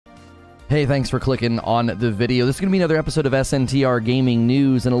Hey, thanks for clicking on the video. This is going to be another episode of SNTR Gaming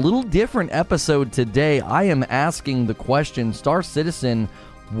News, and a little different episode today. I am asking the question, Star Citizen,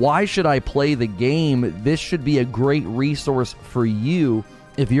 why should I play the game? This should be a great resource for you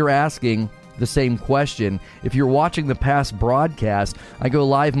if you're asking the same question. If you're watching the past broadcast, I go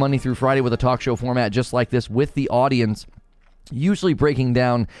live Monday through Friday with a talk show format just like this with the audience, usually breaking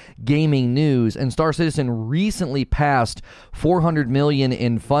down gaming news, and Star Citizen recently passed $400 million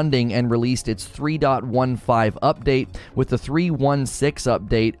in funding and released its 3.15 update, with the 3.16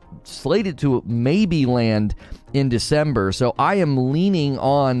 update slated to maybe land in December. So I am leaning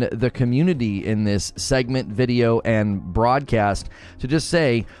on the community in this segment, video, and broadcast to just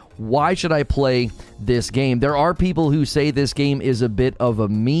say, why should I play this game? There are people who say this game is a bit of a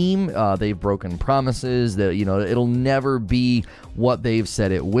meme. They've broken promises that, it'll never be what they've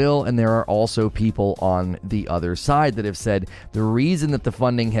said it will. And there are also people on the other side that have said the reason that the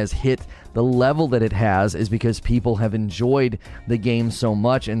funding has hit the level that it has is because people have enjoyed the game so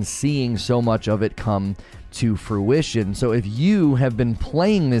much and seeing so much of it come to fruition. So if you have been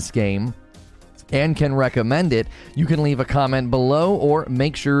playing this game and can recommend it, you can leave a comment below or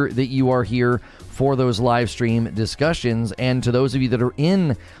make sure that you are here for those live stream discussions. And to those of you that are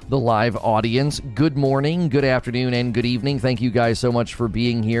in the live audience, good morning, good afternoon, and good evening. Thank you guys so much for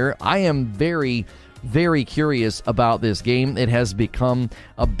being here. I am very curious about this game. It has become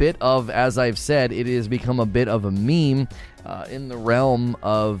a bit of, as I've said, it has become a bit of a meme in the realm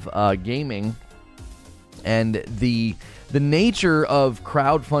of gaming. And the nature of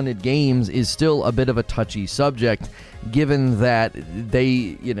crowdfunded games is still a bit of a touchy subject, given that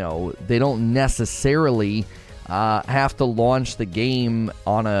they don't necessarily have to launch the game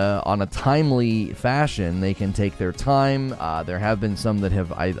on a timely fashion. They can take their time. There have been some that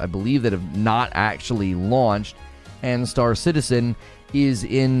have, I believe, that have not actually launched, and Star Citizen is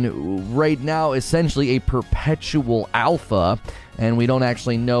in right now essentially a perpetual alpha, and we don't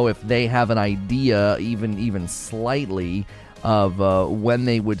actually know if they have an idea even slightly of when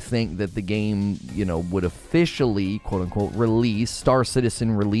they would think that the game would officially quote unquote release. Star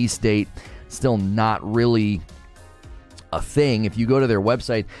Citizen release date still not really a thing. If you go to their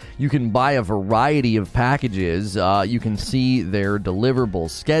website, you can buy a variety of packages. You can see their deliverable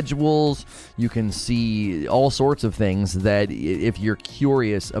schedules. You can see all sorts of things that if you're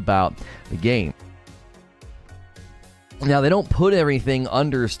curious about the game. Now, they don't put everything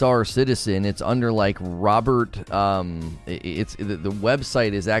under Star Citizen. It's under like Robert. The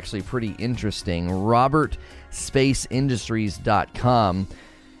website is actually pretty interesting. RobertSpaceIndustries.com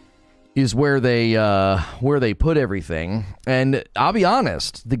is where they put everything. And I'll be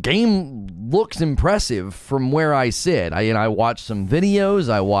honest, the game looks impressive from where I sit. I watched some videos,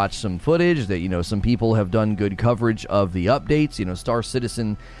 I watched some footage that some people have done good coverage of the updates. Star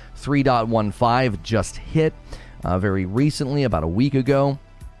Citizen 3.15 just hit very recently, about a week ago.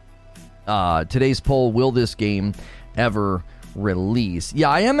 Today's poll: will this game ever release? Yeah,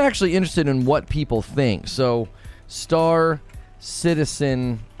 I am actually interested in what people think. So, Star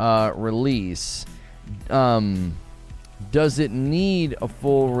Citizen release. Does it need a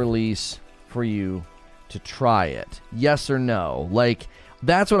full release for you to try it? Yes or no? Like,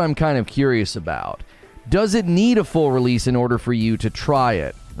 that's what I'm kind of curious about. Does it need a full release in order for you to try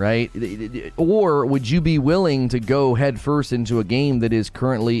it, right? Or would you be willing to go head first into a game that is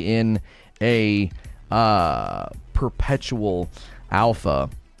currently in a perpetual alpha?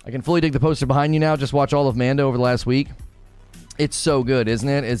 I can fully dig the poster behind you now. Just watch all of Mando over the last week. It's so good, isn't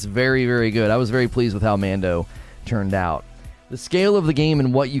it? It's very, very good. I was very pleased with how Mando turned out. The scale of the game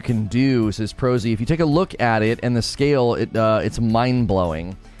and what you can do, says Prosy. If you take a look at it and the scale, it's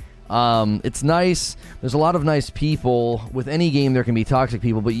mind-blowing. It's nice. There's a lot of nice people. With any game, there can be toxic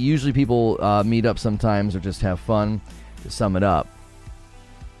people, but usually people meet up sometimes or just have fun, to sum it up.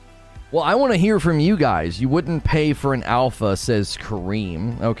 Well, I want to hear from you guys. You wouldn't pay for an alpha, says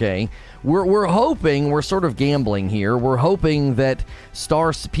Kareem. Okay. We're hoping, we're sort of gambling here. We're hoping that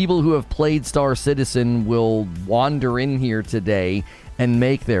people who have played Star Citizen will wander in here today and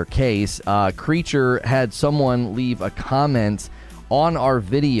make their case. Creature had someone leave a comment on our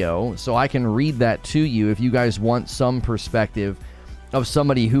video, so I can read that to you if you guys want some perspective of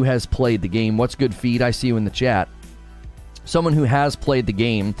somebody who has played the game. What's good, Feed? I see you in the chat. Someone who has played the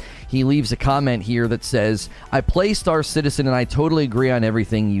game, he leaves a comment here that says, I play Star Citizen and I totally agree on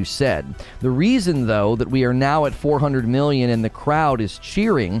everything you said. The reason, though, that we are now at 400 million and the crowd is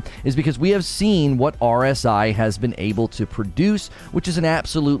cheering is because we have seen what RSI has been able to produce, which is an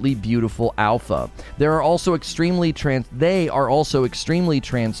absolutely beautiful alpha. They are also extremely transparent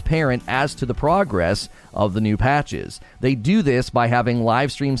as to the progress of the new patches. They do this by having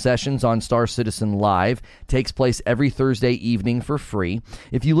live stream sessions on Star Citizen Live. Takes place every Thursday evening for free.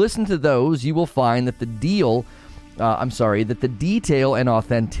 If you listen to those, you will find that the detail and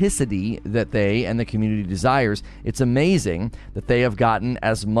authenticity that they and the community desires, it's amazing that they have gotten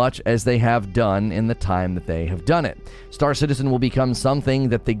as much as they have done in the time that they have done it. Star Citizen will become something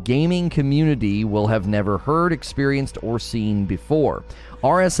that the gaming community will have never heard, experienced, or seen before.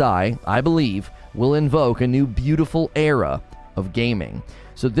 RSI, I believe, will invoke a new beautiful era of gaming.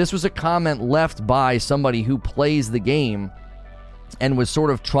 So this was a comment left by somebody who plays the game and was sort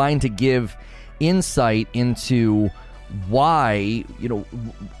of trying to give insight into why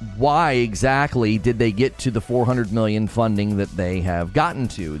exactly did they get to the 400 million funding that they have gotten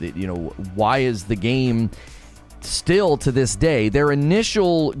to. That, why is the game still to this day? Their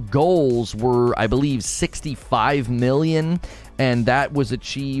initial goals were, I believe, 65 million, and that was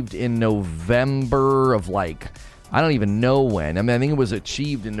achieved in November of I don't even know when. I think it was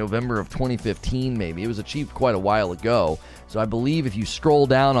achieved in November of 2015, maybe. It was achieved quite a while ago. So I believe if you scroll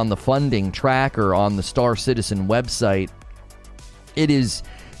down on the funding tracker on the Star Citizen website, it is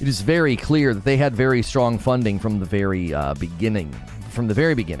very clear that they had very strong funding from the very beginning.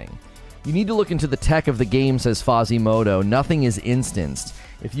 You need to look into the tech of the game, says Fazimoto. Nothing is instanced.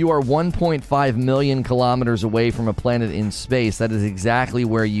 If you are 1.5 million kilometers away from a planet in space, that is exactly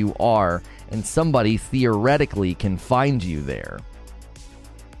where you are, and somebody theoretically can find you there.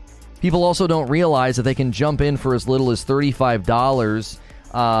 People also don't realize that they can jump in for as little as $35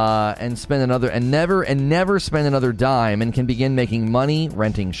 and spend never spend another dime, and can begin making money,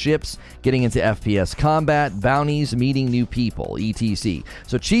 renting ships, getting into FPS combat, bounties, meeting new people, etc.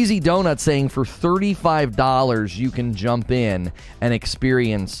 So Cheesy Donut saying for $35 you can jump in and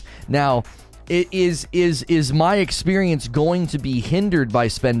experience. Now, is my experience going to be hindered by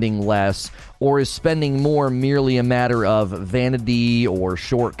spending less, or is spending more merely a matter of vanity or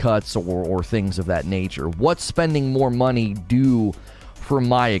shortcuts or things of that nature? What's spending more money do for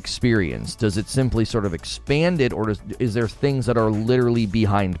my experience? Does it simply sort of expand it, or is there things that are literally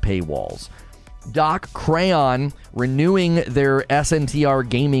behind paywalls? Doc Crayon renewing their SNTR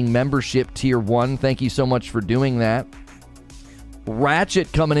Gaming membership Tier 1. Thank you so much for doing that.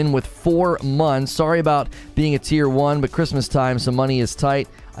 Ratchet coming in with 4 months. Sorry about being a Tier 1, but Christmas time, so money is tight.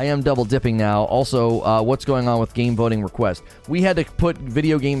 I am double dipping now. Also, what's going on with game voting requests? We had to put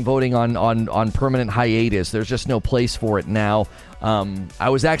video game voting on permanent hiatus. There's just no place for it now. I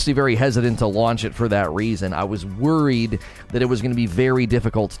was actually very hesitant to launch it for that reason. I was worried that it was going to be very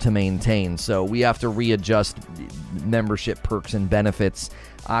difficult to maintain, so we have to readjust membership perks and benefits.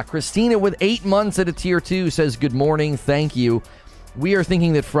 Christina with 8 months at a Tier 2 says, good morning, thank you. We are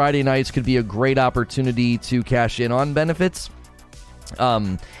thinking that Friday nights could be a great opportunity to cash in on benefits.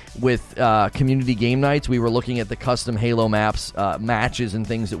 With community game nights, we were looking at the custom Halo maps, matches, and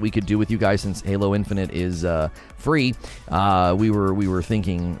things that we could do with you guys, since Halo Infinite is free. We were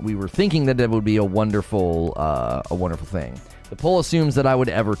thinking that it would be a wonderful thing. The poll assumes that I would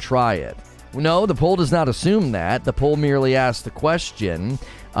ever try it. No, the poll does not assume that. The poll merely asks the question,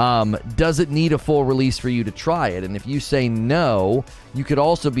 does it need a full release for you to try it? And if you say no, you could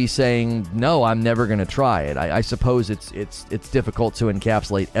also be saying, no, I'm never going to try it. I suppose it's difficult to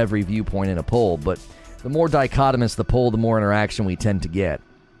encapsulate every viewpoint in a poll, but the more dichotomous the poll, the more interaction we tend to get.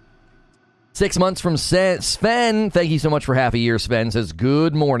 6 months from Sven. Thank you so much for half a year. Sven says,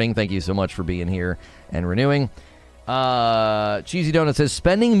 good morning. Thank you so much for being here and renewing. Cheesy Donut says,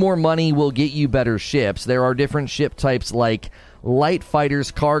 spending more money will get you better ships. There are different ship types like light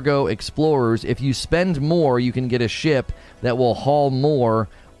fighters, cargo, explorers. If you spend more, you can get a ship that will haul more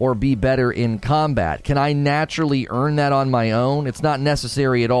or be better in combat. Can I naturally earn that on my own? It's not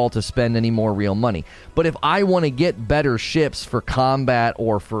necessary at all to spend any more real money. But if I want to get better ships for combat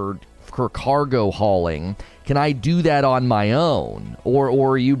or for cargo hauling, can I do that on my own? Or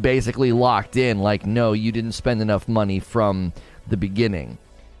are you basically locked in, like, no, you didn't spend enough money from the beginning?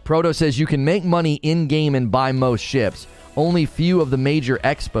 Proto says you can make money in-game and buy most ships. Only few of the major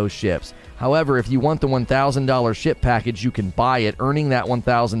expo ships. However, if you want the $1,000 ship package, you can buy it. Earning that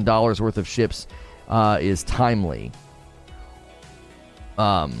 $1,000 worth of ships is timely.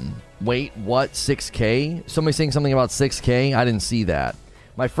 Wait, what? 6K? Somebody saying something about 6K? I didn't see that.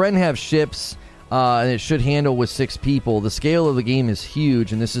 My friend have ships, and it should handle with 6 people. The scale of the game is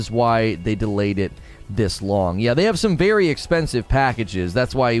huge, and this is why they delayed it this long. Yeah, they have some very expensive packages.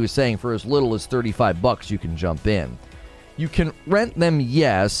 That's why he was saying for as little as $35 you can jump in. You can rent them,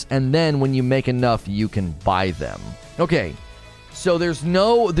 yes, and then when you make enough, you can buy them. Okay, So there's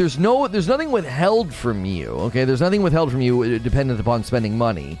nothing withheld from you, okay? There's nothing withheld from you dependent upon spending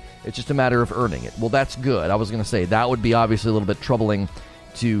money. It's just a matter of earning it. Well, that's good. I was going to say, that would be obviously a little bit troubling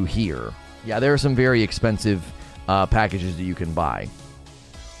to hear. Yeah, there are some very expensive packages that you can buy.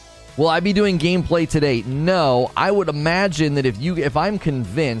 Will I be doing gameplay today? No. I would imagine that if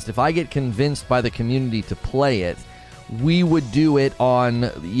I get convinced by the community to play it, we would do it on,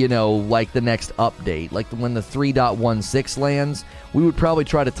 like the next update. Like when the 3.16 lands, we would probably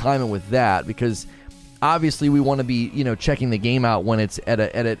try to time it with that, because obviously we want to be, checking the game out when it's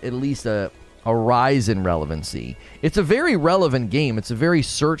at least a rise in relevancy. It's a very relevant game. It's a very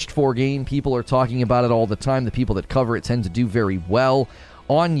searched for game. People are talking about it all the time. The people that cover it tend to do very well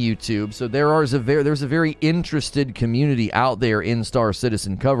on YouTube. So there's a very interested community out there in Star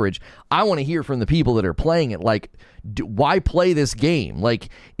Citizen coverage. I want to hear from the people that are playing it. Like, why play this game? Like,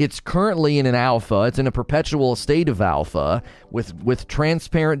 it's currently in an alpha. It's in a perpetual state of alpha with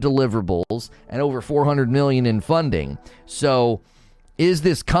transparent deliverables and over 400 million in funding. So is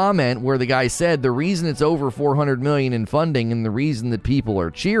this comment where the guy said the reason it's over 400 million in funding and the reason that people are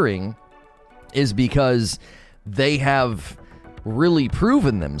cheering is because they have really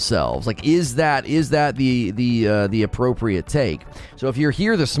proven themselves? Like, is that the appropriate take? So if you're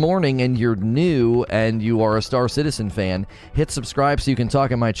here this morning and you're new and you are a Star Citizen fan, hit subscribe so you can talk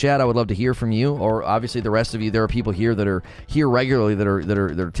in my chat. I would love to hear from you, or obviously the rest of you. There are people here that are here regularly that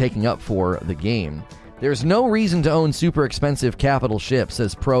are taking up for the game. There's no reason to own super expensive capital ships,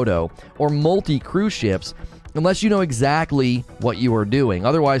 says Proto, or multi-crew ships, unless you know exactly what you are doing.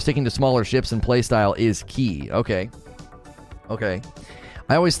 Otherwise, sticking to smaller ships and playstyle is key. Okay.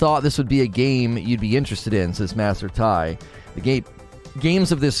 I always thought this would be a game you'd be interested in, says Master Ty. The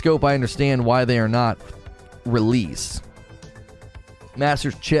games of this scope, I understand why they are not released.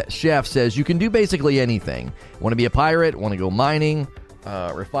 Master Chef says, you can do basically anything. Want to be a pirate, want to go mining,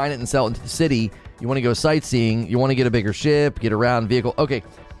 refine it and sell it into the city. You want to go sightseeing, you want to get a bigger ship, get around vehicle. Okay,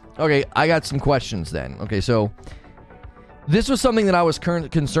 I got some questions then. Okay, so this was something that I was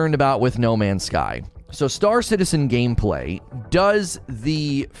concerned about with No Man's Sky. So Star Citizen gameplay, does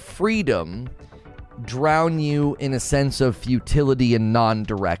the freedom drown you in a sense of futility and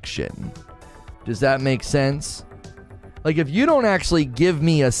non-direction? Does that make sense? Like, if you don't actually give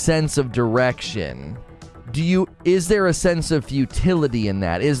me a sense of direction, is there a sense of futility in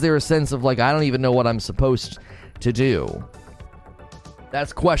that? Is there a sense of, like, I don't even know what I'm supposed to do?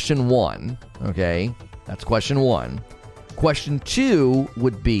 That's question one, okay? That's question one. Question two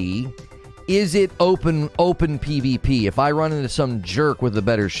would be, is it open PvP? If I run into some jerk with a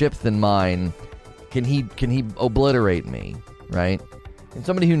better ship than mine, can he obliterate me, right? And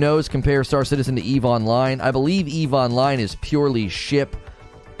somebody who knows, compare Star Citizen to EVE Online. I believe EVE Online is purely ship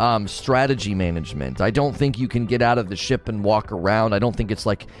strategy management. I don't think you can get out of the ship and walk around. I don't think it's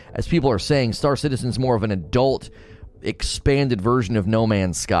like, as people are saying, Star Citizen's more of an adult, expanded version of No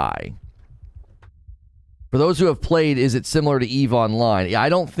Man's Sky. For those who have played, is it similar to EVE Online? Yeah, I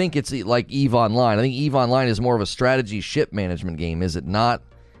don't think it's like EVE Online. I think EVE Online is more of a strategy ship management game, is it not?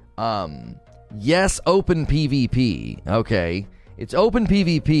 Yes, open PvP. Okay. It's open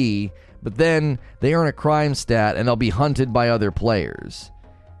PvP, but then they earn a crime stat and they'll be hunted by other players.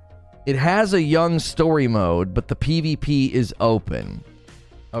 It has a young story mode, but the PvP is open.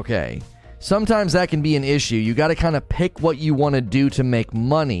 Okay. Sometimes that can be an issue. You got to kind of pick what you want to do to make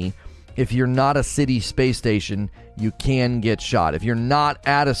money. If you're not a city space station, you can get shot. If you're not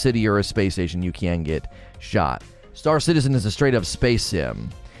at a city or a space station, you can get shot. Star Citizen is a straight-up space sim.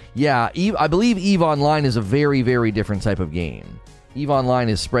 Yeah, I believe EVE Online is a very, very different type of game. EVE Online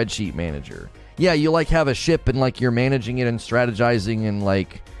is spreadsheet manager. Yeah, you like have a ship and like you're managing it and strategizing and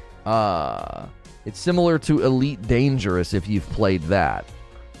like, it's similar to Elite Dangerous if you've played that.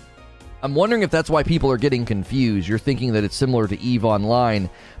 I'm wondering if that's why people are getting confused. You're thinking that it's similar to EVE Online,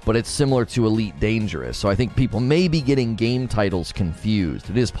 but it's similar to Elite Dangerous. So I think people may be getting game titles confused.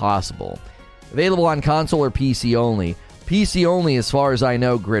 It is possible. Available on console or PC only. PC only as far as I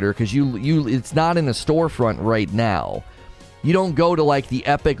know, Gritter, because it's not in a storefront right now. You don't go to like the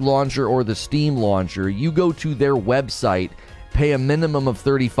Epic launcher or the Steam launcher. You go to their website, pay a minimum of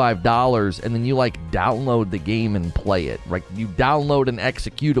 $35, and then you like download the game and play it. Right? You download an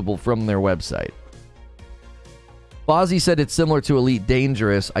executable from their website. Fozzie said it's similar to Elite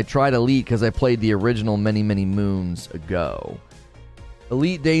Dangerous. I tried Elite because I played the original many, many moons ago.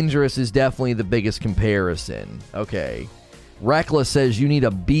 Elite Dangerous is definitely the biggest comparison. Okay. Reckless says you need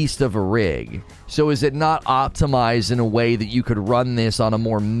a beast of a rig. So is it not optimized in a way that you could run this on a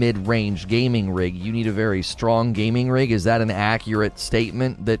more mid-range gaming rig? You need a very strong gaming rig? Is that an accurate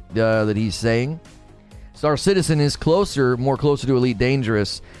statement that he's saying? Star Citizen is more closer to Elite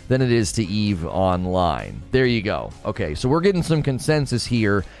Dangerous than it is to EVE Online. There you go. Okay, so we're getting some consensus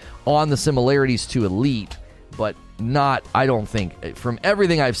here on the similarities to Elite, but not, I don't think, from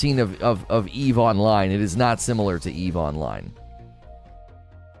everything I've seen of EVE Online, it is not similar to EVE Online.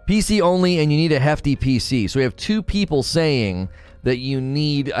 PC only, and you need a hefty PC. So we have two people saying that you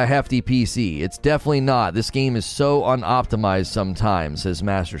need a hefty PC. It's definitely not. This game is so unoptimized sometimes, says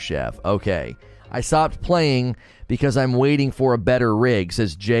MasterChef. Okay. I stopped playing because I'm waiting for a better rig,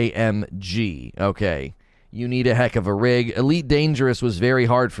 says JMG. Okay. You need a heck of a rig. Elite Dangerous was very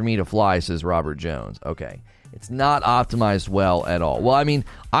hard for me to fly, says Robert Jones. Okay. It's not optimized well at all. Well, I mean,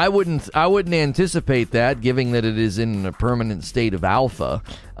 I wouldn't anticipate that, given that it is in a permanent state of alpha.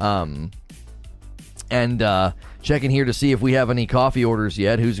 Checking here to see if we have any coffee orders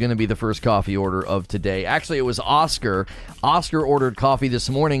yet. Who's going to be the first coffee order of today? Actually, it was Oscar. Oscar ordered coffee this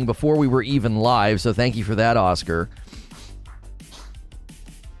morning before we were even live, so thank you for that, Oscar.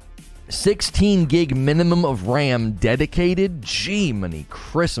 16 gig minimum of RAM dedicated? Gee, many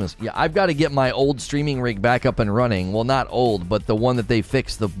Christmas. Yeah, I've got to get my old streaming rig back up and running. Well, not old, but the one that they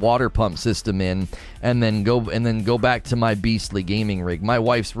fixed the water pump system in, and then go back to my beastly gaming rig. My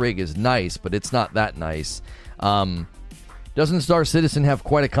wife's rig is nice, but it's not that nice. Doesn't Star Citizen have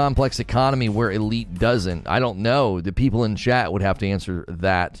quite a complex economy where Elite doesn't? I don't know. The people in chat would have to answer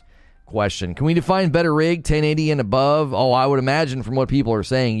that question. Can we define better rig? 1080 and above? Oh, I would imagine from what people are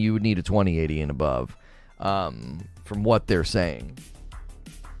saying, you would need a 2080 and above. From what they're saying.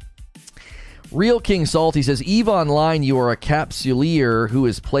 Real King Salty says, EVE Online, you are a capsuleer who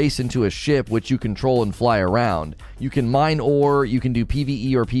is placed into a ship which you control and fly around. You can mine ore, you can do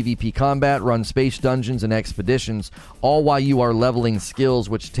PvE or PvP combat, run space dungeons and expeditions, all while you are leveling skills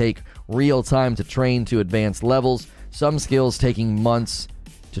which take real time to train to advanced levels, some skills taking months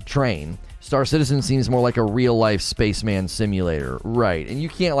to train. Star Citizen seems more like a real-life spaceman simulator. Right, and you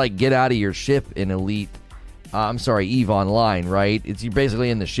can't, like, get out of your ship in Elite... EVE Online, right? You're basically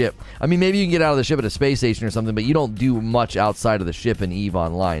in the ship. I mean, maybe you can get out of the ship at a space station or something, but you don't do much outside of the ship in EVE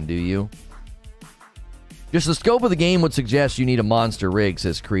Online, do you? Just the scope of the game would suggest you need a monster rig,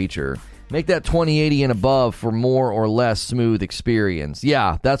 says Creature. Make that 2080 and above for more or less smooth experience.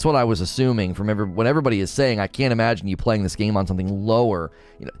 Yeah, that's what I was assuming from what everybody is saying. I can't imagine you playing this game on something lower.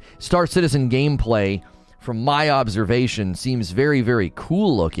 You know, Star Citizen gameplay, from my observation, seems very, very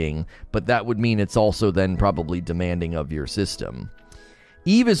cool looking, but that would mean it's also then probably demanding of your system.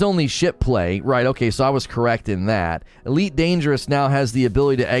 EVE is only ship play. Right, okay, so I was correct in that. Elite Dangerous now has the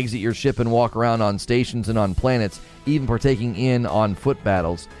ability to exit your ship and walk around on stations and on planets, even partaking on foot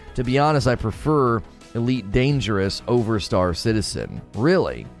battles. To be honest, I prefer Elite Dangerous over Star Citizen.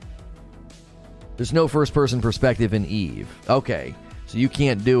 Really? There's no first-person perspective in EVE. Okay, so you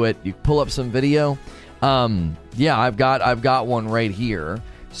can't do it. You pull up some video. Yeah, I've got one right here.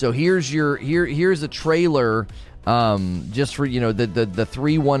 So here's a trailer, just for, the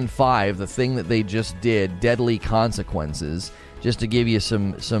 315, the thing that they just did, Deadly Consequences, just to give you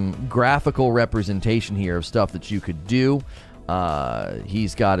some graphical representation here of stuff that you could do.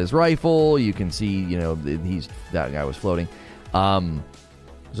 He's got his rifle. You can see, that guy was floating.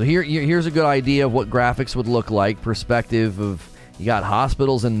 So here's a good idea of what graphics would look like. Perspective of, you got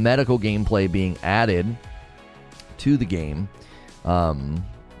hospitals and medical gameplay being added to the game.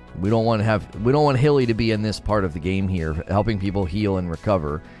 We don't want Hilly to be in this part of the game here, helping people heal and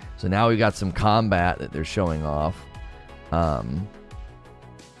recover. So now we got some combat that they're showing off.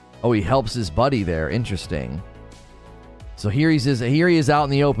 Oh, he helps his buddy there. Interesting. So here he is out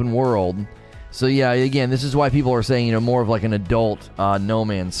in the open world. So yeah, again, this is why people are saying, more of like an adult No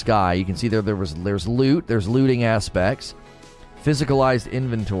Man's Sky. You can see there's loot, there's looting aspects, physicalized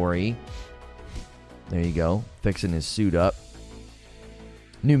inventory. There you go, fixing his suit up.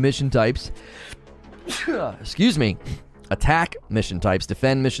 New mission types. Excuse me. Attack mission types,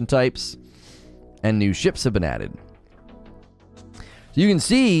 defend mission types, and new ships have been added. So you can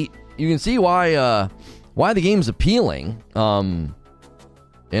see why the game's appealing.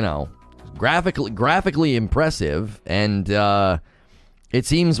 Graphically impressive, and it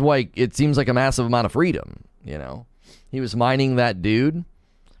seems like a massive amount of freedom. He was mining that dude.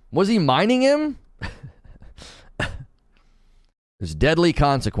 Was he mining him? There's Deadly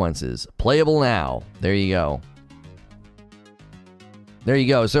Consequences, playable now. There you go.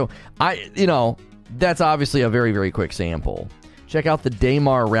 So that's obviously a very, very quick sample. Check out the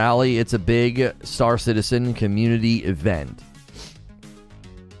Daymar Rally. It's a big Star Citizen community event.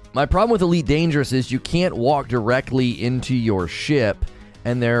 My problem with Elite Dangerous is you can't walk directly into your ship,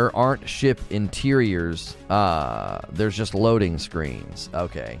 and there aren't ship interiors. There's just loading screens.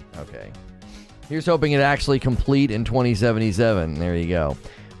 Okay. Here's hoping it actually complete in 2077. There you go.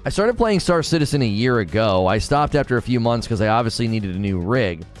 I started playing Star Citizen a year ago. I stopped after a few months because I obviously needed a new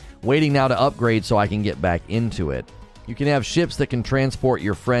rig. Waiting now to upgrade so I can get back into it. You can have ships that can transport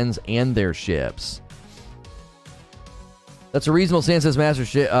your friends and their ships. That's a reasonable stance, says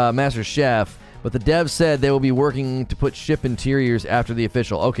Master Chef, but the devs said they will be working to put ship interiors after the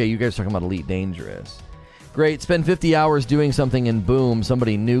official. Okay, you guys are talking about Elite Dangerous. Great, spend 50 hours doing something and boom,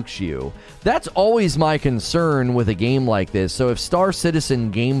 somebody nukes you. That's always my concern with a game like this. So if Star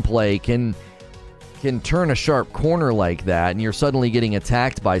Citizen gameplay can turn a sharp corner like that and you're suddenly getting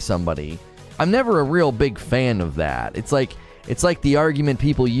attacked by somebody, I'm never a real big fan of that. It's like the argument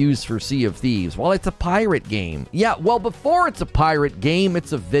people use for Sea of Thieves. Well, it's a pirate game. Yeah, well, before it's a pirate game,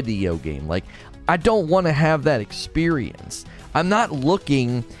 it's a video game. Like, I don't want to have that experience. I'm not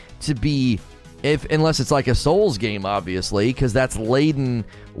looking to be, unless it's like a Souls game, obviously, because that's laden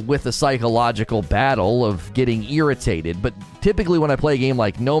with a psychological battle of getting irritated. But typically when I play a game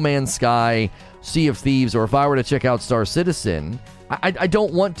like No Man's Sky, Sea of Thieves, or if I were to check out Star Citizen, I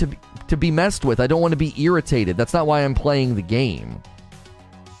don't want to be messed with. I don't want to be irritated. That's not why I'm playing the game.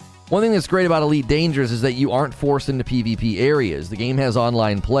 One thing that's great about Elite Dangerous is that you aren't forced into PvP areas. The game has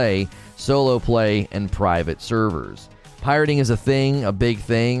online play, solo play, and private servers. Pirating is a big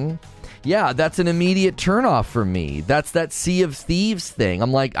thing. Yeah, that's an immediate turnoff for me. That's that Sea of Thieves thing.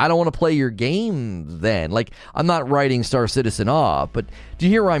 I'm like, I don't want to play your game then. Like, I'm not writing Star Citizen off, but do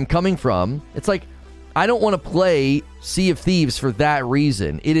you hear where I'm coming from? It's like, I don't want to play Sea of Thieves for that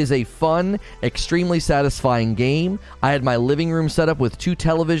reason. It is a fun, extremely satisfying game. I had my living room set up with 2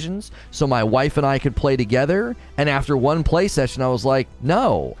 televisions so my wife and I could play together. And after one play session, I was like,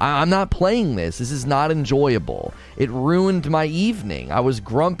 no, I'm not playing this. This is not enjoyable. It ruined my evening. I was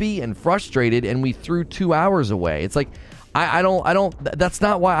grumpy and frustrated, and we threw 2 hours away. It's like, that's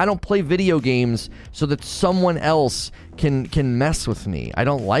not why I don't play video games so that someone else can mess with me. I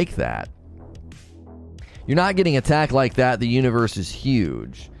don't like that. You're not getting attacked like that. The universe is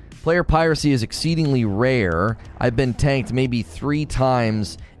huge. Player piracy is exceedingly rare. I've been tanked maybe 3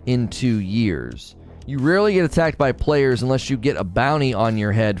 times in 2 years. You rarely get attacked by players unless you get a bounty on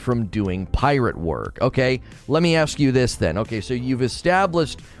your head from doing pirate work. Okay, let me ask you this then. Okay, so you've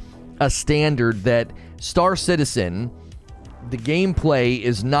established a standard that Star Citizen, the gameplay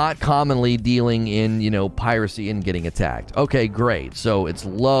is not commonly dealing in, piracy and getting attacked. Okay, great. So it's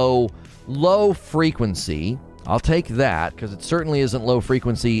low frequency. I'll take that, because it certainly isn't low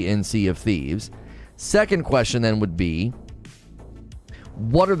frequency in Sea of Thieves. Second question then would be,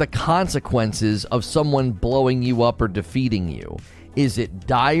 what are the consequences of someone blowing you up or defeating you? Is it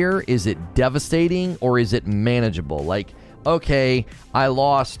dire? Is it devastating? Or is it manageable? Like, okay, I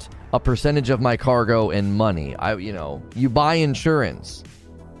lost a percentage of my cargo and money. You buy insurance.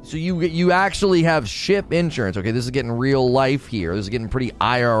 So you actually have ship insurance. Okay, this is getting real life here. This is getting pretty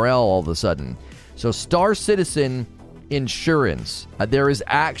IRL all of a sudden. So Star Citizen insurance. There is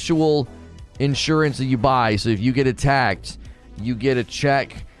actual insurance that you buy. So if you get attacked, you get a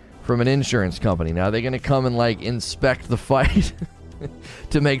check from an insurance company. Now, they're going to come and inspect the fight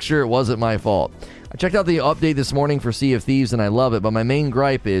to make sure it wasn't my fault. I checked out the update this morning for Sea of Thieves and I love it, but my main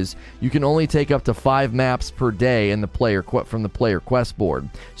gripe is you can only take up to 5 maps per day in from the player quest board.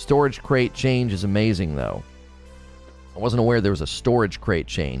 Storage crate change is amazing though. I wasn't aware there was a storage crate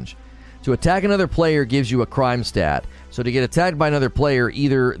change. To attack another player gives you a crime stat. So to get attacked by another player,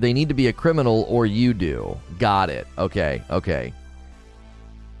 either they need to be a criminal or you do. Got it. Okay.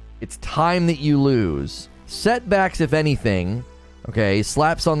 It's time that you lose. Setbacks, if anything. Okay,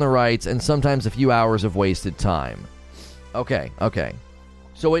 slaps on the rights, and sometimes a few hours of wasted time. Okay.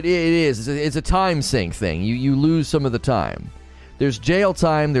 So it is. It's a time sink thing. You lose some of the time. There's jail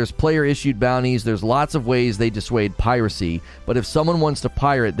time, there's player-issued bounties, there's lots of ways they dissuade piracy, but if someone wants to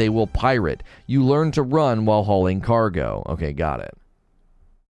pirate, they will pirate. You learn to run while hauling cargo. Okay, got it.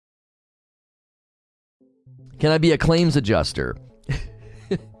 Can I be a claims adjuster?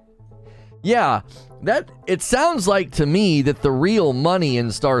 Yeah, it sounds like to me that the real money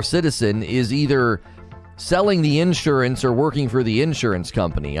in Star Citizen is either selling the insurance or working for the insurance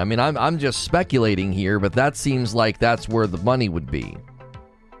company. I mean, I'm just speculating here, but that seems like that's where the money would be.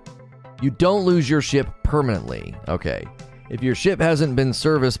 You don't lose your ship permanently. Okay. If your ship hasn't been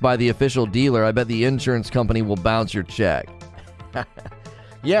serviced by the official dealer, I bet the insurance company will bounce your check.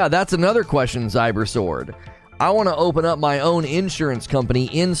 Yeah, that's another question, Cybersword. I want to open up my own insurance company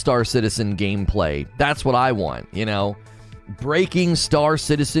in Star Citizen gameplay. That's what I want, Breaking Star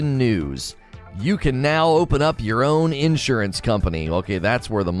Citizen news. You can now open up your own insurance company. Okay,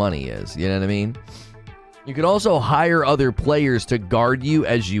 that's where the money is. You know what I mean? You could also hire other players to guard you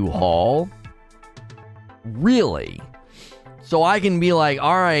as you haul. Really? So I can be like,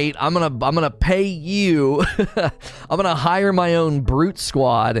 all right, I'm gonna pay you. I'm gonna hire my own brute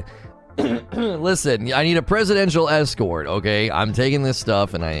squad. Listen, I need a presidential escort. Okay, I'm taking this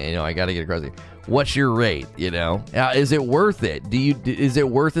stuff, and I gotta get crazy. What's your rate? Is it worth it? Is it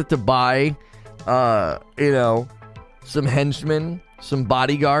worth it to buy, some henchmen, some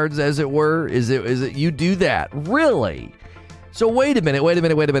bodyguards, as it were? Is it you do that? Really? So wait a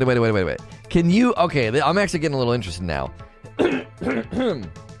minute. Can you? Okay, I'm actually getting a little interested now.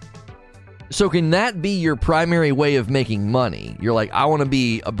 So can that be your primary way of making money? You're like, I want to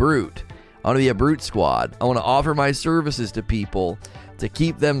be a brute. I want to be a brute squad. I want to offer my services to people to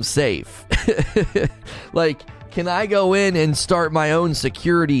keep them safe. Like, can I go in and start my own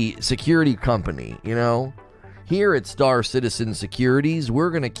security company, Here at Star Citizen Securities,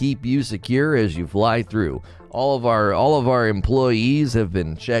 we're going to keep you secure as you fly through. All of our employees have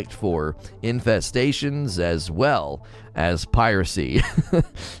been checked for infestations as well as piracy.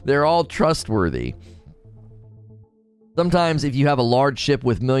 They're all trustworthy. Sometimes if you have a large ship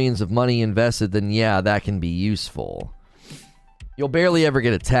with millions of money invested, then yeah, that can be useful. You'll barely ever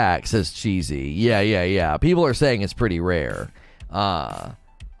get attacked, says Cheesy. Yeah. People are saying it's pretty rare. I'll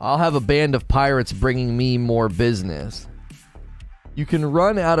have a band of pirates bringing me more business. You can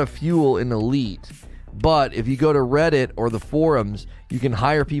run out of fuel in Elite, but if you go to Reddit or the forums, you can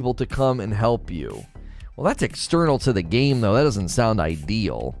hire people to come and help you. Well, that's external to the game, though. That doesn't sound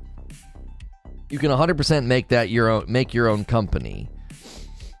ideal. You can 100% make your own company.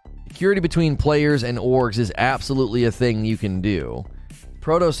 Security between players and orgs is absolutely a thing you can do.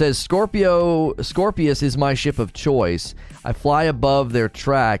 Proto says, Scorpius is my ship of choice. I fly above their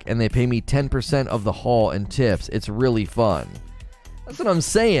track, and they pay me 10% of the haul and tips. It's really fun. That's what I'm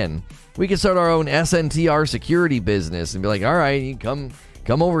saying. We can start our own SNTR security business and be like, all right, you come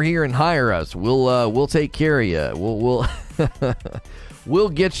over here and hire us. We'll take care of you. We'll we'll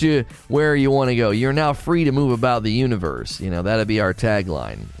get you where you want to go. You're now free to move about the universe. That'd be our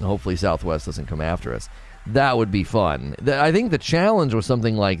tagline. Hopefully Southwest doesn't come after us. That would be fun. I think the challenge with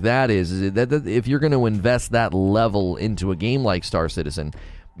something like that is that if you're going to invest that level into a game like Star Citizen,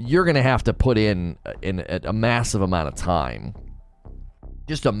 you're going to have to put in a massive amount of time.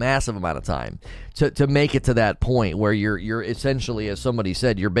 Just a massive amount of time to make it to that point where you're essentially, as somebody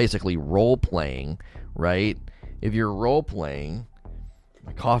said, you're basically role-playing, right? If you're role-playing...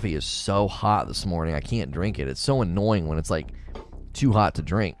 My coffee is so hot this morning, I can't drink it. It's so annoying when it's, like, too hot to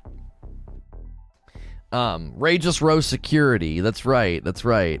drink. Ray just roast security. That's right.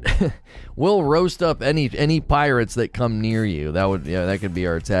 We'll roast up any pirates that come near you. That could be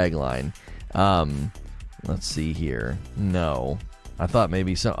our tagline. Let's see here. No. I thought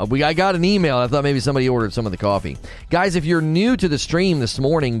maybe I got an email. I thought maybe somebody ordered some of the coffee. Guys, if you're new to the stream this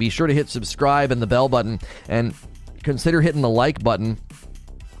morning, be sure to hit subscribe and the bell button, and consider hitting the like button.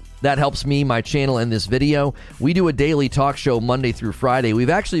 That helps me, my channel, and this video. We do a daily talk show Monday through Friday. We've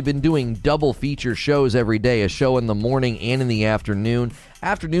actually been doing double feature shows every day, a show in the morning and in the afternoon.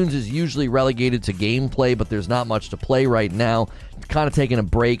 Afternoons is usually relegated to gameplay, but there's not much to play right now. Kind of taking a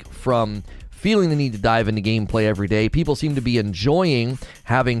break from feeling the need to dive into gameplay every day. People seem to be enjoying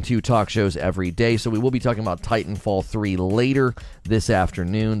having 2 talk shows every day, so we will be talking about Titanfall 3 later this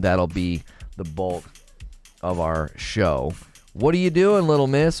afternoon. That'll be the bulk of our show. What are you doing, little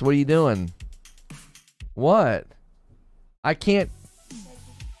miss? What are you doing? What? I can't...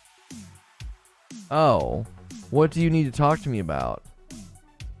 Oh. What do you need to talk to me about?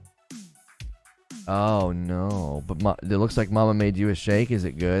 Oh, no. But it looks like Mama made you a shake. Is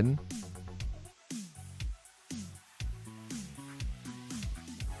it good?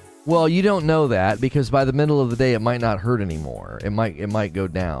 Well, you don't know that, because by the middle of the day, it might not hurt anymore. It might go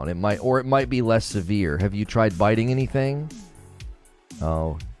down. It might be less severe. Have you tried biting anything?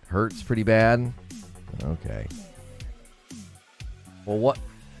 Oh, hurts pretty bad? Okay. Well, what...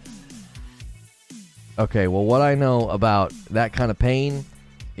 Okay, well, what I know about that kind of pain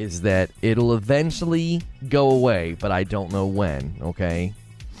is that it'll eventually go away, but I don't know when, okay?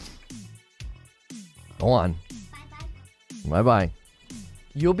 Go on. Bye-bye.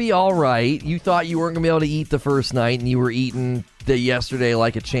 You'll be all right. You thought you weren't going to be able to eat the first night, and you were eating yesterday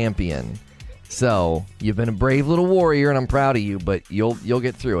like a champion. So, you've been a brave little warrior, and I'm proud of you, but you'll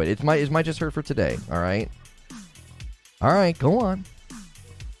get through it. It might just hurt for today, all right? All right, go on.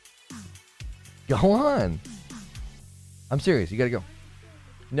 Go on. I'm serious. You got to go.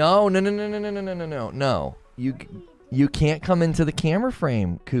 No. No. You can't come into the camera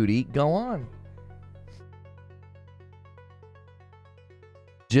frame, Cootie. Go on.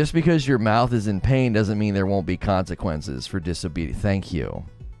 Just because your mouth is in pain doesn't mean there won't be consequences for disobedience. Thank you.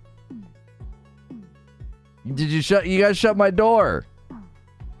 You guys shut my door.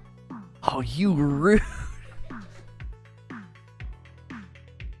 Oh, you rude.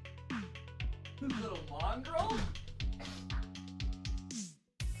 Little mongrel?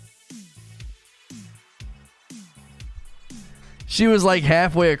 She was like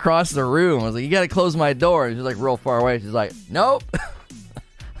halfway across the room. I was like, you got to close my door. And she's like real far away. She's like, nope.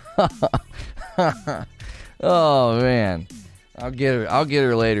 Oh, man. I'll get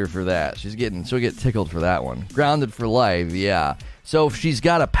her later for that. She'll get tickled for that one. Grounded for life, yeah. So if she's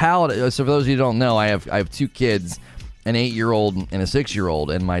got a palate, so for those of you who don't know, I have 2 kids, an 8-year-old and a 6-year-old,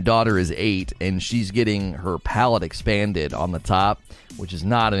 and my daughter is 8, and she's getting her palate expanded on the top, which is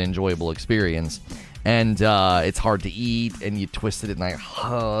not an enjoyable experience. And it's hard to eat, and you twist it at night.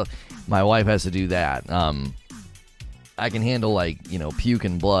 My wife has to do that. I can handle, puke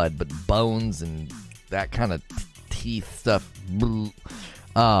and blood, but bones and that kind of teeth stuff.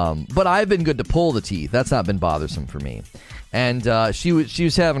 But I've been good to pull the teeth. That's not been bothersome for me. And she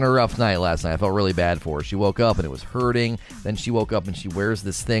was having a rough night last night. I felt really bad for her. She woke up and it was hurting. Then she woke up and she wears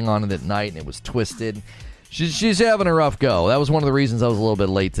this thing on it at night and it was twisted. She's having a rough go. That was one of the reasons I was a little bit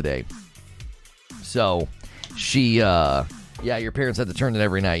late today. So she, your parents had to turn it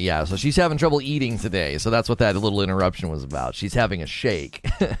every night. Yeah, so she's having trouble eating today. So that's what that little interruption was about. She's having a shake.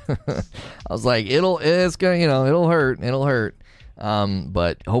 I was like, it'll hurt. It'll hurt.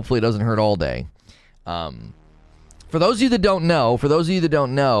 But hopefully it doesn't hurt all day. For those of you that don't know,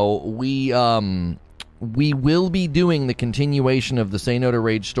 we will be doing the continuation of the Say No to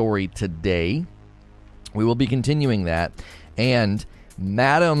Rage story today. We will be continuing that, and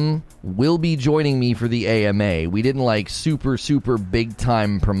Madam will be joining me for the AMA. We didn't super big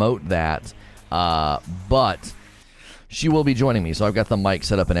time promote that, but she will be joining me. So I've got the mic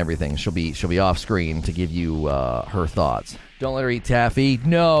set up and everything. She'll be off screen to give you her thoughts. Don't let her eat taffy.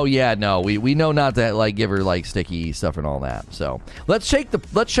 No. We know not to give her sticky stuff and all that. So let's check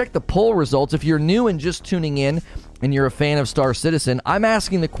the poll results. If you're new and just tuning in and you're a fan of Star Citizen, I'm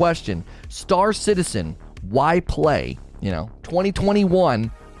asking the question: Star Citizen, why play?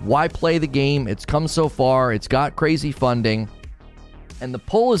 2021, why play the game? It's come so far. It's got crazy funding. And the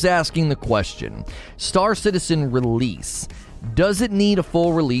poll is asking the question: Star Citizen release, does it need a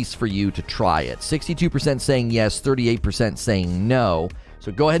full release for you to try it? 62% saying yes, 38% saying no.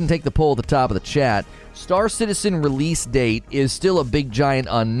 So go ahead and take the poll at the top of the chat. Star Citizen release date is still a big giant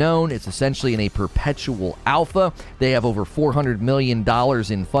unknown. It's essentially in a perpetual alpha. They have over $400 million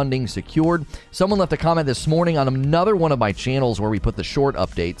in funding secured. Someone left a comment this morning on another one of my channels where we put the short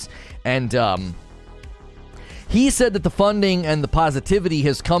updates. And he said that the funding and the positivity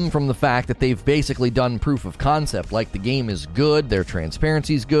has come from the fact that they've basically done proof of concept. The game is good, their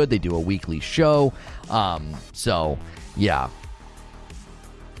transparency is good, they do a weekly show. So, yeah.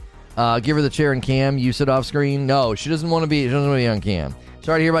 Give her the chair and cam. You sit off screen. No, she doesn't want to be on cam.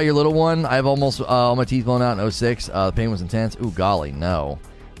 Sorry to hear about your little one. I have almost all my teeth blown out in 06. The pain was intense. Ooh, golly, no.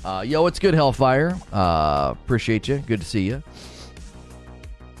 Yo, it's good, Hellfire. Appreciate you. Good to see you.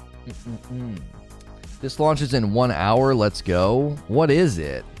 This launches in 1 hour. Let's go. What is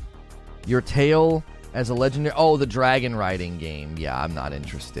it? Your tale as a legendary... Oh, the dragon riding game. Yeah, I'm not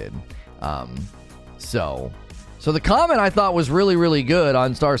interested. So the comment I thought was really, really good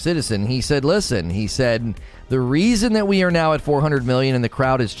on Star Citizen. He said, the reason that we are now at 400 million and the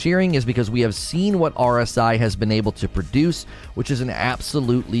crowd is cheering is because we have seen what RSI has been able to produce, which is an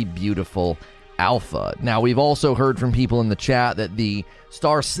absolutely beautiful alpha. Now, we've also heard from people in the chat that the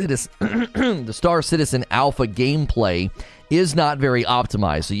Star Citizen alpha gameplay is not very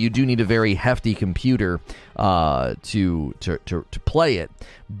optimized, so you do need a very hefty computer to play it.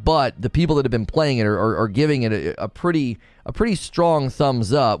 But the people that have been playing it are giving it a pretty strong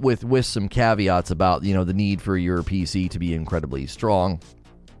thumbs up with some caveats about the need for your PC to be incredibly strong.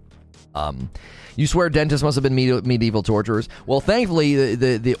 You swear dentists must have been medieval torturers? Well, thankfully,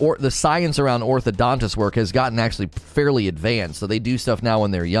 the science around orthodontist work has gotten actually fairly advanced. So they do stuff now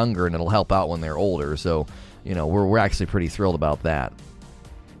when they're younger, and it'll help out when they're older. So, we're actually pretty thrilled about that.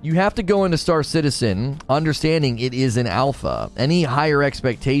 You have to go into Star Citizen understanding it is an alpha. Any higher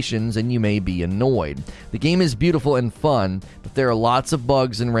expectations and you may be annoyed. The game is beautiful and fun, but there are lots of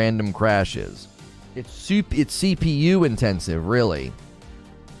bugs and random crashes. It's CPU intensive, really.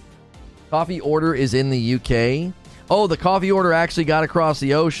 Coffee order is in the UK. Oh, the coffee order actually got across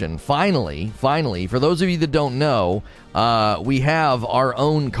the ocean. Finally. For those of you that don't know, we have our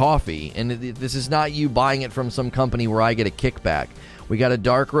own coffee. And this is not you buying it from some company where I get a kickback. We got a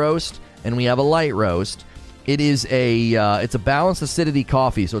dark roast and we have a light roast. It is it's a balanced acidity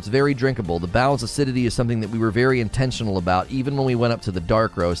coffee, so it's very drinkable. The balanced acidity is something that we were very intentional about. Even when we went up to the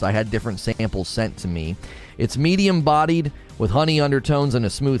dark roast, I had different samples sent to me. It's medium bodied with honey undertones and a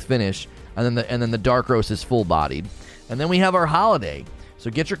smooth finish, and then the dark roast is full bodied. And then we have our holiday. So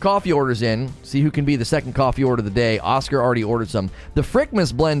get your coffee orders in. See who can be the second coffee order of the day. Oscar already ordered some. The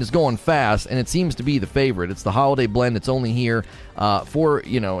Frickmas blend is going fast, and it seems to be the favorite. It's the holiday blend. It's only here for,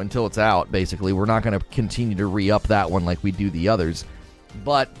 until it's out, basically. We're not going to continue to re-up that one like we do the others.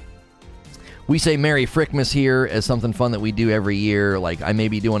 But we say Merry Frickmas here as something fun that we do every year. Like, I may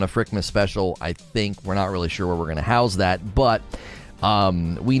be doing a Frickmas special. I think we're not really sure where we're going to house that, but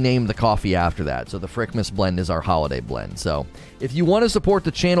we named the coffee after that. So the Frickmas blend is our holiday blend. So if you want to support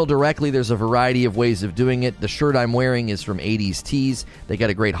the channel directly, there's a variety of ways of doing it. The shirt I'm wearing is from 80s Tees. They got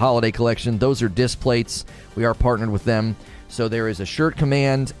a great holiday collection. Those are disc plates. We are partnered with them. So there is a shirt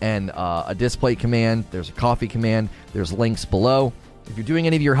command and a disc plate command. There's a coffee command. There's links below. If you're doing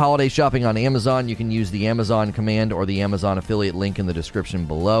any of your holiday shopping on Amazon, you can use the Amazon command or the Amazon affiliate link in the description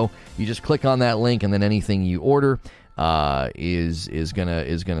below. You just click on that link, and then anything you order is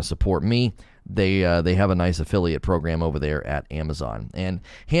gonna support me. They have a nice affiliate program over there at Amazon. And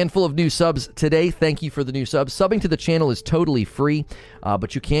handful of new subs today. Thank you for the new subs. Subbing to the channel is totally free,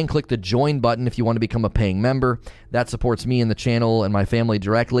 but you can click the join button if you want to become a paying member. That supports me and the channel and my family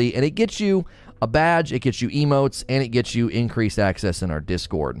directly, and it gets you a badge, it gets you emotes, and it gets you increased access in our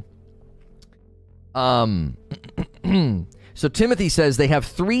Discord. So Timothy says they have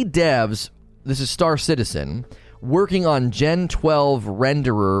 3 devs. This is Star Citizen, working on Gen 12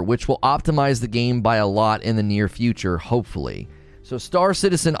 renderer, which will optimize the game by a lot in the near future, hopefully. So Star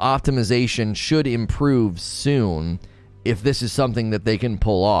Citizen optimization should improve soon if this is something that they can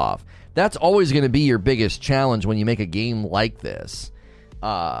pull off. That's always going to be your biggest challenge when you make a game like this.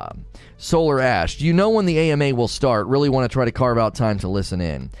 Solar Ash, do you know when the AMA will start? Really want to try to carve out time to listen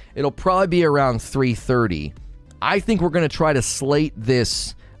in. It'll probably be around 3:30. I think we're going to try to slate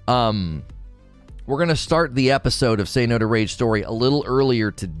this... We're going to start the episode of Say No to Rage Story a little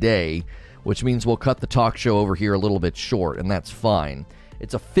earlier today, which means we'll cut the talk show over here a little bit short, and that's fine.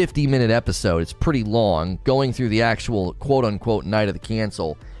 It's a 50-minute episode. It's pretty long. Going through the actual quote-unquote night of the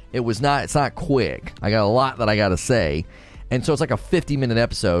cancel, it's not quick. I got a lot that I got to say, and so it's like a 50-minute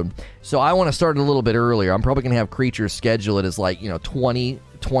episode. So I want to start it a little bit earlier. I'm probably going to have Creatures schedule it as 20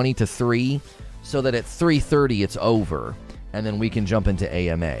 to 3, so that at 3:30 it's over. And then we can jump into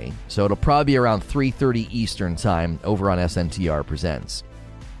AMA. So it'll probably be around 3:30 Eastern time over on SNTR Presents.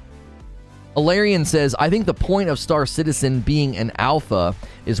 Alarian says, I think the point of Star Citizen being an alpha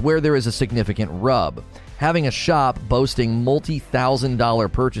is where there is a significant rub. Having a shop boasting multi-$1,000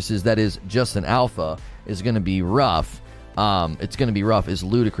 purchases that is just an alpha is going to be rough. Is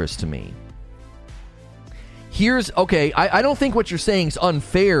ludicrous to me. I don't think what you're saying is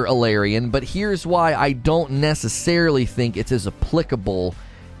unfair, Alarian, but here's why I don't necessarily think it's as applicable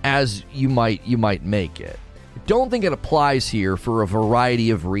as you might make it. I don't think it applies here for a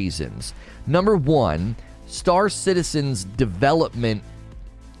variety of reasons. Number one, Star Citizen's development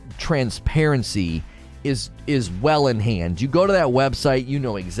transparency is well in hand. You go to that website, you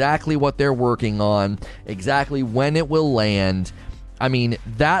know exactly what they're working on, exactly when it will land. I mean,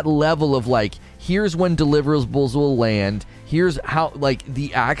 that level of here's when deliverables will land, here's how,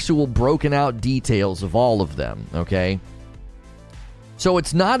 the actual broken out details of all of them, okay? So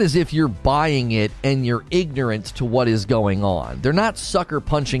it's not as if you're buying it and you're ignorant to what is going on. They're not sucker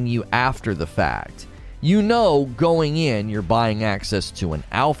punching you after the fact. You know going in, you're buying access to an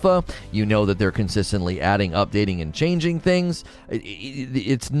alpha. You know that they're consistently adding, updating, and changing things.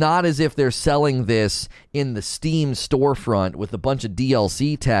 It's not as if they're selling this in the Steam storefront with a bunch of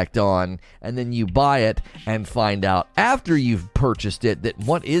DLC tacked on, and then you buy it and find out after you've purchased it that,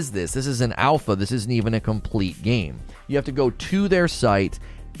 what is this? This is an alpha. This isn't even a complete game. You have to go to their site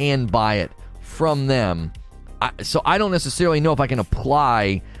and buy it from them. So I don't necessarily know if I can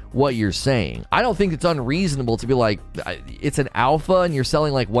apply what you're saying. I don't think it's unreasonable to be like, it's an alpha and you're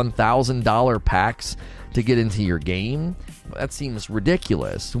selling $1,000 packs to get into your game. That seems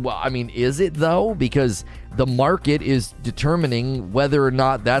ridiculous. Well, I mean, is it though? Because the market is determining whether or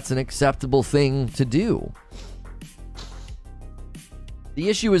not that's an acceptable thing to do. The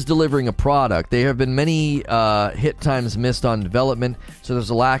issue is delivering a product. There have been many hit times missed on development, so there's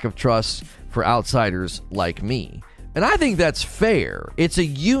a lack of trust for outsiders like me. And I think that's fair. It's a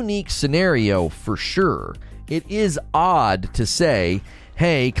unique scenario for sure. It is odd to say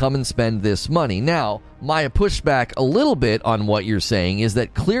hey, come and spend this money. Now, my pushback a little bit on what you're saying is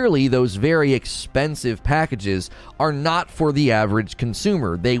that clearly those very expensive packages are not for the average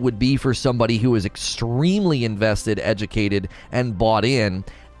consumer. They would be for somebody who is extremely invested, educated, and bought in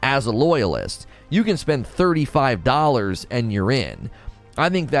as a loyalist. You can spend $35 and you're in. I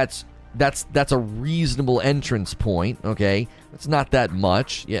think that's a reasonable entrance point, okay? It's not that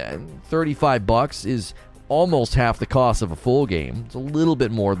much. Yeah, $35 is almost half the cost of a full game. It's a little bit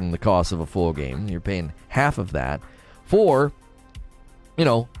more than the cost of a full game. You're paying half of that for,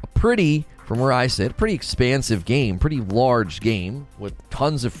 a pretty, from where I sit, pretty expansive game, pretty large game with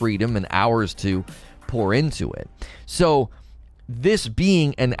tons of freedom and hours to pour into it. So this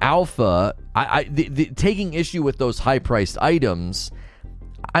being an alpha, taking issue with those high-priced items,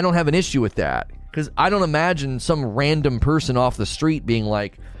 I don't have an issue with that, because I don't imagine some random person off the street being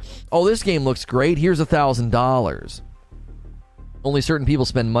like, oh, this game looks great, here's $1,000. Only certain people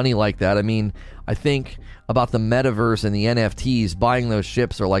spend money like that. I mean, I think about the metaverse and the NFTs, buying those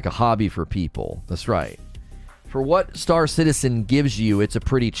ships are like a hobby for people. That's right. For what Star Citizen gives you, it's a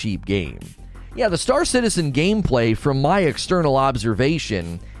pretty cheap game. Yeah, the Star Citizen gameplay, from my external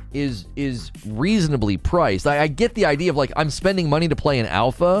observation, is reasonably priced. I get the idea of, like, I'm spending money to play an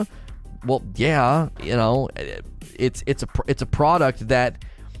alpha. Well, yeah, it's a product that,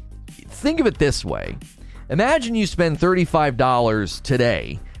 think of it this way. Imagine you spend $35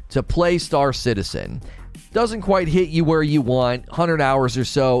 today to play Star Citizen. Doesn't quite hit you where you want, 100 hours or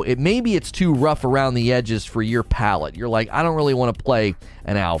so. Maybe it's too rough around the edges for your palate. You're like, I don't really want to play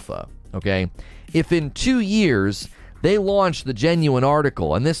an alpha, okay? If in 2 years they launch the genuine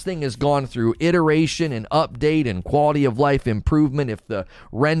article and this thing has gone through iteration and update and quality of life improvement, if the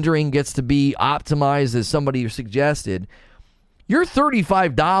rendering gets to be optimized as somebody suggested, your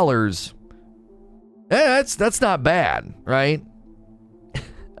 $35, that's not bad, right?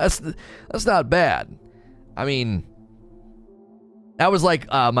 That's not bad. I mean, that was like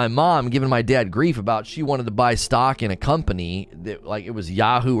my mom giving my dad grief about, she wanted to buy stock in a company that, like, it was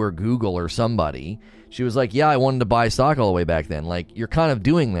Yahoo or Google or somebody. She was like, yeah, I wanted to buy stock all the way back then. Like, you're kind of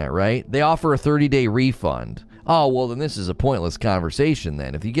doing that, right? They offer a 30-day refund. Oh, well, then this is a pointless conversation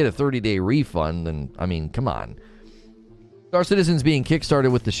then. If you get a 30-day refund, then, I mean, come on. Star Citizen's being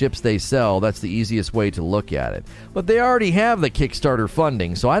kickstarted with the ships they sell. That's the easiest way to look at it. But they already have the Kickstarter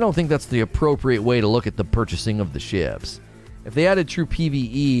funding, so I don't think that's the appropriate way to look at the purchasing of the ships. If they added true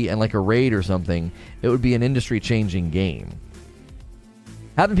PvE and like a raid or something, it would be an industry-changing game.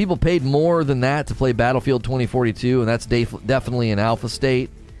 Haven't people paid more than that to play Battlefield 2042, and that's definitely an alpha state?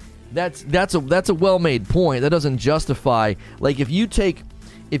 That's a well-made point. That doesn't justify, like, if you take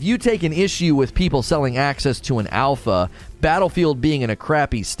an issue with people selling access to an alpha, Battlefield being in a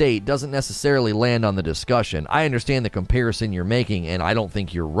crappy state doesn't necessarily land on the discussion. I understand the comparison you're making, and I don't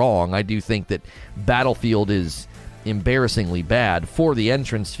think you're wrong. I do think that Battlefield is embarrassingly bad, for the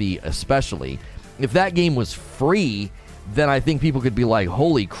entrance fee especially. If that game was free, then I think people could be like,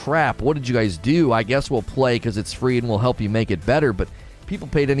 holy crap, what did you guys do? I guess we'll play because it's free and we'll help you make it better. But people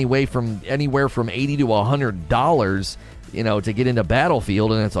paid anywhere from $80 to $100, to get into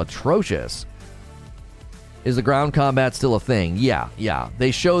Battlefield, and it's atrocious. Is the ground combat still a thing? Yeah.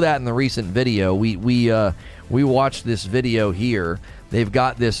 They show that in the recent video. We watched this video here. They've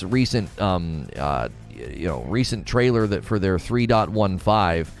got this recent recent trailer that for their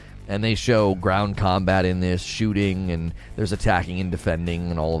 3.15, and they show ground combat in this, shooting, and there's attacking and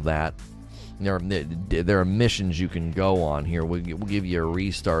defending and all of that. There are missions you can go on here. We'll give you a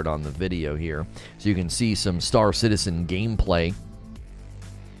restart on the video here so you can see some Star Citizen gameplay.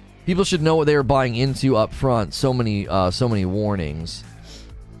 People should know what they are buying into up front. So many warnings.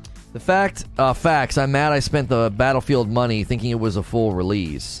 The facts. I'm mad I spent the Battlefield money thinking it was a full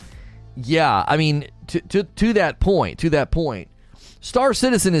release. Yeah, I mean, to that point, Star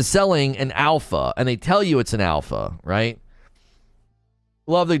Citizen is selling an alpha, and they tell you it's an alpha, right?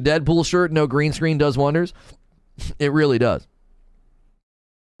 Love the Deadpool shirt. No green screen does wonders. It really does.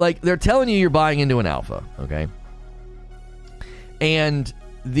 Like, they're telling you you're buying into an alpha, okay? And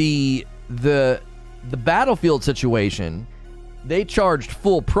the Battlefield situation, they charged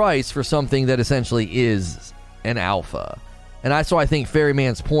full price for something that essentially is an alpha. And so I think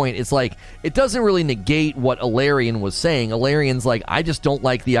Ferryman's point, it's like, it doesn't really negate what Alarian was saying. Alarian's like, I just don't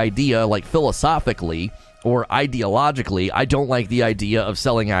like the idea, like, philosophically or ideologically, I don't like the idea of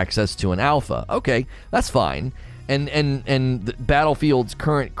selling access to an alpha. Okay, that's fine. And Battlefield's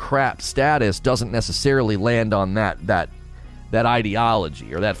current crap status doesn't necessarily land on that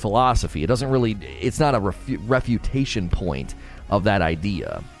ideology or that philosophy. It doesn't really, it's not a refutation point of that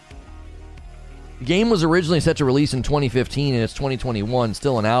idea. The game was originally set to release in 2015, and it's 2021,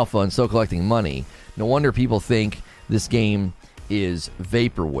 still in alpha and still collecting money. No wonder people think this game is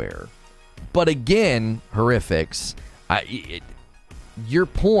vaporware. But again, Horrifics, your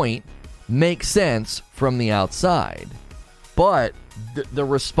point makes sense from the outside. But the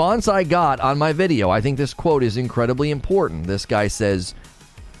response I got on my video, I think this quote is incredibly important. This guy says,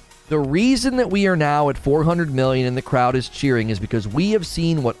 "The reason that we are now at 400 million and the crowd is cheering is because we have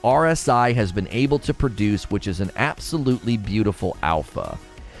seen what RSI has been able to produce, which is an absolutely beautiful alpha.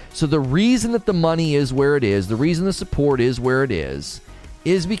 So the reason that the money is where it is, the reason the support is where it is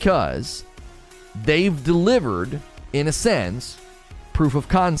because they've delivered, in a sense, proof of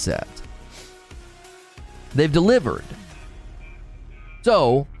concept. They've delivered.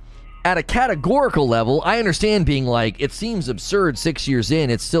 So, at a categorical level, I understand being like, it seems absurd 6 years in,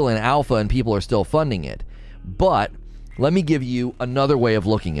 it's still in alpha and people are still funding it. But let me give you another way of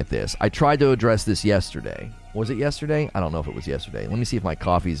looking at this. I tried to address this yesterday. Was it yesterday? I don't know if it was yesterday. Let me see if my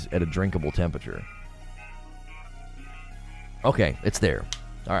coffee's at a drinkable temperature. Okay, it's there.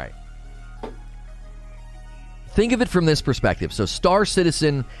 All right. Think of it from this perspective. So Star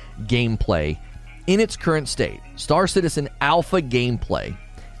Citizen gameplay in its current state, Star Citizen alpha gameplay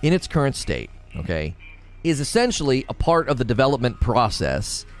in its current state, okay, is essentially a part of the development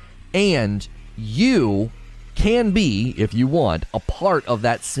process, and you can be, if you want, a part of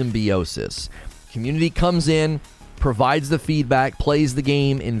that symbiosis. Community comes in, provides the feedback, plays the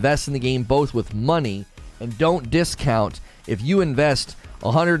game, invests in the game, both with money, and don't discount if you invest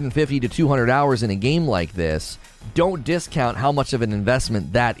 150 to 200 hours in a game like this, don't discount how much of an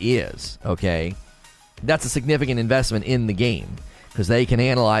investment that is, okay? That's a significant investment in the game because they can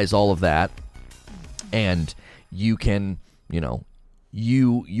analyze all of that and you can,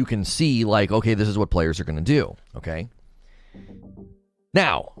 you can see like, okay, this is what players are going to do, okay?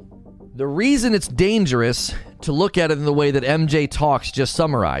 Now, the reason it's dangerous to look at it in the way that MJ Talks just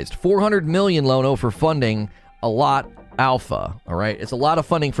summarized, 400 million, Lono, for funding a lot alpha, all right? It's a lot of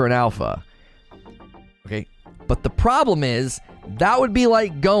funding for an alpha, okay? But the problem is that would be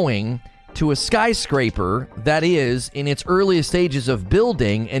like going to a skyscraper that is in its earliest stages of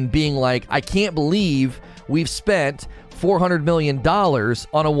building and being like, I can't believe we've spent $400 million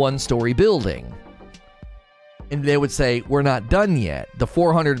on a one-story building. And they would say, we're not done yet. The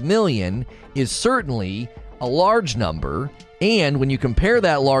 400 million is certainly a large number, and when you compare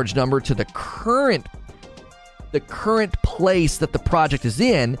that large number to the current place that the project is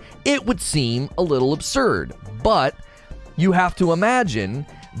in, it would seem a little absurd. But you have to imagine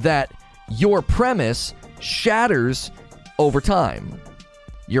that your premise shatters over time.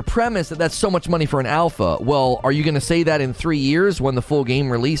 Your premise that that's so much money for an alpha, well, are you going to say that in 3 years when the full game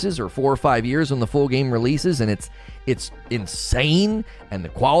releases, or 4 or 5 years when the full game releases, and it's insane, and the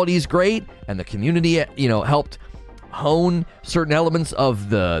quality is great, and the community, helped hone certain elements of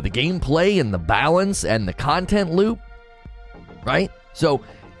the gameplay and the balance and the content loop, right? So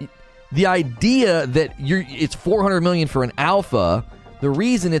the idea that it's 400 million for an alpha, the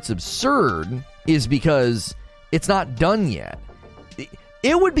reason it's absurd is because it's not done yet.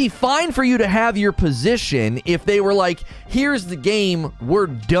 It would be fine for you to have your position if they were like, here's the game, we're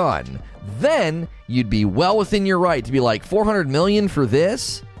done. Then you'd be well within your right to be like, 400 million for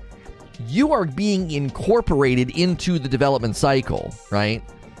this? You are being incorporated into the development cycle, right?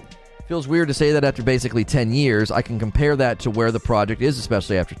 Feels weird to say that after basically 10 years. I can compare that to where the project is,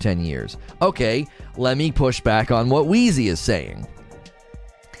 especially after 10 years. Okay, let me push back on what Wheezy is saying.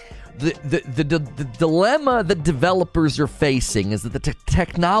 The dilemma that developers are facing is that the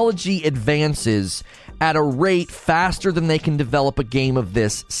technology advances at a rate faster than they can develop a game of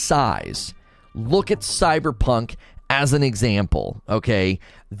this size. Look at Cyberpunk as an example, okay?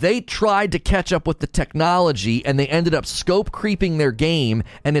 They tried to catch up with the technology and they ended up scope creeping their game,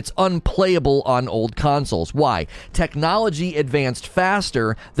 and it's unplayable on old consoles. Why? Technology advanced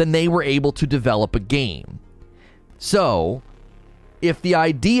faster than they were able to develop a game. So, if the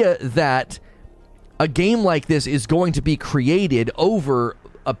idea that a game like this is going to be created over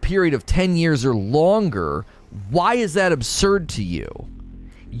a period of 10 years or longer, why is that absurd to you?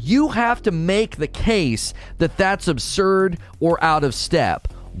 You have to make the case that that's absurd or out of step.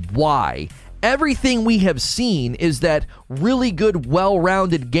 Why? Everything we have seen is that really good,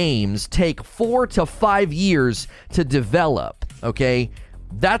 well-rounded games take 4 to 5 years to develop, okay?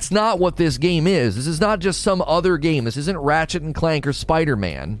 That's not what this game is. This is not just some other game. This isn't Ratchet and Clank or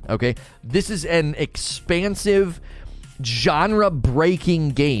Spider-Man, okay? This is an expansive, genre-breaking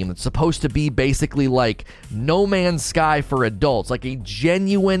game that's supposed to be basically like No Man's Sky for adults, like a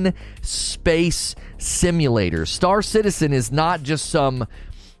genuine space simulator. Star Citizen is not just some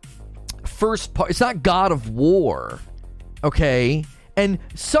first part. It's not God of War, okay? And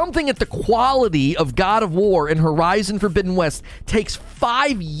something at the quality of God of War and Horizon Forbidden West takes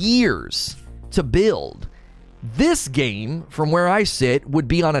 5 years to build. This game, from where I sit, would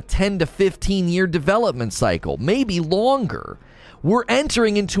be on a 10 to 15 year development cycle, maybe longer. We're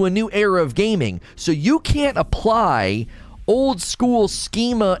entering into a new era of gaming, so you can't apply old school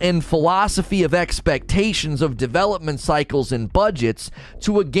schema and philosophy of expectations of development cycles and budgets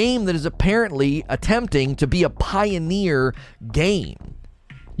to a game that is apparently attempting to be a pioneer game.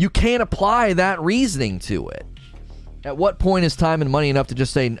 You can't apply that reasoning to it. At what point is time and money enough to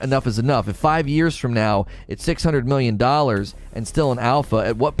just say enough is enough? If 5 years from now it's $600 million and still an alpha,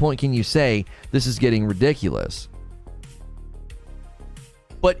 at what point can you say this is getting ridiculous?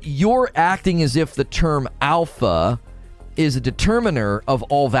 But you're acting as if the term alpha is a determiner of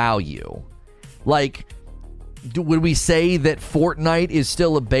all value. Like, would we say that Fortnite is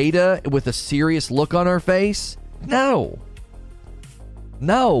still a beta with a serious look on our face? No,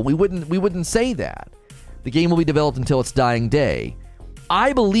 we wouldn't say that. The game will be developed until its dying day.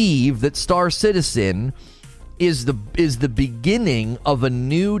 I believe that Star Citizen is the beginning of a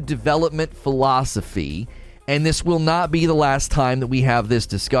new development philosophy, and this will not be the last time that we have this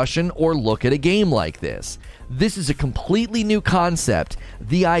discussion or look at a game like this. This is a completely new concept.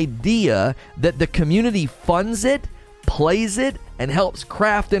 The idea that the community funds it, plays it, and helps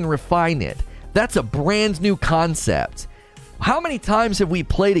craft and refine it. That's a brand new concept. How many times have we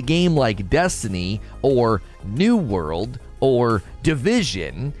played a game like Destiny or New World or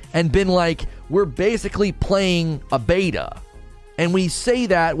Division and been like, we're basically playing a beta? And we say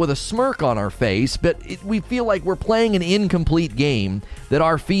that with a smirk on our face, but we feel like we're playing an incomplete game, that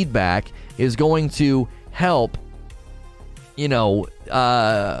our feedback is going to help,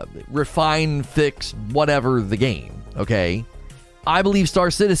 refine, fix, whatever the game, okay? I believe Star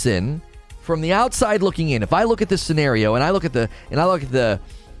Citizen, from the outside looking in, if I look at this scenario and I look at the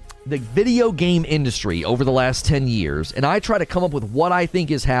video game industry over the last 10 years, and I try to come up with what I think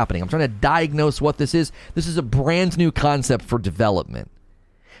is happening, I'm trying to diagnose what this is. This is a brand new concept for development.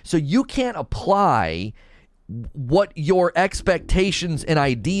 So you can't apply what your expectations and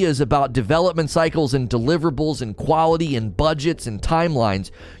ideas about development cycles and deliverables and quality and budgets and timelines,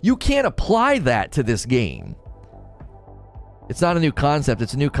 you can't apply that to this game. It's not a new concept.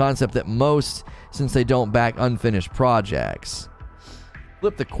 It's a new concept that most, since they don't back unfinished projects.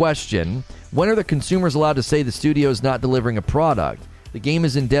 Flip the question. When are the consumers allowed to say the studio is not delivering a product? The game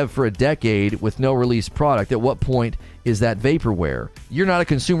is in dev for a decade with no released product. At what point is that vaporware? You're not a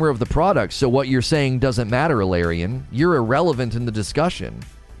consumer of the product, so what you're saying doesn't matter, Ilarian. You're irrelevant in the discussion.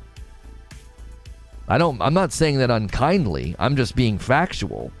 I'm not saying that unkindly. I'm just being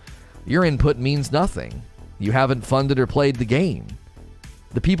factual. Your input means nothing. You haven't funded or played the game.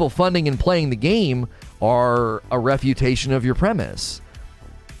 The people funding and playing the game are a refutation of your premise.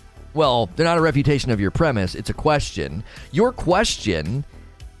 Well, they're not a refutation of your premise. It's a question. Your question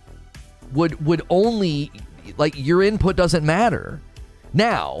would only, like, your input doesn't matter.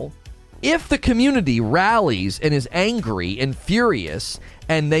 Now, if the community rallies and is angry and furious,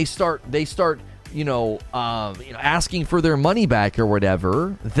 and they start asking for their money back or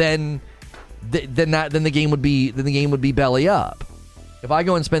whatever, then the game would be belly up. If I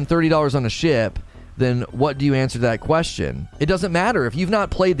go and spend $30 on a ship, then what do you answer to that question? It doesn't matter if you've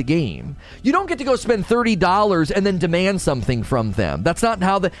not played the game. You don't get to go spend $30 and then demand something from them. That's not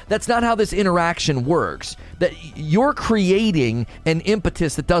how this interaction works. That you're creating an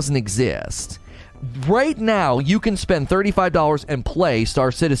impetus that doesn't exist. Right now, you can spend $35 and play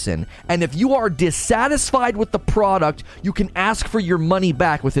Star Citizen, and if you are dissatisfied with the product, you can ask for your money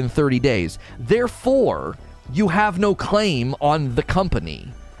back within 30 days. Therefore, you have no claim on the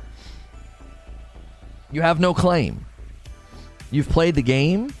company. You have no claim. You've played the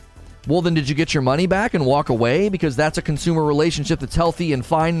game? Well, then did you get your money back and walk away? Because that's a consumer relationship that's healthy and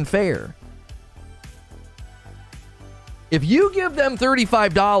fine and fair. If you give them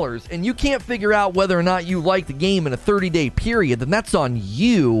 $35 and you can't figure out whether or not you like the game in a 30-day period, then that's on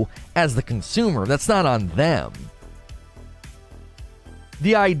you as the consumer. That's not on them.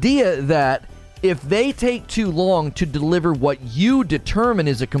 The idea that if they take too long to deliver what you determine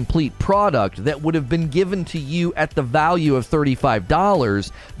is a complete product that would have been given to you at the value of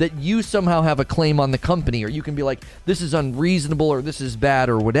 $35, that you somehow have a claim on the company, or you can be like, this is unreasonable, or this is bad,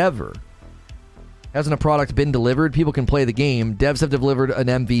 or whatever. Hasn't a product been delivered? People can play the game. Devs have delivered an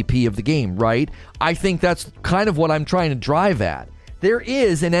MVP of the game, right? I think that's kind of what I'm trying to drive at. There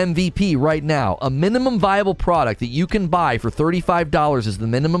is an MVP right now, a minimum viable product that you can buy for $35 is the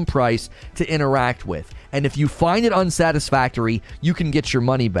minimum price to interact with. And if you find it unsatisfactory, you can get your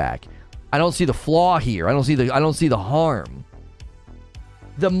money back. I don't see the flaw here. I don't see the harm.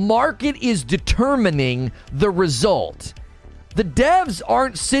 The market is determining the result. The devs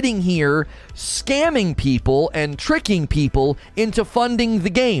aren't sitting here scamming people and tricking people into funding the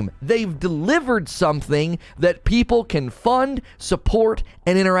game. They've delivered something that people can fund, support,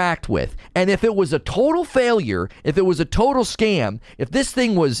 and interact with. And if it was a total failure, if it was a total scam, if this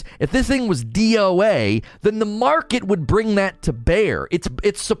thing was DOA, then the market would bring that to bear.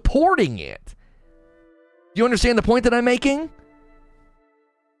 It's supporting it. Do you understand the point that I'm making?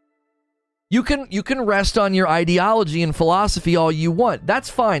 You can rest on your ideology and philosophy all you want. That's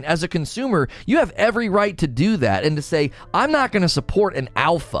fine. As a consumer, you have every right to do that and to say, I'm not going to support an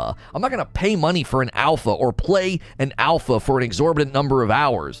alpha. I'm not going to pay money for an alpha or play an alpha for an exorbitant number of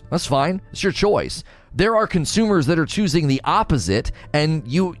hours. That's fine. It's your choice. There are consumers that are choosing the opposite, and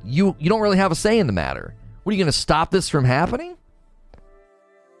you don't really have a say in the matter. What, are you going to stop this from happening?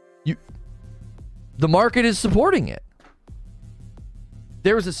 The market is supporting it.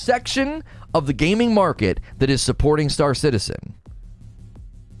 There is a section of the gaming market that is supporting Star Citizen.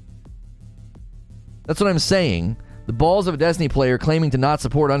 That's what I'm saying. The balls of a Destiny player claiming to not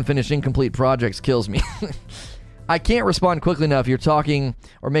support unfinished, incomplete projects kills me. I can't respond quickly enough. You're talking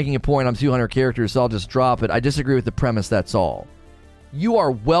or making a point. I'm 200 characters, so I'll just drop it. I disagree with the premise, that's all. You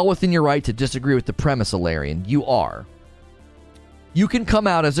are well within your right to disagree with the premise, Alarian. You are. You can come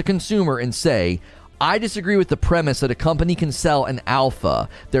out as a consumer and say, I disagree with the premise that a company can sell an alpha.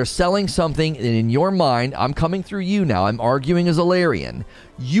 They're selling something, and in your mind, I'm coming through you now, I'm arguing as Alarian.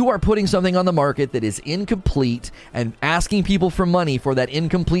 You are putting something on the market that is incomplete, and asking people for money for that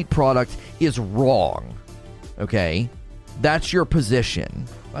incomplete product is wrong. Okay? That's your position.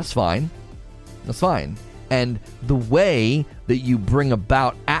 That's fine. That's fine. And the way that you bring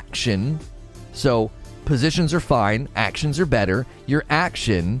about action, so positions are fine, actions are better. Your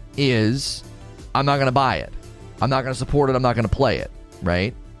action is, I'm not going to buy it. I'm not going to support it. I'm not going to play it,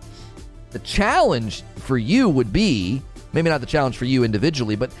 right? The challenge for you would be, maybe not the challenge for you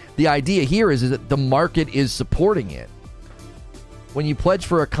individually, but the idea here is that the market is supporting it. When you pledge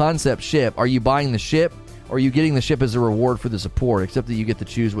for a concept ship, are you buying the ship, or are you getting the ship as a reward for the support, except that you get to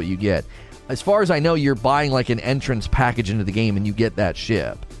choose what you get? As far as I know, you're buying like an entrance package into the game and you get that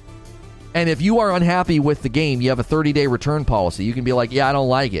ship. And if you are unhappy with the game, you have a 30-day return policy. You can be like, yeah, I don't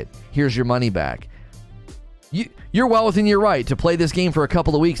like it. Here's your money back. You're well within your right to play this game for a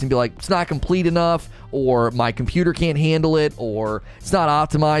couple of weeks and be like, it's not complete enough, or my computer can't handle it, or it's not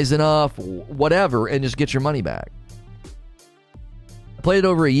optimized enough, or whatever, and just get your money back. I played it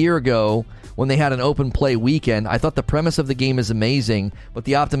over a year ago when they had an open play weekend. I thought the premise of the game is amazing, but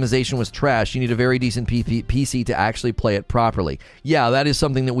the optimization was trash. You need a very decent PC to actually play it properly. Yeah, that is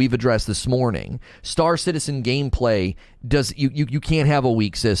something that we've addressed this morning. Star Citizen gameplay does you can't have a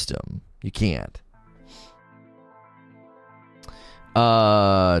weak system. You can't.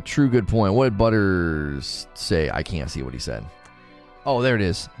 True, good point. What did Butters say? I can't see what he said. Oh, there it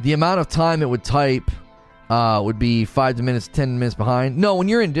is. The amount of time it would type would be 10 minutes behind. No, when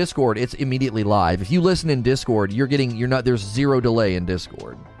you're in Discord, it's immediately live. If you listen in Discord, there's zero delay in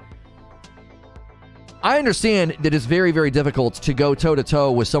Discord. I understand that it's very, very difficult to go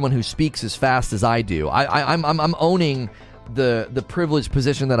toe-to-toe with someone who speaks as fast as I do. I'm owning the privileged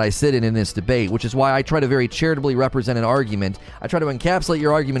position that I sit in this debate, which is why I try to very charitably represent an argument. I try to encapsulate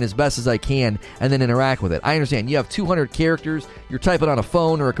your argument as best as I can and then interact with it. I understand you have 200 characters, you're typing on a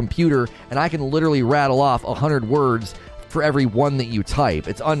phone or a computer, and I can literally rattle off 100 words for every one that you type.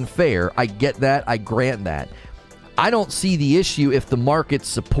 It's unfair. I get that. I grant that. I don't see the issue if the market's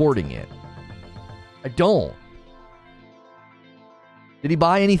supporting it. I don't. Did he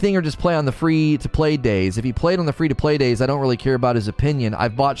buy anything or just play on the free-to-play days? If he played on the free-to-play days, I don't really care about his opinion.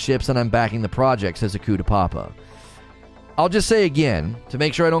 I've bought ships and I'm backing the project, says Aku to Papa. I'll just say again, to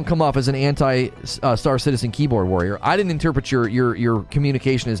make sure I don't come off as an anti-Star Citizen keyboard warrior, I didn't interpret your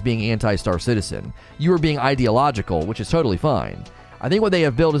communication as being anti-Star Citizen. You were being ideological, which is totally fine. I think what they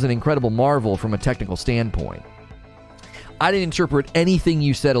have built is an incredible marvel from a technical standpoint. I didn't interpret anything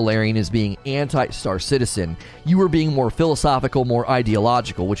you said, Alarian, as being anti-Star Citizen. You were being more philosophical, more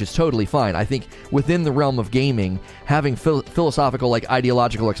ideological, which is totally fine. I think within the realm of gaming, having philosophical,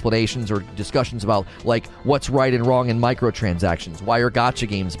 ideological explanations or discussions about, what's right and wrong in microtransactions, why are gacha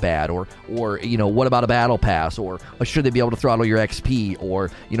games bad, or what about a battle pass, or should they be able to throttle your XP, or,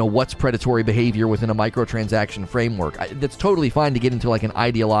 what's predatory behavior within a microtransaction framework. That's totally fine to get into, an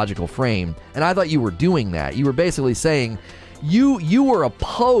ideological frame, and I thought you were doing that. You were basically saying, you were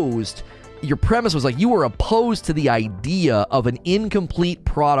opposed your premise was like you were opposed to the idea of an incomplete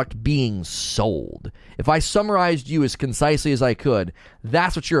product being sold. If I summarized you as concisely as I could,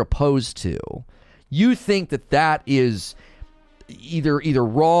 that's what you're opposed to. You think that is either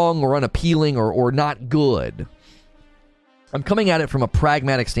wrong or unappealing or not good. I'm coming at it from a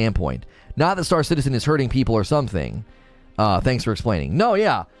pragmatic standpoint. Not that Star Citizen is hurting people or something. Thanks for explaining. No,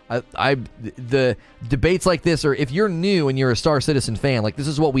 yeah. The debates like this, or if you're new and you're a Star Citizen fan, like this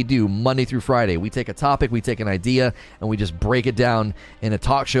is what we do Monday through Friday. We take a topic, we take an idea, and we just break it down in a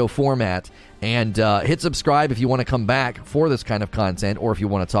talk show format. And hit subscribe if you want to come back for this kind of content, or if you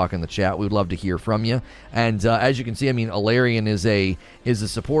want to talk in the chat. We would love to hear from you. And as you can see, I mean, Alarian is a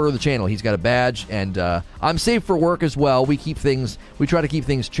supporter of the channel. He's got a badge, and I'm safe for work as well. We try to keep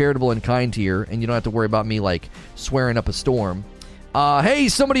things charitable and kind here, and you don't have to worry about me like swearing up a storm. Hey,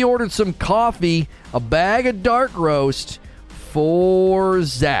 somebody ordered some coffee, a bag of dark roast for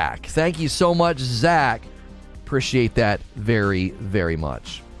Zach. Thank you so much, Zach. Appreciate that very, very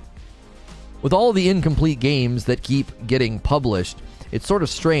much. With all of the incomplete games that keep getting published, it's sort of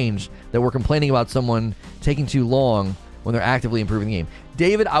strange that we're complaining about someone taking too long when they're actively improving the game.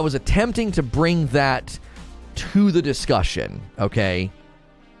 David, I was attempting to bring that to the discussion, okay?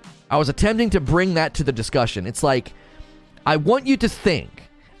 I was attempting to bring that to the discussion. It's like, I want you to think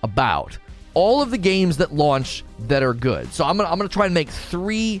about all of the games that launch that are good. So I'm gonna try and make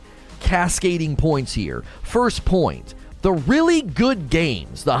 3 cascading points here. First point. The really good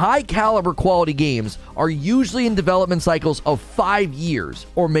games, the high caliber quality games, are usually in development cycles of 5 years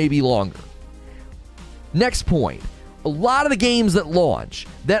or maybe longer. Next point, a lot of the games that launch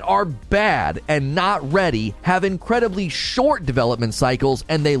that are bad and not ready have incredibly short development cycles,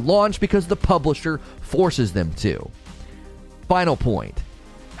 and they launch because the publisher forces them to. Final point,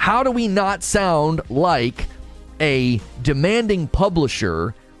 how do we not sound like a demanding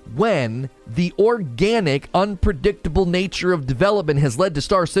publisher when the organic, unpredictable nature of development has led to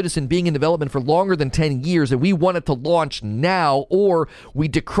Star Citizen being in development for longer than 10 years, and we want it to launch now, or we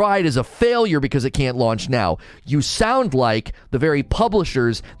decry it as a failure because it can't launch now? You sound like the very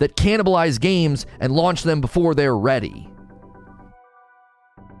publishers that cannibalize games and launch them before they're ready.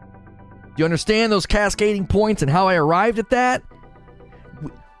 Do you understand those cascading points and how I arrived at that?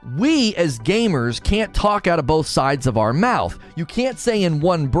 We, as gamers, can't talk out of both sides of our mouth. You can't say in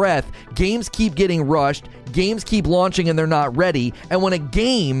one breath, games keep getting rushed, games keep launching and they're not ready, and when a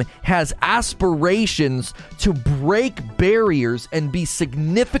game has aspirations to break barriers and be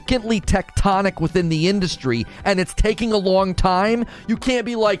significantly tectonic within the industry, and it's taking a long time, you can't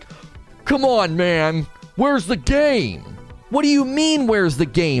be like, come on, man, where's the game? What do you mean, where's the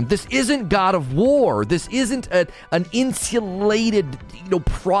game? This isn't God of War. This isn't an insulated,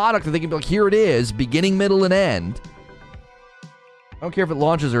 product that they can be like, here it is, beginning, middle, and end. I don't care if it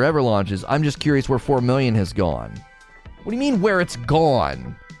launches or ever launches. I'm just curious where 4 million has gone. What do you mean where it's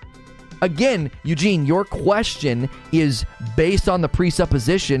gone? Again, Eugene, your question is based on the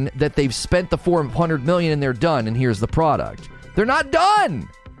presupposition that they've spent the 400 million and they're done, and here's the product. They're not done.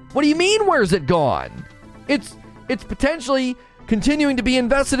 What do you mean, where's it gone? It's potentially continuing to be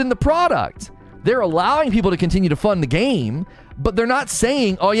invested in the product. They're allowing people to continue to fund the game, but they're not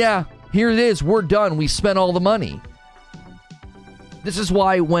saying, oh yeah, here it is, we're done, we spent all the money. This is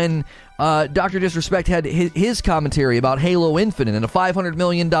why when Dr. Disrespect had his commentary about Halo Infinite and a $500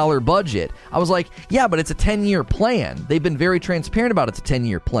 million budget, I was like, yeah, but it's a 10-year plan. They've been very transparent about it's a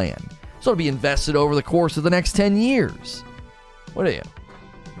 10-year plan. So it'll be invested over the course of the next 10 years. What are you?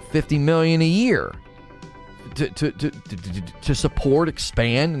 $50 million a year. To support,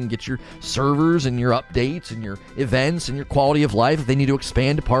 expand, and get your servers and your updates and your events and your quality of life if they need to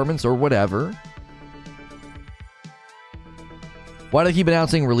expand departments or whatever. Why do they keep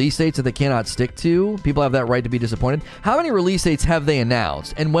announcing release dates that they cannot stick to? People have that right to be disappointed. How many release dates have they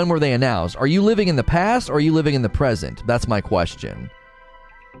announced, and when were they announced? Are you living in the past or are you living in the present? That's my question.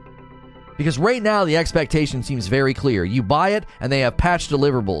 Because right now, the expectation seems very clear. You buy it, and they have patch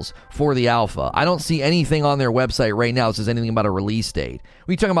deliverables for the alpha. I don't see anything on their website right now that says anything about a release date. What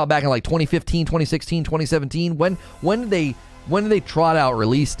are you talking about back in like 2015, 2016, 2017? When did they trot out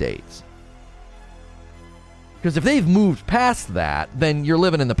release dates? Because if they've moved past that, then you're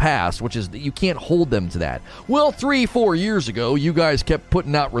living in the past, which is that you can't hold them to that. Well, 3-4 years ago, you guys kept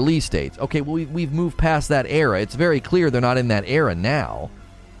putting out release dates. Okay, well, we've moved past that era. It's very clear they're not in that era now.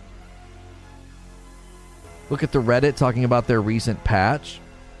 Look at the Reddit talking about their recent patch.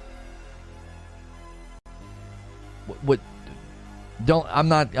 I'm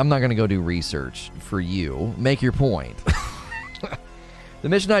not going to go do research for you. Make your point. The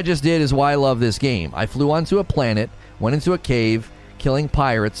mission I just did is why I love this game. I flew onto a planet, went into a cave, killing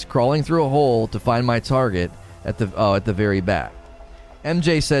pirates, crawling through a hole to find my target at the very back.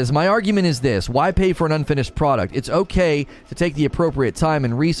 MJ says, my argument is this. Why pay for an unfinished product? It's okay to take the appropriate time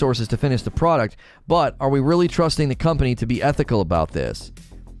and resources to finish the product, but are we really trusting the company to be ethical about this?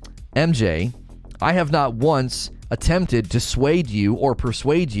 MJ, I have not once attempted to sway you or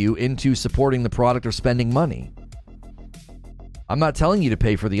persuade you into supporting the product or spending money. I'm not telling you to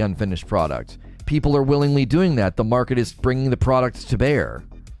pay for the unfinished product. People are willingly doing that. The market is bringing the product to bear.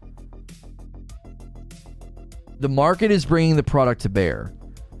 The market is bringing the product to bear.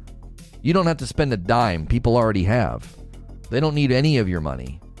 You don't have to spend a dime. People already have. They don't need any of your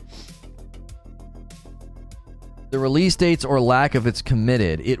money. The release dates or lack of it's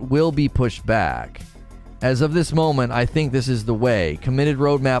committed, it will be pushed back. As of this moment, I think this is the way. Committed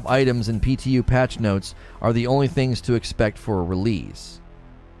roadmap items and PTU patch notes are the only things to expect for a release.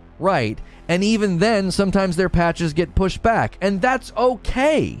 Right, and even then, sometimes their patches get pushed back, and that's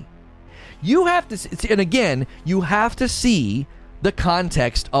okay. You have to, and again, you have to see the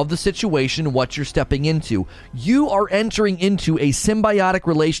context of the situation, what you're stepping into. You are entering into a symbiotic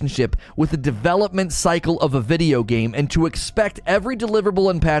relationship with the development cycle of a video game, and to expect every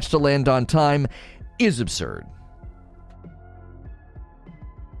deliverable and patch to land on time is absurd.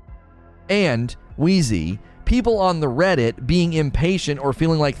 And, Wheezy, people on the Reddit being impatient or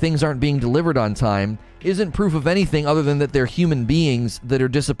feeling like things aren't being delivered on time isn't proof of anything other than that they're human beings that are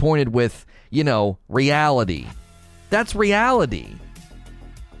disappointed with, reality. That's reality.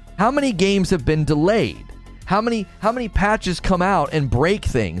 How many games have been delayed? How many patches come out and break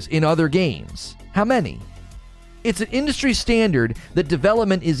things in other games? How many? It's an industry standard that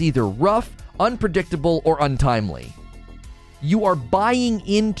development is either rough, unpredictable, or untimely. You are buying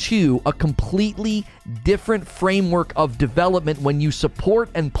into a completely different framework of development when you support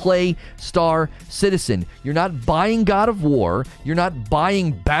and play Star Citizen. You're not buying God of War. You're not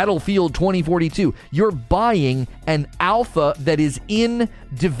buying Battlefield 2042. You're buying an alpha that is in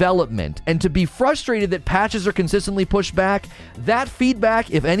development. And to be frustrated that patches are consistently pushed back, that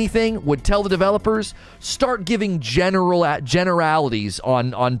feedback, if anything, would tell the developers, start giving generalities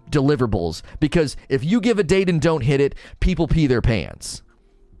on deliverables. Because if you give a date and don't hit it, people pee their pants.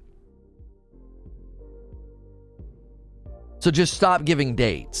 So just stop giving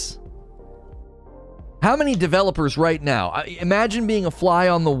dates. How many developers right now? Imagine being a fly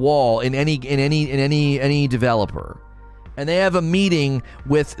on the wall in any developer, and they have a meeting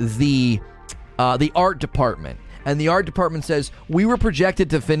with the art department, and the art department says, we were projected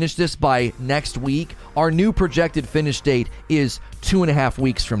to finish this by next week. Our new projected finish date is 2.5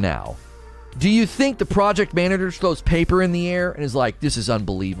 weeks from now. Do you think the project manager throws paper in the air and is like, this is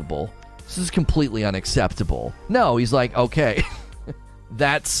unbelievable? This is completely unacceptable. No, he's like, okay,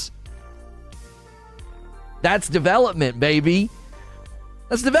 that's development, baby.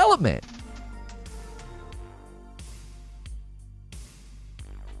 That's development.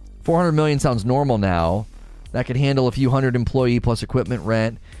 $400 million sounds normal now. That could handle a few hundred employee plus equipment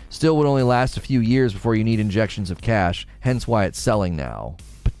rent. Still would only last a few years before you need injections of cash. Hence why it's selling now.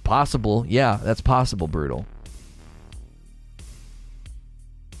 But possible. Yeah, that's possible, Brutal.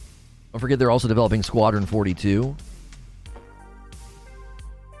 Don't forget they're also developing Squadron 42.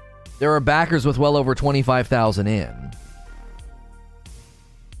 There are backers with well over 25,000 in.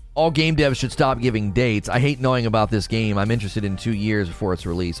 All game devs should stop giving dates. I hate knowing about this game. I'm interested in 2 years before its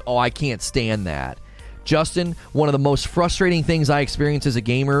release. Oh, I can't stand that. Justin, one of the most frustrating things I experience as a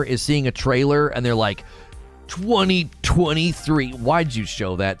gamer is seeing a trailer and they're like, 2023. Why'd you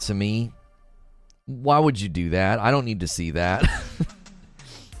show that to me? Why would you do that? I don't need to see that.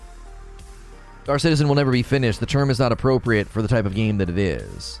 Star Citizen will never be finished. The term is not appropriate for the type of game that it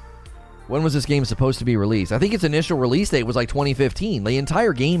is. When was this game supposed to be released? I think its initial release date was like 2015. The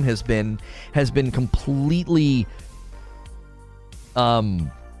entire game has been completely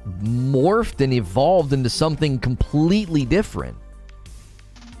morphed and evolved into something completely different.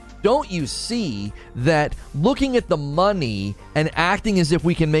 Don't you see that looking at the money and acting as if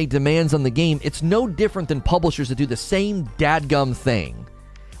we can make demands on the game, it's no different than publishers that do the same dadgum thing.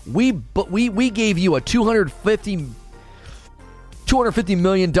 We gave you a $250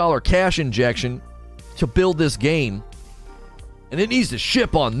 million cash injection to build this game, and it needs to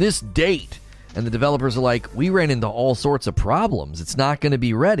ship on this date. And the developers are like, we ran into all sorts of problems. It's not going to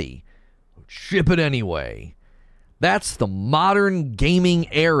be ready. Ship it anyway. That's the modern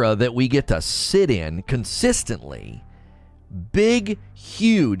gaming era that we get to sit in consistently. Big,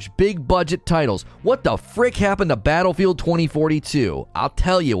 huge, big budget titles. What the frick happened to Battlefield 2042? I'll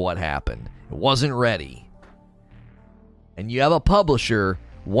tell you what happened. It wasn't ready. And you have a publisher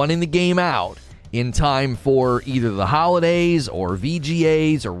wanting the game out, in time for either the holidays or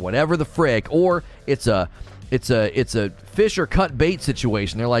VGAs or whatever the frick, or it's a fish or cut bait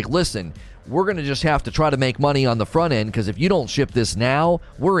situation. They're like, listen, we're going to just have to try to make money on the front end, because if you don't ship this now,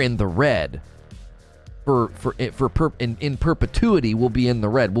 we're in the red. In perpetuity, we'll be in the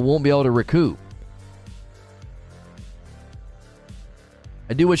red. We won't be able to recoup.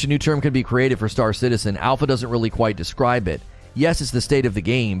 I do wish a new term could be created for Star Citizen. Alpha doesn't really quite describe it. Yes, it's the state of the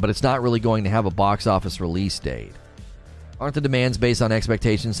game, but it's not really going to have a box office release date. Aren't the demands based on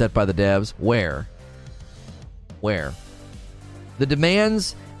expectations set by the devs? Where? The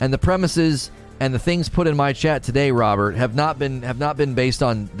demands and the premises and the things put in my chat today, Robert, have not been based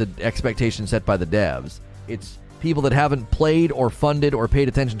on the expectations set by the devs. It's people that haven't played or funded or paid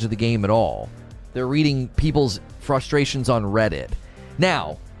attention to the game at all. They're reading people's frustrations on Reddit.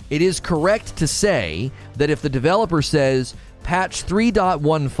 Now, it is correct to say that if the developer says patch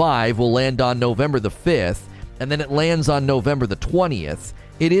 3.15 will land on November the 5th, and then it lands on November the 20th,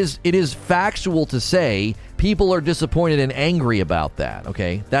 it is factual to say people are disappointed and angry about that,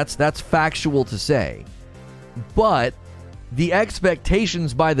 okay? That's factual to say. But the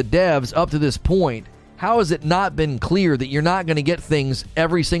expectations by the devs up to this point, how has it not been clear that you're not going to get things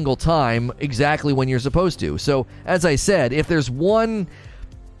every single time exactly when you're supposed to? So, as I said, if there's one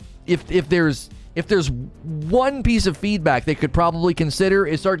piece of feedback they could probably consider,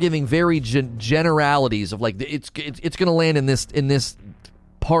 is start giving very generalities of like it's going to land in this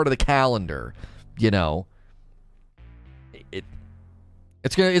part of the calendar, you know.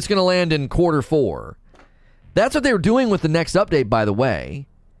 It's going to land in quarter 4. That's what they were doing with the next update, by the way.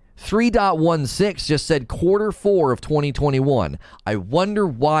 3.16 just said quarter 4 of 2021. I wonder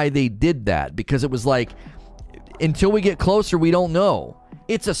why they did that, because it was like, until we get closer, we don't know.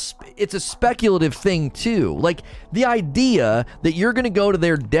 It's a speculative thing too. Like the idea that you're going to go to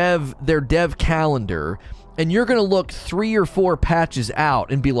their dev calendar and you're going to look 3 or 4 patches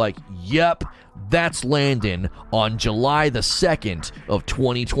out and be like, "Yep, that's landing on July the 2nd of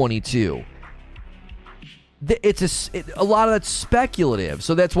 2022." A lot of that's speculative,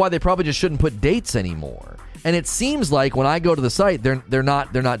 so that's why they probably just shouldn't put dates anymore. And it seems like when I go to the site, they're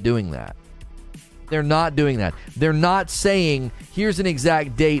not doing that. They're not doing that. They're not saying, here's an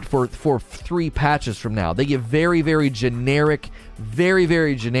exact date for 3 patches from now. They give very, very generic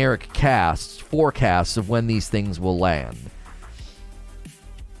forecasts of when these things will land.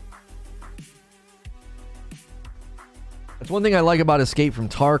 That's one thing I like about Escape from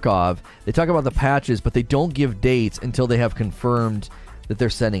Tarkov. They talk about the patches, but they don't give dates until they have confirmed that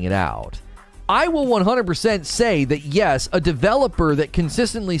they're sending it out. I will 100% say that, yes, a developer that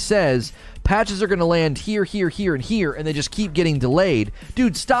consistently says patches are going to land here, here, here, and here, and they just keep getting delayed.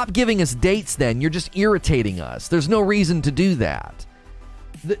 Dude, stop giving us dates then. You're just irritating us. There's no reason to do that.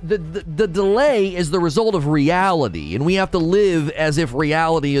 The delay is the result of reality, and we have to live as if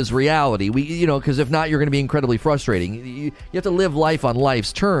reality is reality. Because if not, you're going to be incredibly frustrating. You have to live life on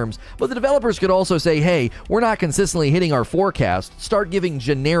life's terms. But the developers could also say, hey, we're not consistently hitting our forecast. Start giving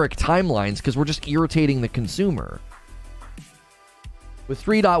generic timelines, because we're just irritating the consumer. With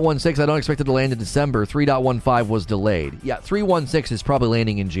 3.16, I don't expect it to land in December. 3.15 was delayed. Yeah, 3.16 is probably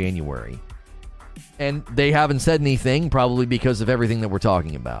landing in January. And they haven't said anything, probably because of everything that we're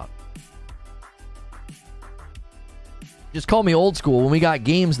talking about. Just call me old school. When we got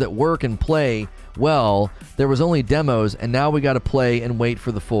games that work and play well, there was only demos, and now we got to play and wait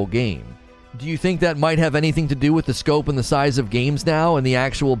for the full game. Do you think that might have anything to do with the scope and the size of games now, and the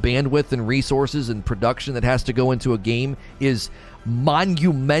actual bandwidth and resources and production that has to go into a game is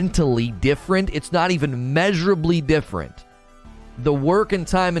monumentally different? It's not even measurably different. The work and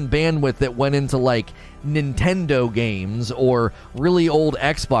time and bandwidth that went into like Nintendo games or really old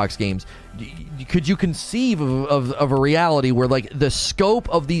Xbox games, could you conceive of a reality where like the scope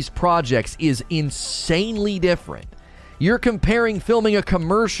of these projects is insanely different? You're comparing filming a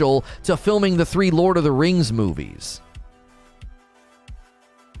commercial to filming the 3 Lord of the Rings movies.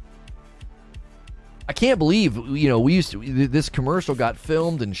 I can't believe, this commercial got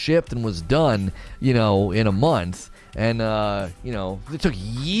filmed and shipped and was done, in a month. And, it took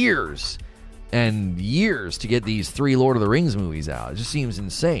years and years to get these 3 Lord of the Rings movies out. It just seems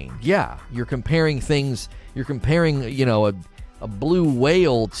insane. Yeah, you're comparing things. You're comparing, a blue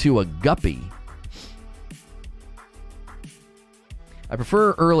whale to a guppy. I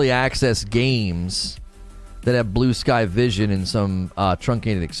prefer early access games that have blue sky vision and some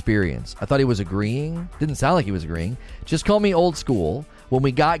truncated experience. I thought he was agreeing. Didn't sound like he was agreeing. Just call me old school. When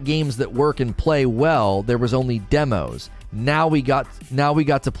we got games that work and play well, there was only demos. Now we got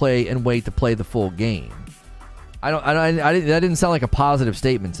to play and wait to play the full game. That didn't sound like a positive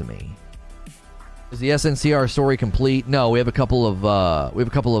statement to me. Is the SNCR story complete? No, we have a couple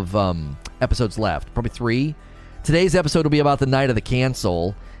of episodes left, probably 3. Today's episode will be about the night of the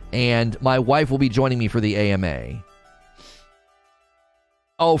cancel, and my wife will be joining me for the AMA.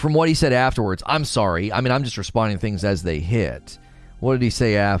 Oh, from what he said afterwards, I'm sorry. I mean, I'm just responding to things as they hit. What did he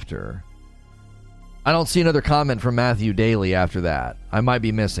say after? I don't see another comment from Matthew Daly after that. I might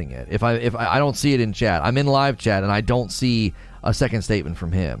be missing it. If I don't see it in chat. I'm in live chat, and I don't see a second statement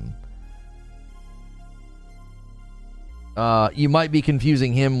from him. You might be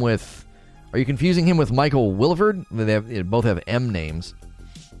confusing him with... Are you confusing him with Michael Williford? They both have M names.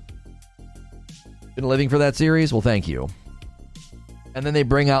 Been living for that series? Well, thank you. And then they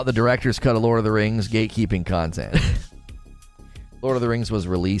bring out the director's cut of Lord of the Rings gatekeeping content. Lord of the Rings was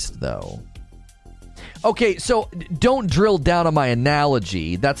released, though. Okay, so don't drill down on my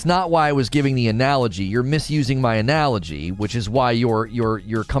analogy. That's not why I was giving the analogy. You're misusing my analogy, which is why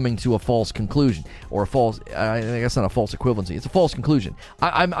you're coming to a false conclusion, or a false. I guess not a false equivalency. It's a false conclusion.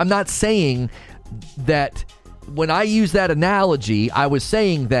 I'm not saying that. When I use that analogy, I was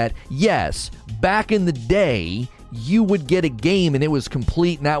saying that yes, back in the day, you would get a game and it was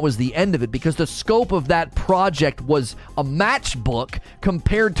complete, and that was the end of it, because the scope of that project was a matchbook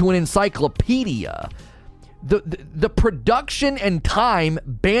compared to an encyclopedia. The production and time,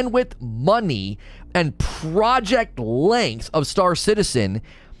 bandwidth, money, and project length of Star Citizen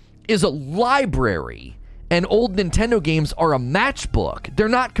is a library, and old Nintendo games are a matchbook. They're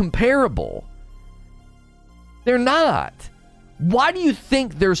not comparable. They're not. Why do you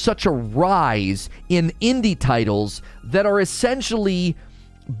think there's such a rise in indie titles that are essentially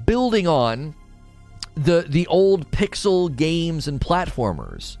building on the old pixel games and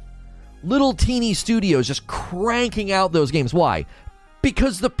platformers? Little teeny studios just cranking out those games. Why?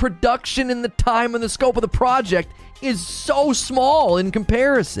 Because the production and the time and the scope of the project is so small in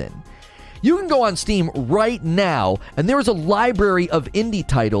comparison. You can go on Steam right now, and there is a library of indie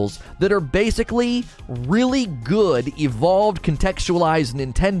titles that are basically really good, evolved, contextualized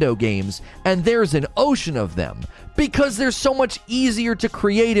Nintendo games, and there's an ocean of them, because they're so much easier to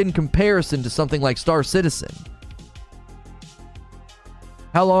create in comparison to something like Star Citizen.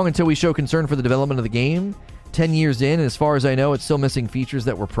 How long until we show concern for the development of the game? 10 years in, and as far as I know, it's still missing features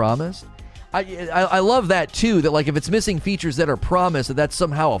that were promised. I love that too, that like if it's missing features that are promised, that's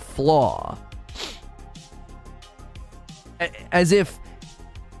somehow a flaw. As if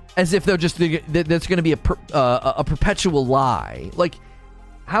they're just, that's going to be a perpetual lie. Like,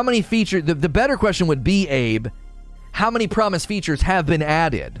 how many features, the better question would be, Abe, how many promised features have been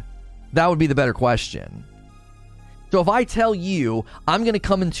added? That would be the better question. So if I tell you, I'm going to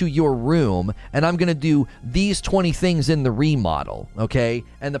come into your room and I'm going to do these 20 things in the remodel, okay?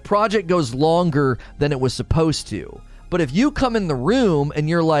 And the project goes longer than it was supposed to. But if you come in the room and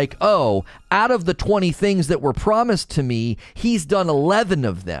you're like, oh, out of the 20 things that were promised to me, he's done 11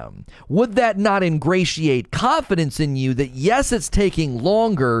 of them. Would that not ingratiate confidence in you that yes, it's taking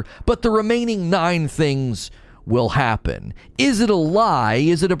longer, but the remaining 9 things will happen? Is it a lie?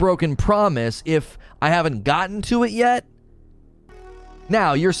 Is it a broken promise if I haven't gotten to it yet?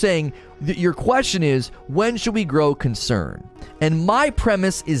 Now, you're saying, your question is, when should we grow concern? And my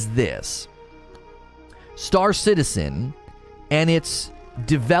premise is this. Star Citizen and its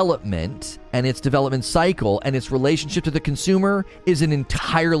development and its development cycle and its relationship to the consumer is an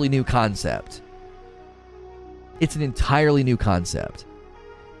entirely new concept. It's an entirely new concept.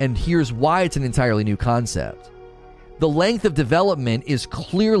 And here's why it's an entirely new concept. The length of development is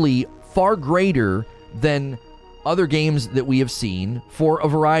clearly far greater than other games that we have seen for a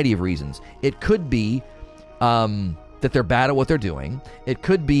variety of reasons. It could be that they're bad at what they're doing. It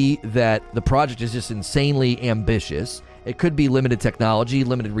could be that the project is just insanely ambitious. It could be limited technology,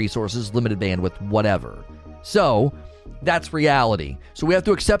 limited resources, limited bandwidth, whatever. So that's reality. So we have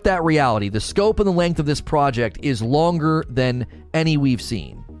to accept that reality. The scope and the length of this project is longer than any we've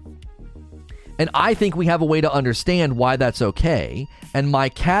seen. And I think we have a way to understand why that's okay. And my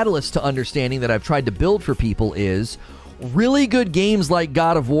catalyst to understanding that I've tried to build for people is really good games like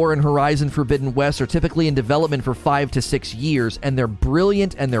God of War and Horizon Forbidden West are typically in development for 5 to 6 years, and they're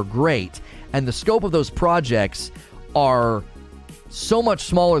brilliant and they're great. And the scope of those projects are so much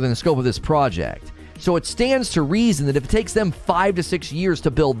smaller than the scope of this project. So it stands to reason that if it takes them 5 to 6 years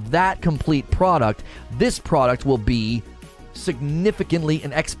to build that complete product, this product will be significantly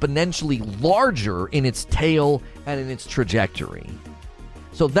and exponentially larger in its tail and in its trajectory.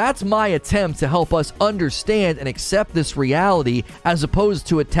 So that's my attempt to help us understand and accept this reality as opposed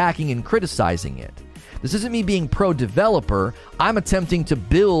to attacking and criticizing it. This isn't me being pro-developer. I'm attempting to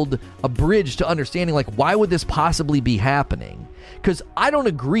build a bridge to understanding, like, why would this possibly be happening? Because I don't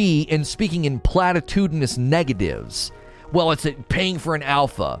agree in speaking in platitudinous negatives. Well, it's paying for an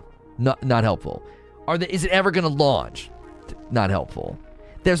alpha. Not helpful. Is it ever going to launch? Not helpful.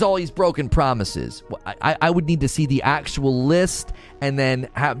 There's all these broken promises. I would need to see the actual list and then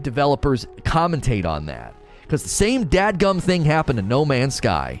have developers commentate on that. Because the same dadgum thing happened to No Man's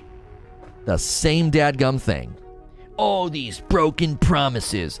Sky. The same dadgum thing. Oh, these broken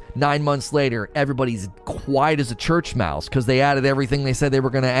promises. 9 months later, everybody's quiet as a church mouse because they added everything they said they were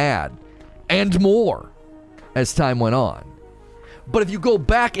going to add. And more as time went on. But if you go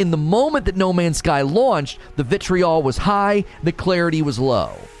back in the moment that No Man's Sky launched, the vitriol was high, the clarity was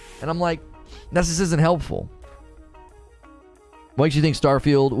low. And I'm like, this isn't helpful. What makes you think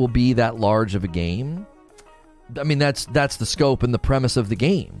Starfield will be that large of a game? I mean, that's the scope and the premise of the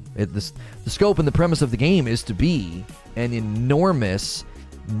game. The scope and the premise of the game is to be an enormous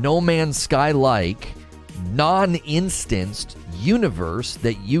No Man's Sky-like, non-instanced universe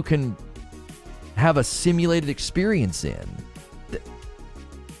that you can have a simulated experience in.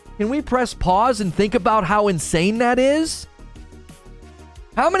 Can we press pause and think about how insane that is?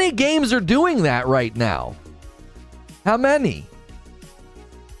 How many games are doing that right now? How many?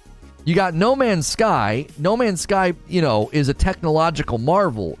 You got No Man's Sky. No Man's Sky, is a technological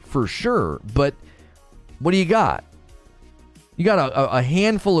marvel for sure. But what do you got? You got a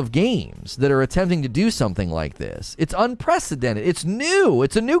handful of games that are attempting to do something like this. It's unprecedented. It's new.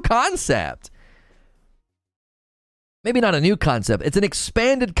 It's a new concept. Maybe not a new concept. It's an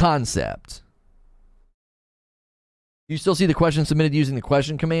expanded concept. You still see the question submitted using the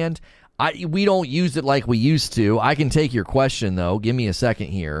question command? We don't use it like we used to. I can take your question, though. Give me a second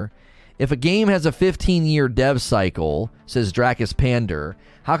here. If a game has a 15-year dev cycle, says Dracus Pander,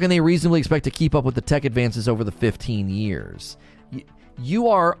 how can they reasonably expect to keep up with the tech advances over the 15 years? You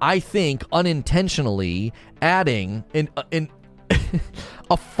are, I think, unintentionally adding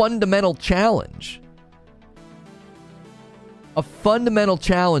a fundamental challenge. A fundamental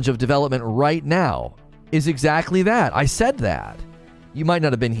challenge of development right now is exactly that. I said that. You might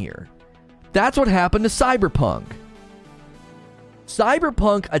not have been here. That's what happened to Cyberpunk.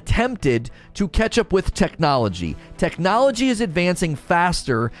 Cyberpunk attempted to catch up with technology. Technology is advancing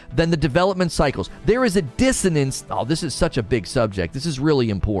faster than the development cycles. There is a dissonance. Oh, this is such a big subject. This is really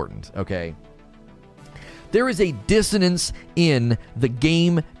important, okay? There is a dissonance in the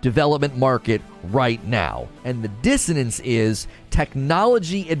game development market right now. And the dissonance is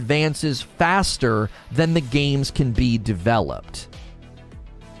technology advances faster than the games can be developed.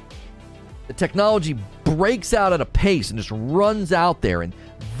 The technology breaks out at a pace and just runs out there, and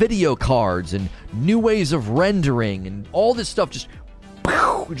video cards and new ways of rendering and all this stuff just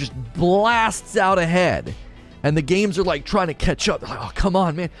blasts out ahead. And the games are like trying to catch up. Like, oh, come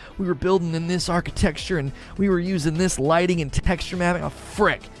on, man. We were building in this architecture and we were using this lighting and texture mapping. Oh,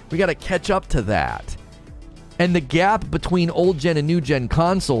 frick. We got to catch up to that. And the gap between old gen and new gen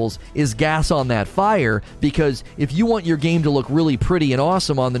consoles is gas on that fire, because if you want your game to look really pretty and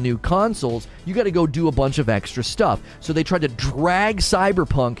awesome on the new consoles, you got to go do a bunch of extra stuff. So they tried to drag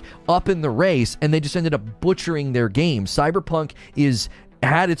Cyberpunk up in the race, and they just ended up butchering their game. Cyberpunk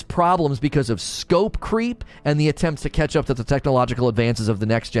had its problems because of scope creep and the attempts to catch up to the technological advances of the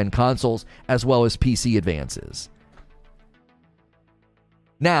next-gen consoles, as well as PC advances.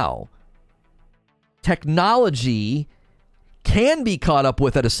 Now, technology can be caught up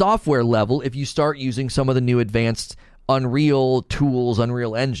with at a software level if you start using some of the new advanced Unreal tools,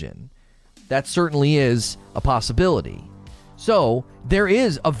 Unreal Engine. That certainly is a possibility. So, there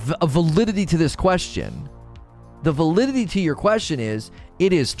is a validity to this question. The validity to your question is,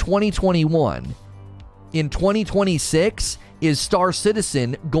 it is 2021. In 2026, is Star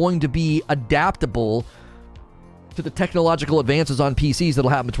Citizen going to be adaptable to the technological advances on PCs that'll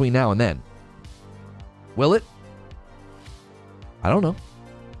happen between now and then? Will it? I don't know.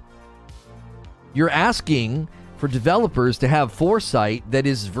 You're asking for developers to have foresight that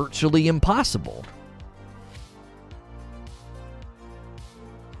is virtually impossible.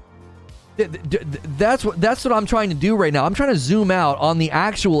 That's what I'm trying to do right now. I'm trying to zoom out on the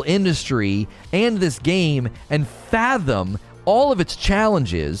actual industry and this game and fathom all of its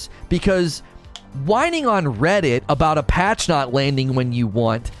challenges, because whining on Reddit about a patch not landing when you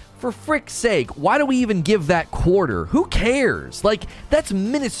want, for frick's sake, why do we even give that quarter? Who cares? Like, that's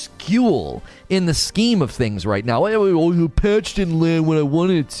minuscule in the scheme of things right now. Oh, the patch didn't land when I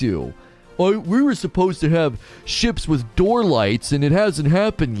wanted it to. Oh, we were supposed to have ships with door lights and it hasn't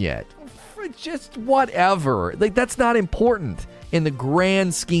happened yet. Just whatever. Like, that's not important in the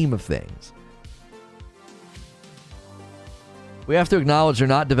grand scheme of things. We have to acknowledge they're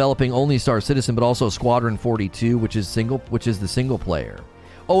not developing only Star Citizen, but also Squadron 42, which is the single player.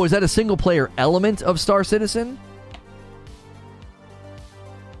 Oh, is that a single player element of Star Citizen?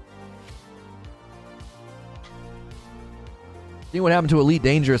 Seeing what happened to Elite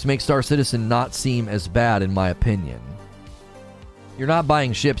Dangerous makes Star Citizen not seem as bad, in my opinion. You're not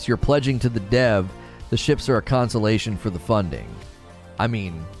buying ships, you're pledging to the dev. The ships are a consolation for the funding. I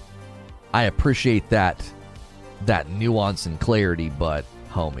mean, I appreciate that nuance and clarity, but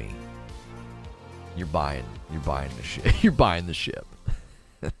homie, you're buying the ship. You're buying the ship.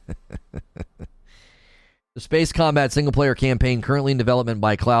 The Space Combat single-player campaign currently in development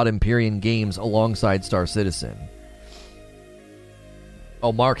by Cloud Empyrean Games alongside Star Citizen.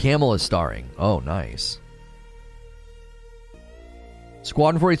 Oh, Mark Hamill is starring. Oh, nice.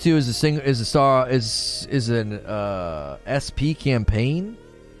 Squadron 42 is an SP campaign,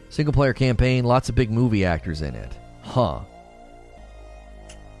 single-player campaign. Lots of big movie actors in it. Huh.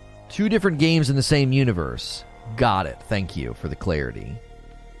 2 different games in the same universe. Got it. Thank you for the clarity.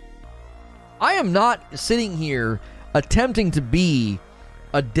 I am not sitting here attempting to be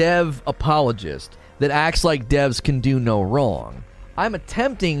a dev apologist that acts like devs can do no wrong. I'm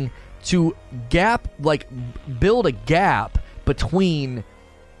attempting to build a gap between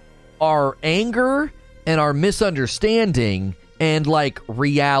our anger and our misunderstanding and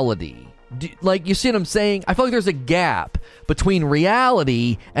reality. You see what I'm saying? I feel like there's a gap between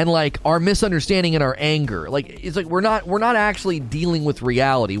reality and our misunderstanding and our anger. It's like we're not actually dealing with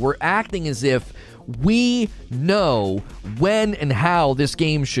reality. We're acting as if we know when and how this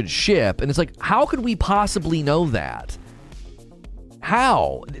game should ship, and it's like, how could we possibly know that?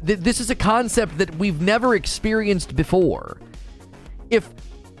 How? This is a concept that we've never experienced before.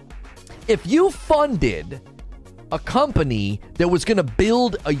 If you funded a company that was going to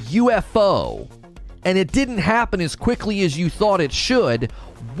build a UFO and it didn't happen as quickly as you thought it should,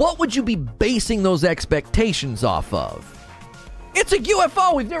 what would you be basing those expectations off of? It's a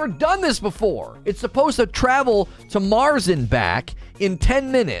UFO. We've never done this before. It's supposed to travel to Mars and back in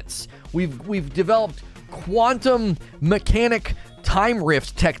 10 minutes. We've developed quantum mechanic time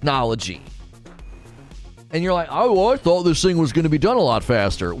rift technology. And you're like, oh, well, I thought this thing was going to be done a lot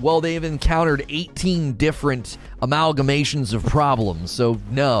faster. Well, they've encountered 18 different amalgamations of problems, so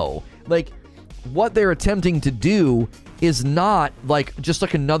no. What they're attempting to do is not just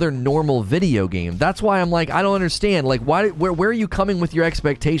another normal video game. That's why I'm I don't understand. Where are you coming with your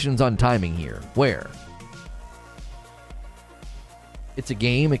expectations on timing here? Where? It's a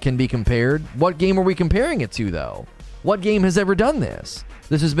game. It can be compared. What game are we comparing it to, though? What game has ever done this?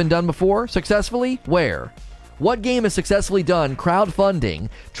 This has been done before? Successfully? Where? What game has successfully done crowdfunding,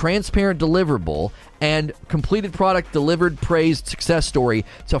 transparent deliverable, and completed product delivered, praised success story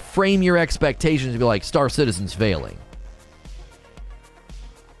to frame your expectations to be like, Star Citizen's failing?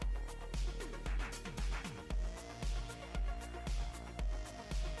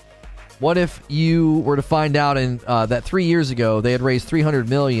 What if you were to find out that 3 years ago they had raised $300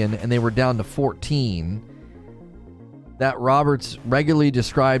 million and they were down to 14? That Roberts regularly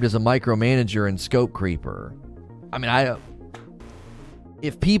described as a micromanager and scope creeper. I mean,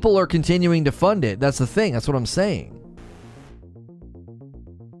 if people are continuing to fund it, that's the thing. That's what I'm saying.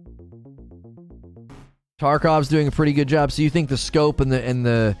 Tarkov's doing a pretty good job. So you think the scope and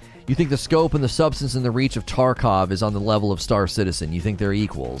the substance and the reach of Tarkov is on the level of Star Citizen? You think they're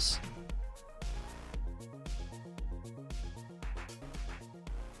equals?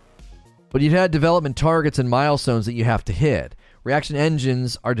 But you've had development targets and milestones that you have to hit. Reaction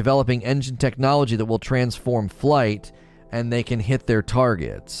Engines are developing engine technology that will transform flight, and they can hit their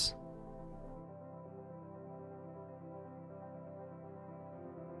targets.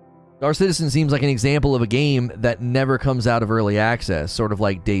 Star Citizen seems like an example of a game that never comes out of early access, sort of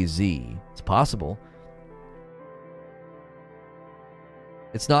like DayZ. It's possible.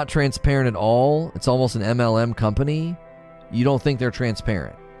 It's not transparent at all. It's almost an MLM company. You don't think they're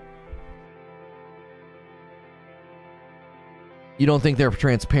transparent? You don't think they're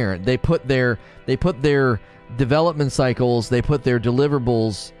transparent? They put their development cycles, they put their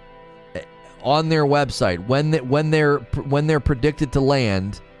deliverables on their website when they're predicted to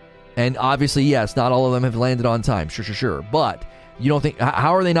land, and obviously, yes, not all of them have landed on time. Sure. But you don't think?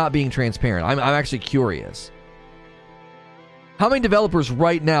 How are they not being transparent? I'm actually curious. How many developers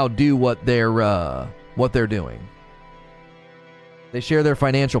right now do what they're doing? They share their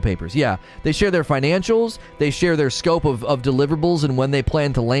financial papers. Yeah, they share their financials. They share their scope of deliverables and when they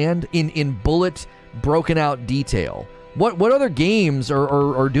plan to land in bullet, broken out detail. What other games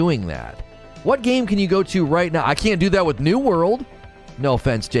are doing that? What game can you go to right now? I can't do that with New World. No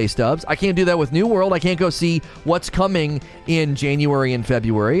offense, J Stubbs. I can't do that with New World. I can't go see what's coming in January and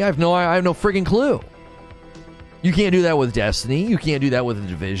February. I have no friggin' clue. You can't do that with Destiny. You can't do that with The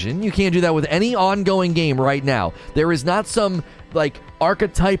Division. You can't do that with any ongoing game right now. There is not some, like,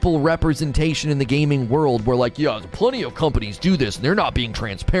 archetypal representation in the gaming world where, like, yeah, plenty of companies do this and they're not being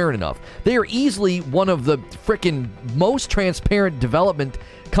transparent enough. They are easily one of the frickin' most transparent development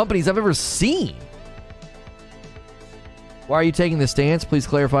companies I've ever seen. Why are you taking this stance? Please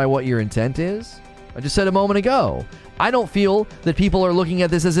clarify what your intent is. I just said a moment ago. I don't feel that people are looking at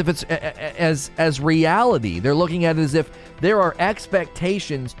this as if it's as reality. They're looking at it as if there are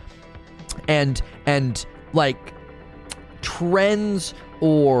expectations and like trends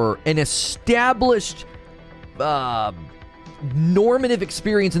or an established normative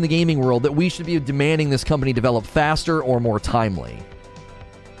experience in the gaming world that we should be demanding this company develop faster or more timely.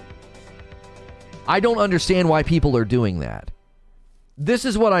 I don't understand why people are doing that. This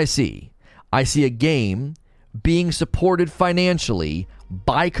is what I see. I see a game being supported financially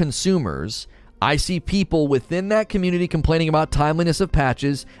by consumers. I see people within that community complaining about timeliness of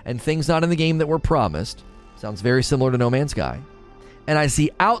patches and things not in the game that were promised. Sounds very similar to No Man's Sky. And I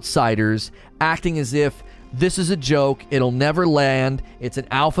see outsiders acting as if this is a joke, it'll never land, it's an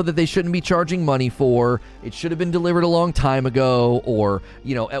alpha that they shouldn't be charging money for, it should have been delivered a long time ago, or,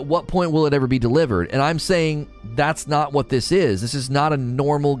 you know, at what point will it ever be delivered? And I'm saying that's not what this is. This is not a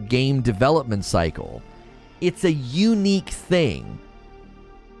normal game development cycle. It's a unique thing.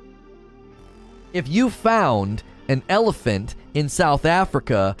 If you found an elephant in South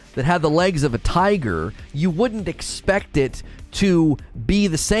Africa that had the legs of a tiger, you wouldn't expect it to be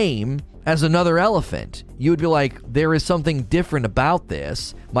the same as another elephant. You would be like, there is something different about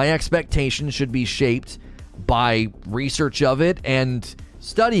this. My expectations should be shaped by research of it and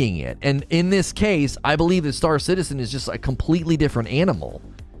studying it. And in this case, I believe that Star Citizen is just a completely different animal.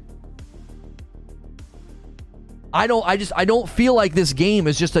 I don't feel like this game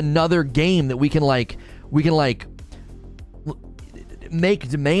is just another game that we can make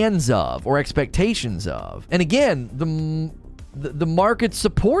demands of or expectations of. And again, the market's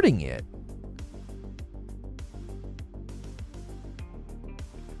supporting it.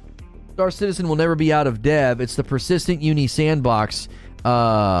 Star Citizen will never be out of dev. It's the persistent uni sandbox.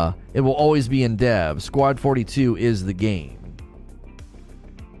 It will always be in dev. Squad 42 is the game.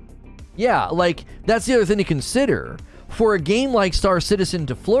 Yeah, like, that's the other thing to consider. For a game like Star Citizen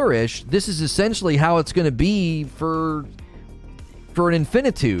to flourish, this is essentially how it's going to be for an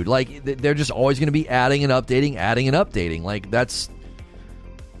infinitude. Like, they're just always going to be adding and updating. Like, that's,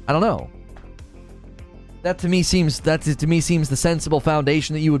 I don't know. That to me seems the sensible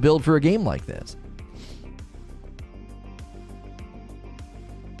foundation that you would build for a game like this.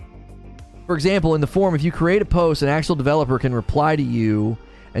 For example, in the forum, if you create a post, an actual developer can reply to you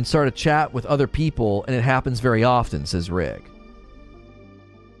and start a chat with other people, and it happens very often, says Rick.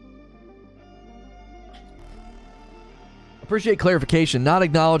 Appreciate clarification, not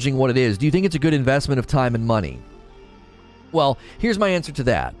acknowledging what it is. Do you think it's a good investment of time and money? Well, here's my answer to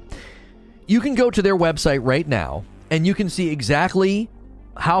that. You can go to their website right now, and you can see exactly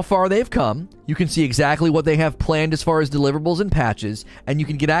how far they've come. You can see exactly what they have planned as far as deliverables and patches, and you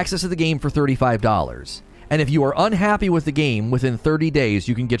can get access to the game for $35. And if you are unhappy with the game, within 30 days,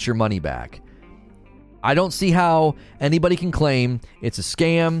 you can get your money back. I don't see how anybody can claim it's a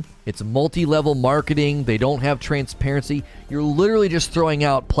scam, it's multi-level marketing, they don't have transparency. You're literally just throwing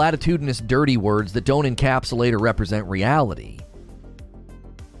out platitudinous dirty words that don't encapsulate or represent reality.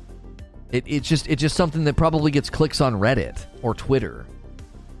 It's just something that probably gets clicks on Reddit or Twitter.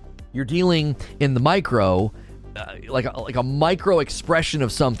 You're dealing in the micro, like a micro expression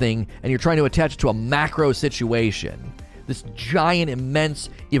of something, and you're trying to attach it to a macro situation. This giant, immense,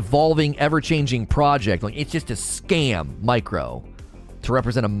 evolving, ever-changing project. Like, it's just a scam, micro, to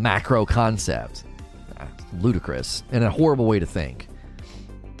represent a macro concept. Ludicrous, and a horrible way to think.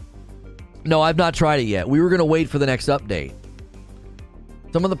 No, I've not tried it yet. We were going to wait for the next update.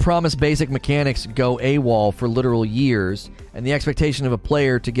 Some of the promised basic mechanics go AWOL for literal years, and the expectation of a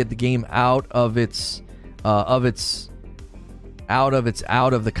player to get the game out of the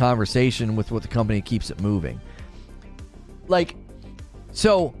conversation with what the company keeps it moving. Like,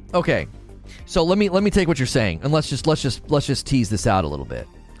 so okay, so let me take what you're saying, and let's just tease this out a little bit,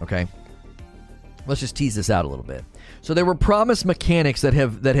 okay? Let's just tease this out a little bit. So there were promised mechanics that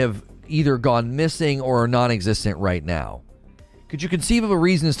have either gone missing or are non-existent right now. Could you conceive of a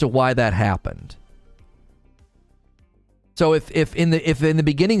reason as to why that happened? So if in the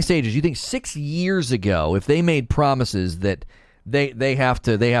beginning stages, you think 6 years ago, if they made promises that they have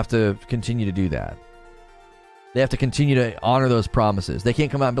to continue to do that. They have to continue to honor those promises. They can't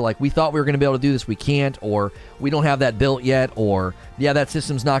come out and be like, we thought we were going to be able to do this, we can't, or we don't have that built yet, or yeah, that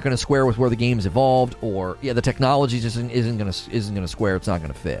system's not going to square with where the game's evolved, or yeah, the technology just isn't going to square, it's not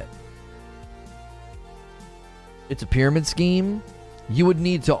going to fit. It's a pyramid scheme. You would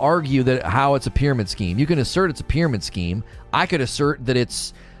need to argue that how it's a pyramid scheme. You can assert it's a pyramid scheme. I could assert that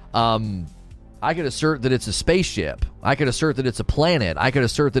it's a spaceship. I could assert that it's a planet. I could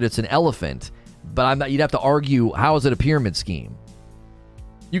assert that it's an elephant. But you'd have to argue, how is it a pyramid scheme?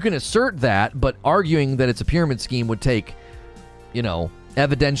 You can assert that, but arguing that it's a pyramid scheme would take,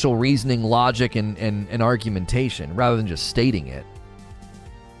 evidential reasoning, logic, and argumentation, rather than just stating it.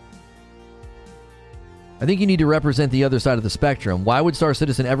 I think you need to represent the other side of the spectrum. Why would Star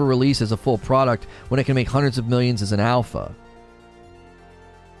Citizen ever release as a full product when it can make hundreds of millions as an alpha?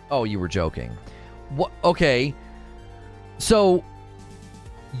 Oh, you were joking. What? Okay. So,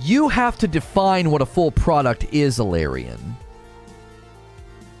 you have to define what a full product is, Alarian.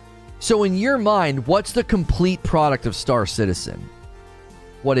 So in your mind, what's the complete product of Star Citizen?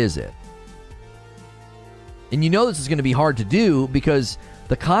 What is it? And you know this is going to be hard to do because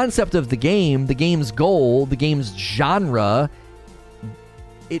the concept of the game, the game's goal, the game's genre,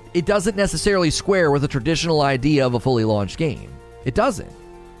 it doesn't necessarily square with a traditional idea of a fully launched game. It doesn't.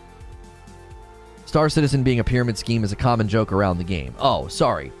 Star Citizen being a pyramid scheme is a common joke around the game. Oh,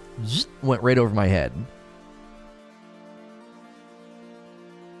 sorry. Went right over my head.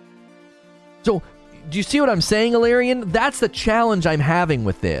 So, do you see what I'm saying, Alarian? That's the challenge I'm having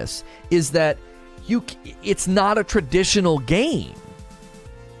with this, is that it's not a traditional game.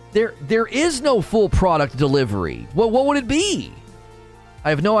 There is no full product delivery. What would it be? I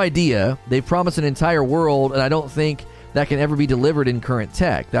have no idea. They've promised an entire world, and I don't think that can ever be delivered in current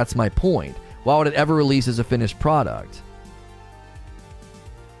tech. That's my point. Why would it ever release as a finished product?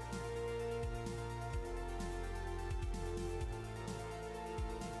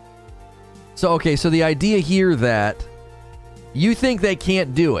 So, okay, so the idea here that you think they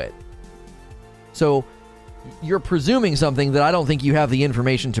can't do it. So, you're presuming something that I don't think you have the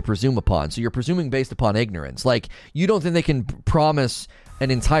information to presume upon. So, you're presuming based upon ignorance. Like, you don't think they can promise an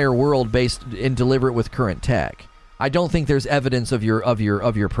entire world based and deliver it with current tech. I don't think there's evidence of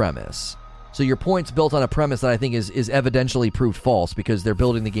your premise. So your point's built on a premise that I think is evidentially proved false because they're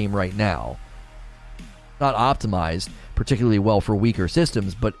building the game right now. Not optimized particularly well for weaker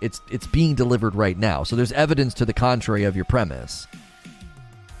systems, but it's being delivered right now. So there's evidence to the contrary of your premise.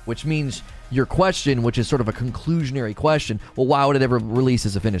 Which means your question, which is sort of a conclusionary question, well, why would it ever release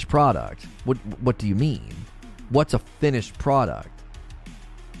as a finished product? What do you mean? What's a finished product?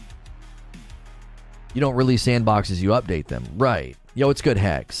 You don't release sandboxes, you update them. Right. Yo, it's good,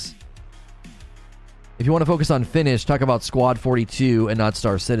 Hex. If you want to focus on finish, talk about Squad 42 and not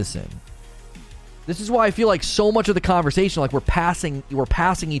Star Citizen. This is why I feel like so much of the conversation, like we're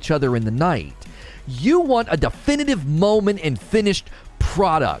passing each other in the night. You want a definitive moment and finished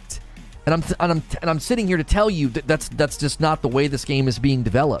product, and I'm sitting here to tell you that that's just not the way this game is being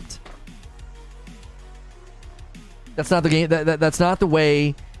developed. That's not the game. That's not the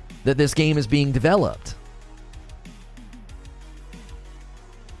way that this game is being developed.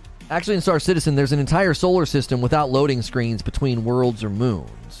 Actually, in Star Citizen, there's an entire solar system without loading screens between worlds or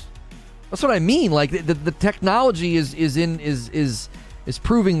moons. That's what I mean. Like the technology is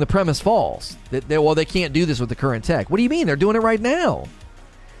proving the premise false. That they can't do this with the current tech. What do you mean? They're doing it right now.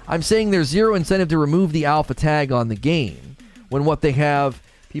 I'm saying there's zero incentive to remove the alpha tag on the game when what they have,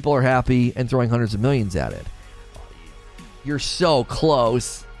 people are happy and throwing hundreds of millions at it. You're so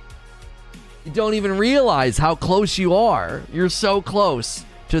close. You don't even realize how close you are. You're so close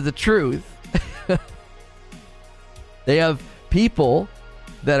to the truth. They have people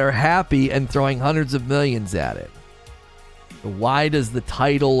that are happy and throwing hundreds of millions at it. Why does the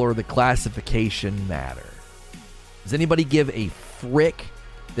title or the classification matter? Does anybody give a frick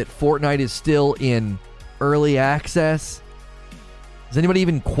that Fortnite is still in early access? Does anybody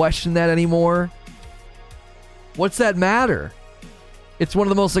even question that anymore? What's that matter? It's one of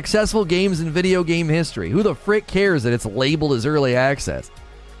the most successful games in video game history. Who the frick cares that it's labeled as early access?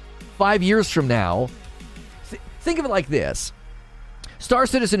 5 years from now, think of it like this. Star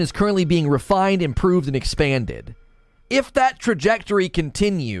Citizen is currently being refined, improved, and expanded. If that trajectory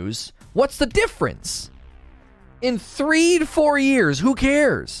continues, what's the difference? In 3 to 4 years, who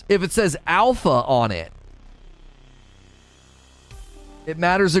cares if it says alpha on it? It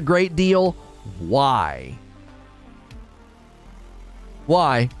matters a great deal. Why?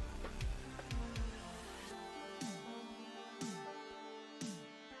 Why?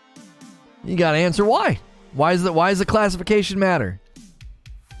 You gotta answer why. Why does the classification matter?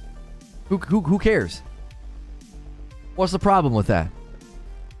 Who cares? What's the problem with that?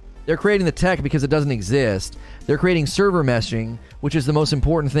 They're creating the tech because it doesn't exist. They're creating server meshing, which is the most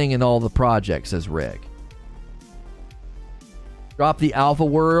important thing in all the projects, says Rick. Drop the alpha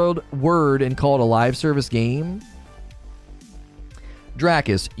word and call it a live service game.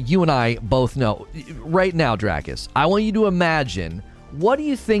 Dracus, you and I both know. Right now, Dracus, I want you to imagine, what do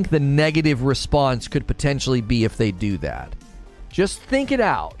you think the negative response could potentially be if they do that? Just think it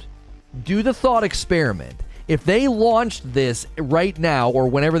out. Do the thought experiment. If they launched this right now or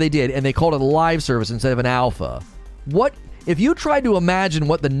whenever they did and they called it a live service instead of an alpha, what if you tried to imagine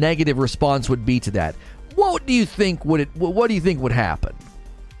what the negative response would be to that? What do you think would happen?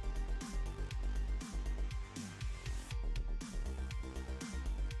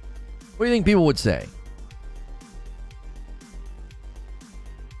 What do you think people would say?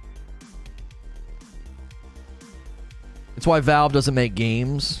 It's why Valve doesn't make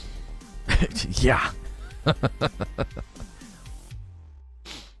games. Yeah.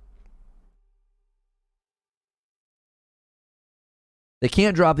 They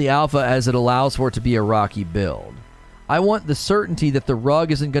can't drop the alpha as it allows for it to be a rocky build. I want the certainty that the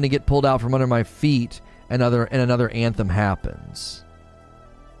rug isn't going to get pulled out from under my feet and another Anthem happens.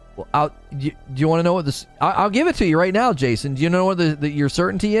 Well, do you want to know what this... I'll give it to you right now, Jason. Do you know what your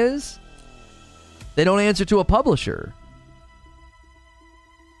certainty is? They don't answer to a publisher.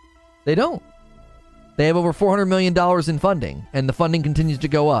 They don't. They have over $400 million in funding, and the funding continues to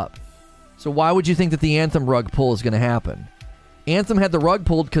go up. So why would you think that the Anthem rug pull is going to happen? Anthem had the rug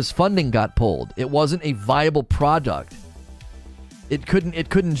pulled because funding got pulled. It wasn't a viable product. It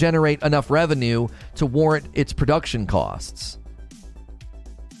couldn't generate enough revenue to warrant its production costs.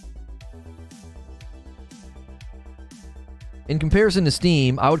 In comparison to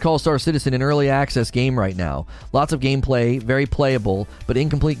Steam, I would call Star Citizen an early access game right now. Lots of gameplay, very playable, but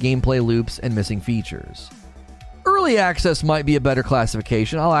incomplete gameplay loops and missing features. Early access might be a better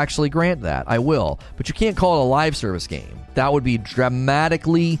classification. I'll actually grant that. I will. But you can't call it a live service game. That would be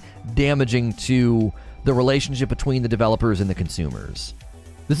dramatically damaging to the relationship between the developers and the consumers.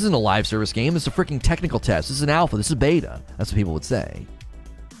 This isn't a live service game. This is a freaking technical test. This is an alpha. This is beta. That's what people would say.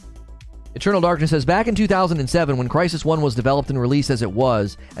 Eternal Darkness says, back in 2007, when Crysis 1 was developed and released as it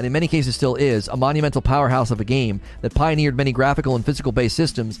was, and in many cases still is, a monumental powerhouse of a game that pioneered many graphical and physical-based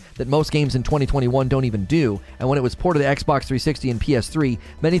systems that most games in 2021 don't even do, and when it was ported to Xbox 360 and PS3,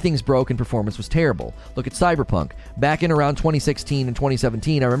 many things broke and performance was terrible. Look at Cyberpunk. Back in around 2016 and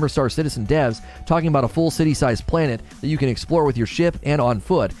 2017, I remember Star Citizen devs talking about a full city-sized planet that you can explore with your ship and on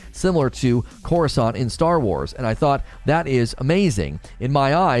foot, similar to Coruscant in Star Wars, and I thought, that is amazing. In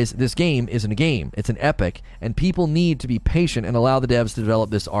my eyes, this game isn't a game. It's an epic, and people need to be patient and allow the devs to develop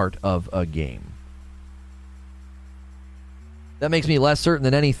this art of a game. That makes me less certain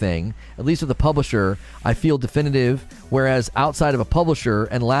than anything. At least with a publisher, I feel definitive, whereas outside of a publisher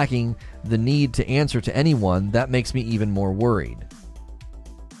and lacking the need to answer to anyone, that makes me even more worried.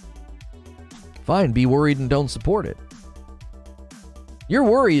 Fine, be worried and don't support it. Your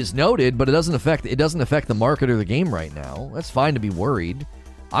worry is noted, but it doesn't affect the market or the game right now. That's fine to be worried.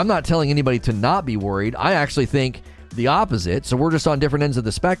 I'm not telling anybody to not be worried. I actually think the opposite, so we're just on different ends of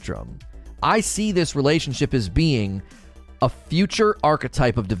the spectrum. I see this relationship as being a future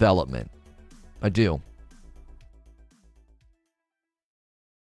archetype of development. I do.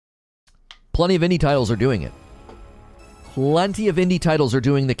 Plenty of indie titles are doing it. Plenty of indie titles are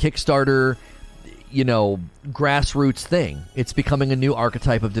doing the Kickstarter, grassroots thing. It's becoming a new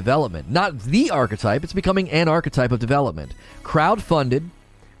archetype of development. Not the archetype, it's becoming an archetype of development. Crowd-funded,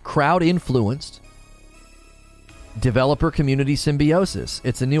 crowd-influenced, developer community symbiosis.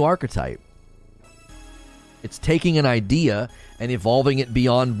 It's a new archetype. It's taking an idea and evolving it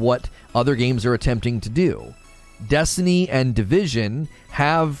beyond what other games are attempting to do. Destiny and Division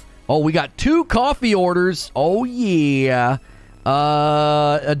have... Oh, we got 2 coffee orders. Oh, yeah.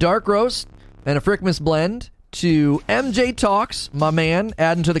 A Dark Roast and a Frickmas Blend to MJ Talks, my man,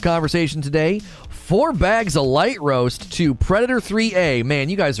 adding to the conversation today. 4 bags of Light Roast to Predator 3A. Man,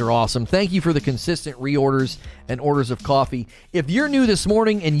 you guys are awesome. Thank you for the consistent reorders and orders of coffee. If you're new this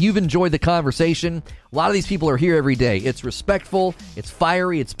morning and you've enjoyed the conversation, a lot of these people are here every day. It's respectful, it's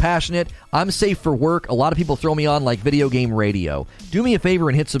fiery, it's passionate. I'm safe for work. A lot of people throw me on like video game radio. Do me a favor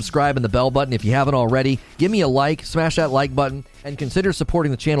and hit subscribe and the bell button if you haven't already. Give me a like, smash that like button, and consider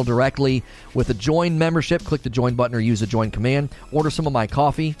supporting the channel directly with a join membership. Click the join button or use the join command. Order some of my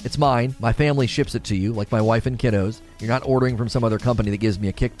coffee. It's mine. My family ships it to you, like my wife and kiddos. You're not ordering from some other company that gives me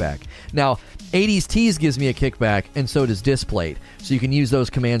a kickback. Now, 80s Tees gives me a kickback, and so does Displate. So you can use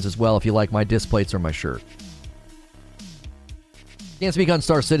those commands as well if you like my Displates or my shirt. Can't speak on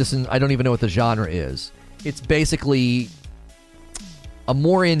Star Citizen. I don't even know what the genre is. It's basically a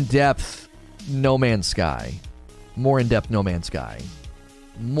more in-depth No Man's Sky. More in-depth No Man's Sky.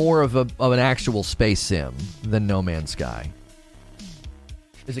 More of an actual space sim than No Man's Sky.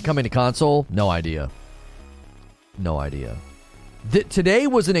 Is it coming to console? No idea. No idea. Today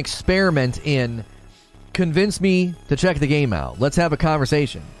was an experiment in convince me to check the game out. Let's have a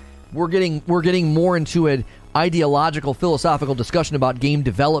conversation. We're getting more into an ideological, philosophical discussion about game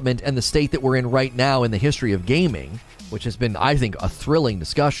development and the state that we're in right now in the history of gaming, which has been, I think, a thrilling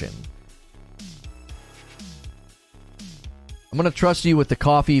discussion. I'm going to trust you with the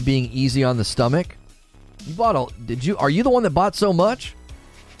coffee being easy on the stomach. You bought are you the one that bought so much?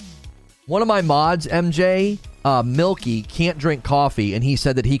 One of my mods, MJ, Milky, can't drink coffee, and he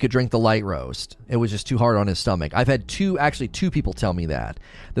said that he could drink the light roast. It was just too hard on his stomach. I've had two people tell me that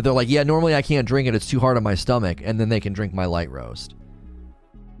they're like, yeah, normally I can't drink it. It's too hard on my stomach, and then they can drink my light roast.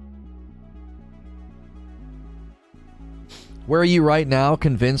 Where are you right now,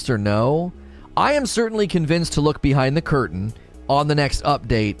 convinced or no? I am certainly convinced to look behind the curtain on the next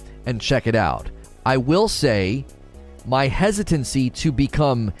update and check it out. I will say my hesitancy to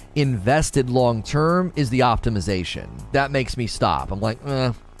become invested long term is the optimization. That makes me stop. I'm like,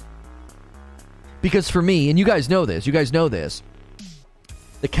 Because for me, and you guys know this,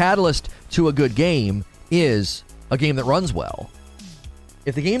 the catalyst to a good game is a game that runs well.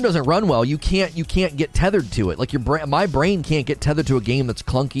 If the game doesn't run well, you can't get tethered to it. Like my brain can't get tethered to a game that's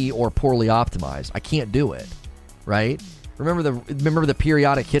clunky or poorly optimized. I can't do it, right? Remember the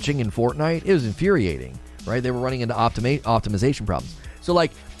periodic hitching in Fortnite? It was infuriating, right? They were running into optimization problems. So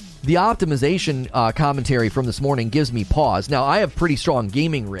like the optimization commentary from this morning gives me pause. Now I have pretty strong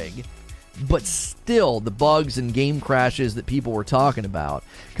gaming rig, but still the bugs and game crashes that people were talking about,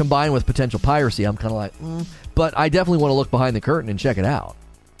 combined with potential piracy, I'm kind of like, But I definitely want to look behind the curtain and check it out.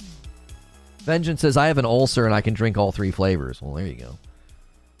 Vengeance says, I have an ulcer and I can drink all 3 flavors. Well, there you go.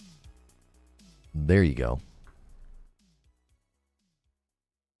 There you go.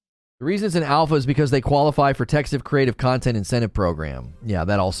 The reason it's an alpha is because they qualify for Texas Creative Content Incentive Program. Yeah,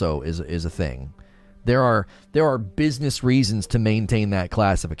 that also is a thing. There are business reasons to maintain that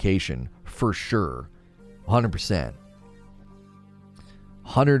classification, for sure. 100%.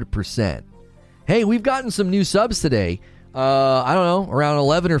 100%. Hey, we've gotten some new subs today. I don't know, around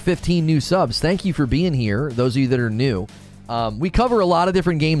 11 or 15 new subs. Thank you for being here, those of you that are new. We cover a lot of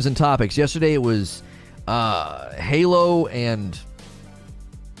different games and topics. Yesterday it was Halo and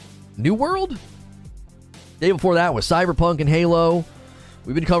New World? Day before that was Cyberpunk and Halo.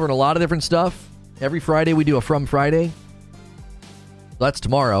 We've been covering a lot of different stuff. Every Friday we do a From Friday. That's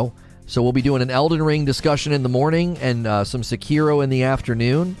tomorrow. So we'll be doing an Elden Ring discussion in the morning and some Sekiro in the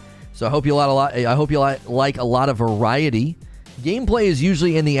afternoon. So I hope you like a lot of variety. Gameplay is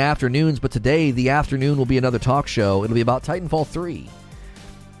usually in the afternoons, but today the afternoon will be another talk show. It'll be about Titanfall 3.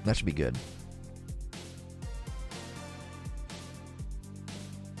 That should be good.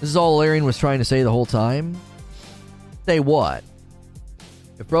 This is all Larian was trying to say the whole time. Say what?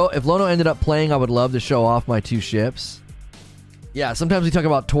 If Lono ended up playing, I would love to show off my 2 ships. Yeah, sometimes we talk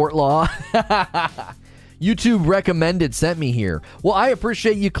about tort law. YouTube recommended sent me here. Well, I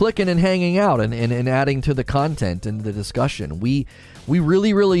appreciate you clicking and hanging out and adding to the content and the discussion. We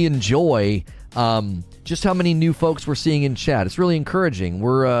really, really enjoy just how many new folks we're seeing in chat. It's really encouraging.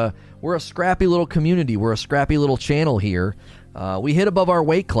 We're a scrappy little community. We're a scrappy little channel here. We hit above our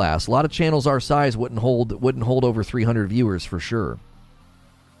weight class. A lot of channels our size wouldn't hold over 300 viewers for sure.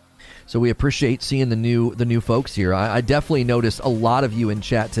 So we appreciate seeing the new folks here. I definitely noticed a lot of you in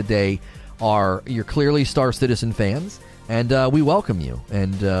chat today you're clearly Star Citizen fans, and we welcome you.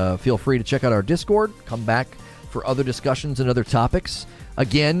 And feel free to check out our Discord. Come back for other discussions and other topics.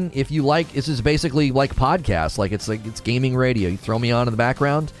 Again, if you like, this is basically like podcasts. It's gaming radio. You throw me on in the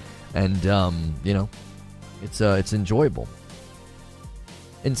background, and it's enjoyable.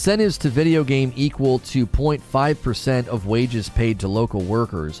 Incentives to video game equal to 0.5% of wages paid to local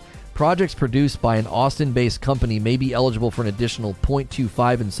workers. Projects produced by an Austin-based company may be eligible for an additional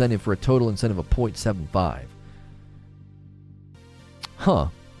 0.25 incentive for a total incentive of 0.75. Huh.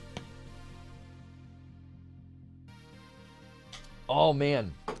 Oh,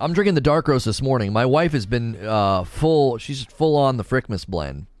 man. I'm drinking the dark roast this morning. My wife has been she's full on the Frickmas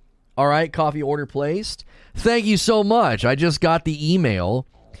blend. All right, coffee order placed. Thank you so much. I just got the email.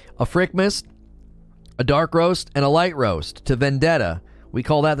 A Frickmas, a dark roast, and a light roast to Vendetta. We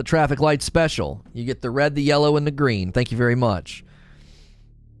call that the traffic light special. You get the red, the yellow, and the green. Thank you very much.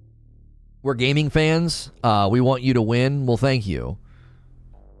 We're gaming fans. We want you to win. Well, thank you.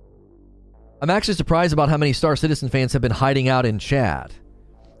 I'm actually surprised about how many Star Citizen fans have been hiding out in chat.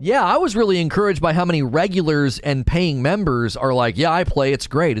 Yeah, I was really encouraged by how many regulars and paying members are like, yeah, I play, it's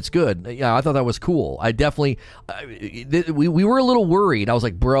great, it's good. Yeah, I thought that was cool. I definitely, we were a little worried. I was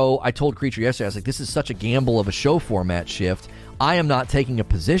like, bro, I told Creature yesterday, I was like, this is such a gamble of a show format shift. I am not taking a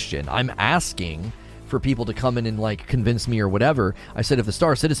position. I'm asking for people to come in and like convince me or whatever. I said, if the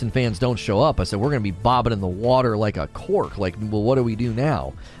Star Citizen fans don't show up, I said, we're going to be bobbing in the water like a cork. Like, well, what do we do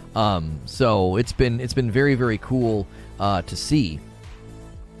now? So it's been very, very cool to see.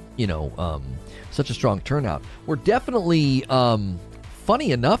 Such a strong turnout. We're definitely,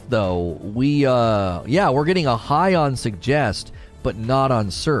 funny enough though, we're getting a high on suggest, but not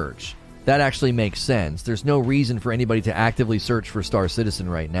on search. That actually makes sense. There's no reason for anybody to actively search for Star Citizen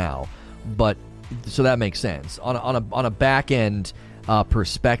right now, so that makes sense on a back end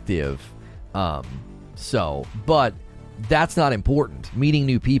perspective. But that's not important. Meeting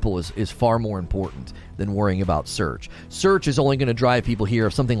new people is far more important than worrying about search. Search is only going to drive people here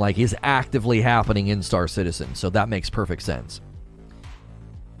if something like is actively happening in Star Citizen, so that makes perfect sense.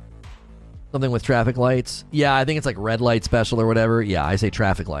 Something with traffic lights? Yeah, I think it's like red light special or whatever. Yeah, I say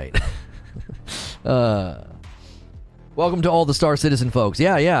traffic light. Welcome to all the Star Citizen folks.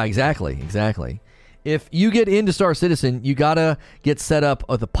 Yeah, exactly. If you get into Star Citizen, you gotta get set up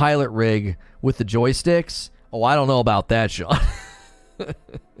with a pilot rig with the joysticks. Oh, I don't know about that, Sean.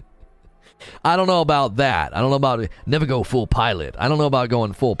 I don't know about that. I don't know about never go full pilot. I don't know about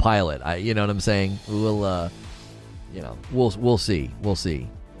going full pilot. You know what I'm saying? We'll see. We'll see.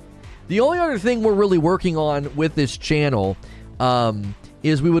 The only other thing we're really working on with this channel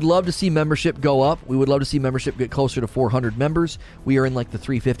is we would love to see membership go up. We would love to see membership get closer to 400 members. We are in like the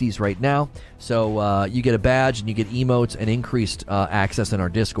 350s right now. So you get a badge and you get emotes and increased access in our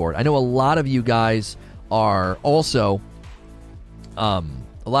Discord. I know a lot of you guys are also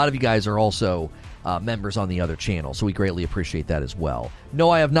members on the other channel, so we greatly appreciate that as well. No,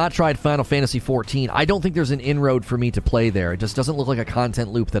 I have not tried Final Fantasy XIV. I don't think there's an inroad for me to play there. It just doesn't look like a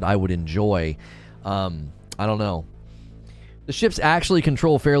content loop that I would enjoy. I don't know. The ships actually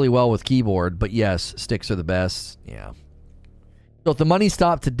control fairly well with keyboard, but yes, sticks are the best. Yeah. So if the money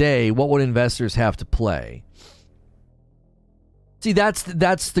stopped today, what would investors have to play? See, that's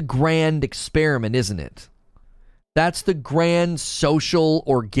the grand experiment, isn't it? That's the grand social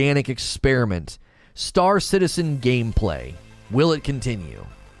organic experiment. Star Citizen gameplay. Will it continue?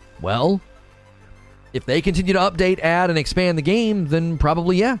 Well, if they continue to update, add, and expand the game, then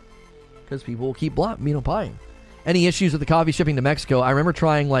probably yeah. Because people will keep buying. Any issues with the coffee shipping to Mexico? I remember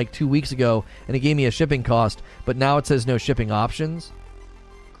trying like 2 weeks ago, and it gave me a shipping cost, but now it says no shipping options.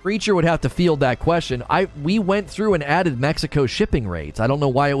 Creature would have to field that question. We went through and added Mexico shipping rates. I don't know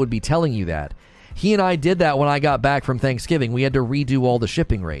why it would be telling you that. He and I did that when I got back from Thanksgiving. We had to redo all the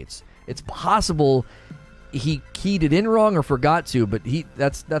shipping rates. It's possible he keyed it in wrong or forgot to, but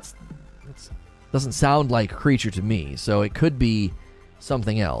that's doesn't sound like Creature to me. So it could be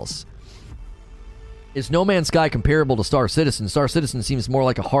something else. Is No Man's Sky comparable to Star Citizen? Star Citizen seems more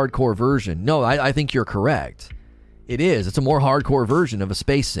like a hardcore version. No, I think you're correct. It is. It's a more hardcore version of a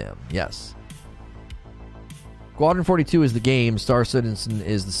space sim. Yes. Squadron 42 is the game. Star Citizen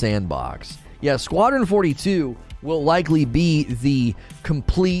is the sandbox. Yeah, Squadron 42 will likely be the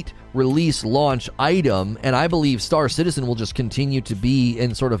complete release launch item, and I believe Star Citizen will just continue to be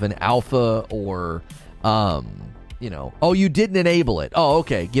in sort of an alpha or, oh, you didn't enable it. Oh,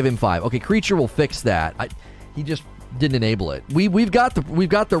 okay, give him 5. Okay, Creature will fix that. He just didn't enable it. We've got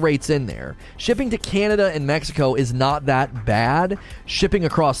the rates in there. Shipping to Canada and Mexico is not that bad. Shipping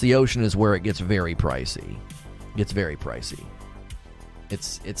across the ocean is where it gets very pricey. It's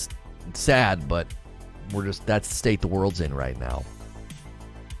sad, but that's the state the world's in right now.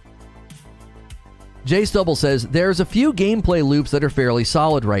 Jay Stubble says, there's a few gameplay loops that are fairly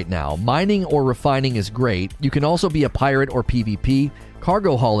solid right now. Mining or refining is great. You can also be a pirate or PvP.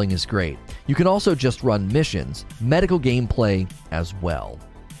 Cargo hauling is great. You can also just run missions. Medical gameplay as well.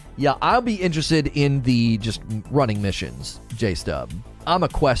 Yeah, I'll be interested in the just running missions, Jay Stub. I'm a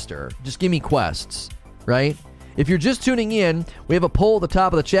quester. Just give me quests, right? If you're just tuning in, we have a poll at the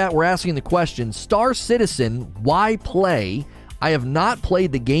top of the chat. We're asking the question, Star Citizen, why play? I have not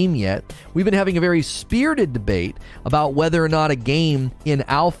played the game yet. We've been having a very spirited debate about whether or not a game in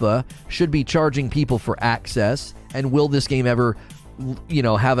alpha should be charging people for access, and will this game ever,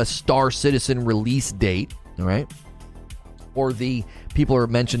 have a Star Citizen release date, all right? or the people are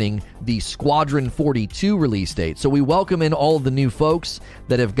mentioning the Squadron 42 release date. So we welcome in all of the new folks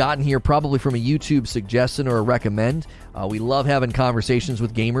that have gotten here probably from a YouTube suggestion or a recommend. We love having conversations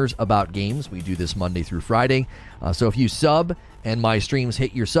with gamers about games. We do this Monday through Friday. So if you sub and my streams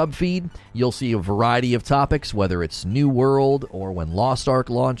hit your sub feed, you'll see a variety of topics, whether it's New World or when Lost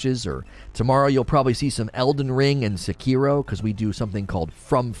Ark launches, or tomorrow you'll probably see some Elden Ring and Sekiro, because we do something called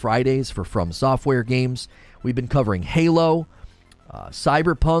From Fridays for From Software games. We've been covering Halo,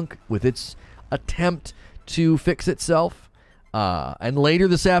 Cyberpunk with its attempt to fix itself. And later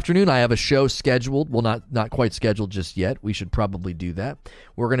this afternoon, I have a show scheduled. Well, not quite scheduled just yet. We should probably do that.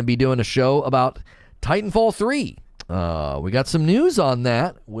 We're going to be doing a show about Titanfall 3. We got some news on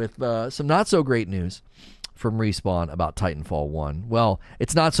that with some not so great news from Respawn about Titanfall 1. Well,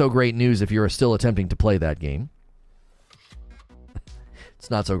 it's not so great news if you're still attempting to play that game. It's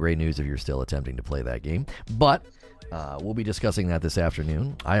not so great news if you're still attempting to play that game. But we'll be discussing that this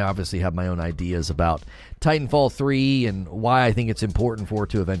afternoon. I obviously have my own ideas about Titanfall 3 and why I think it's important for it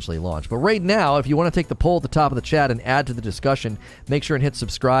to eventually launch. But right now, if you want to take the poll at the top of the chat and add to the discussion, make sure and hit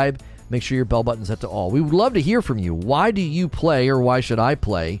subscribe. Make sure your bell button's set to all. We would love to hear from you. Why do you play, or why should I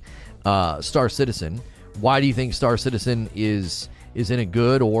play Star Citizen? Why do you think Star Citizen is in a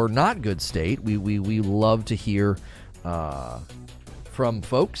good or not good state? We love to hear from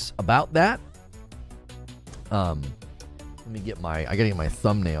folks about that. Let me get I gotta get my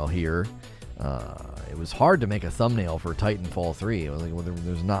thumbnail here. It was hard to make a thumbnail for Titanfall 3. It was like, well,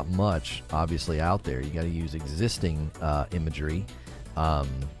 there's not much obviously out there. You got to use existing imagery,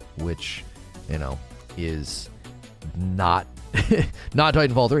 which is not not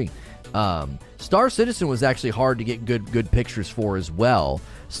Titanfall 3. Star Citizen was actually hard to get good pictures for as well.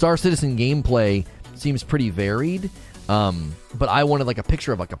 Star Citizen gameplay seems pretty varied. But I wanted like a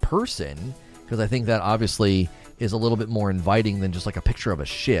picture of like a person, because I think that obviously is a little bit more inviting than just like a picture of a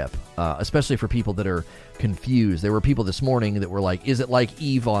ship, especially for people that are confused. There were people this morning that were like, is it like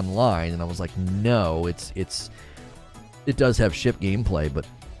EVE Online? And I was like, no, it does have ship gameplay, but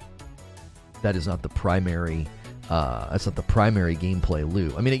that is not the primary, that's not the primary gameplay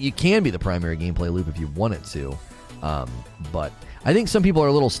loop. I mean, it can be the primary gameplay loop if you want it to, but I think some people are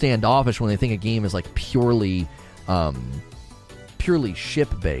a little standoffish when they think a game is like purely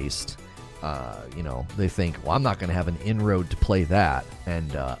ship-based. They think, well, I'm not going to have an inroad to play that,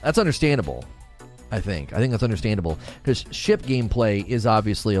 and that's understandable. I think that's understandable, because ship gameplay is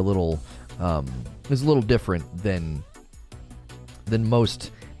obviously a little different than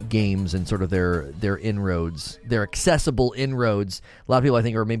most games, and sort of their inroads, their accessible inroads. A lot of people, I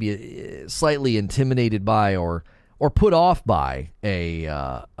think, are maybe slightly intimidated by or put off by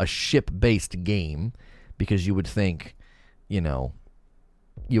a ship-based game, because you would think,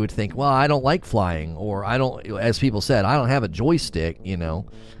 well, I don't like flying, or I don't, as people said, I don't have a joystick,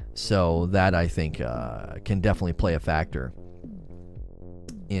 so that I think can definitely play a factor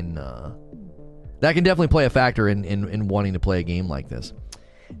in wanting to play a game like this.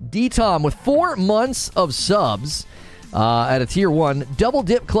 D-Tom with 4 months of subs at a tier 1. Double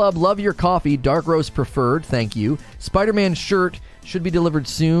Dip Club, love your coffee. Dark roast preferred, thank you. Spider-Man shirt should be delivered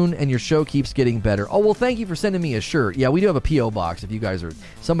soon, and your show keeps getting better. Oh, well, thank you for sending me a shirt. Yeah, we do have a P.O. box if you guys are...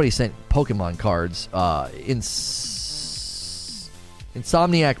 Somebody sent Pokemon cards.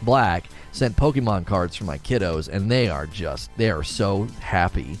 Insomniac Black sent Pokemon cards for my kiddos, and they are so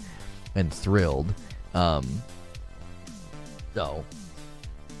happy and thrilled. So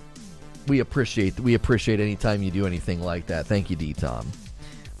we appreciate any time you do anything like that. Thank you, D-Tom.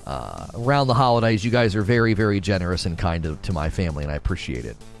 Around the holidays, you guys are very, very generous and kind to my family, and I appreciate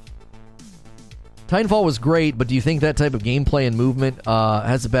it. Titanfall was great, but do you think that type of gameplay and movement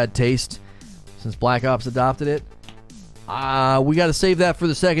has a bad taste since Black Ops adopted it? We got to save that for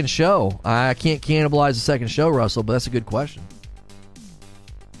the second show. I can't cannibalize the second show, Russell, but that's a good question.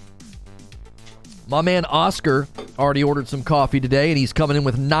 My man Oscar already ordered some coffee today, and he's coming in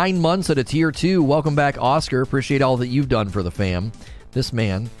with 9 months at a tier 2. Welcome back, Oscar. Appreciate all that you've done for the fam. This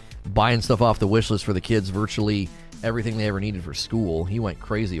man, buying stuff off the wish list for the kids, virtually everything they ever needed for school. He went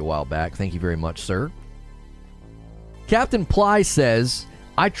crazy a while back. Thank you very much, sir. Captain Ply says,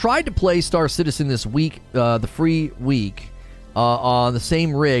 I tried to play Star Citizen this week, the free week, on the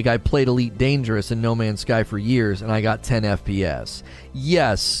same rig I played Elite Dangerous and No Man's Sky for years, and I got 10 FPS.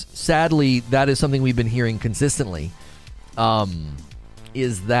 Yes, sadly, that is something we've been hearing consistently,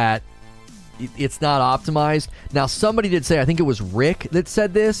 is that it's not optimized. Now, somebody did say, I think it was Rick that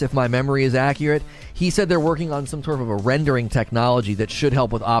said this, if my memory is accurate. He said they're working on some sort of a rendering technology that should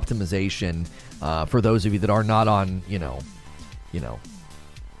help with optimization for those of you that are not on,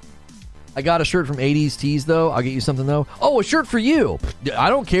 I got a shirt from 80s Tees, though. I'll get you something, though. Oh, a shirt for you. I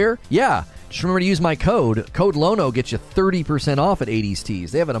don't care. Yeah. Just remember to use my code. Code LONO gets you 30% off at 80s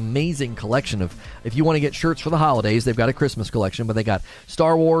Tees. They have an amazing collection of, if you want to get shirts for the holidays, they've got a Christmas collection, but they got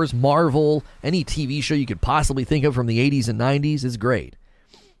Star Wars, Marvel, any TV show you could possibly think of from the 80s and 90s is great.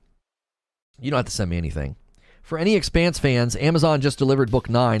 You don't have to send me anything. For any Expanse fans, Amazon just delivered book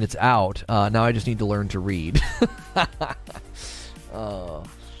 9. It's out. Now I just need to learn to read. Oh,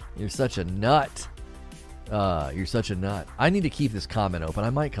 you're such a nut. You're such a nut. I need to keep this comment open. I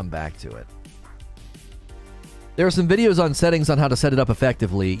might come back to it. There are some videos on settings on how to set it up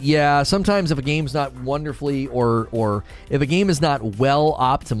effectively. Yeah, sometimes if a game's not wonderfully or if a game is not well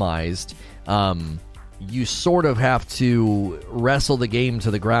optimized, you sort of have to wrestle the game to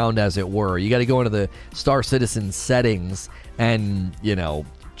the ground, as it were. You got to go into the Star Citizen settings and,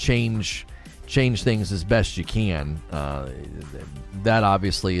 change things as best you can. That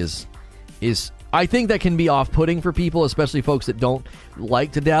obviously is I think that can be off-putting for people, especially folks that don't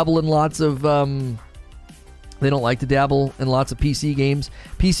like to dabble in lots of PC games.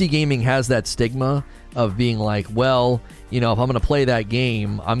 PC gaming has that stigma of being like, well, if I'm going to play that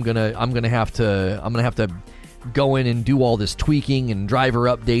game, I'm going to have to go in and do all this tweaking and driver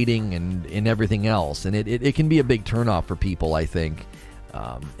updating and everything else. And it can be a big turnoff for people, I think.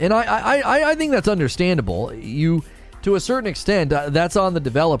 And I think that's understandable. To a certain extent, that's on the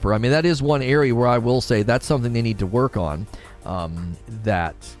developer. I mean, that is one area where I will say that's something they need to work on.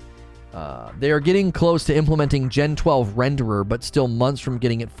 They are getting close to implementing Gen 12 renderer, but still months from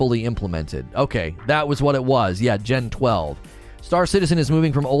getting it fully implemented. Okay, that was what it was. Yeah, Gen 12. Star Citizen is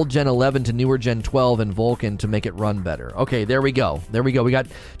moving from old Gen 11 to newer Gen 12 and Vulkan to make it run better. Okay, there we go. We got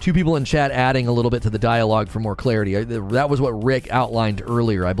 2 people in chat adding a little bit to the dialogue for more clarity. That was what Rick outlined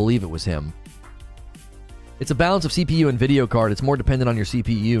earlier. I believe it was him. It's a balance of CPU and video card. It's more dependent on your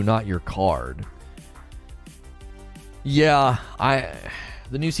CPU, not your card. Yeah,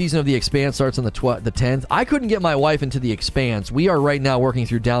 the new season of The Expanse starts on the 10th. I couldn't get my wife into The Expanse. We are right now working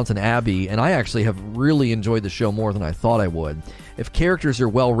through Downton Abbey, and I actually have really enjoyed the show more than I thought I would. If characters are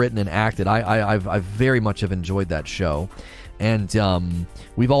well written and acted, I very much have enjoyed that show. And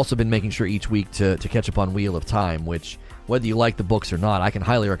we've also been making sure each week to catch up on Wheel of Time, which, whether you like the books or not, I can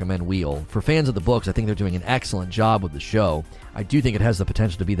highly recommend Wheel. For fans of the books, I think they're doing an excellent job with the show. I do think it has the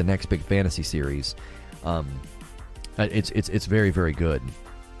potential to be the next big fantasy series. It's very, very good.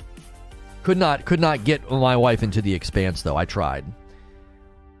 Could not get my wife into The Expanse, though. I tried.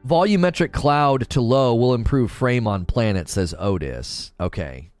 Volumetric cloud to low will improve frame on planet, says Otis.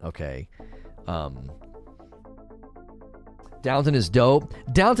 Okay. Downton is dope.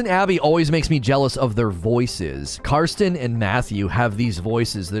 Downton Abbey always makes me jealous of their voices. Karsten and Matthew have these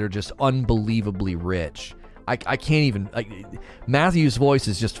voices that are just unbelievably rich. I can't even... Matthew's voice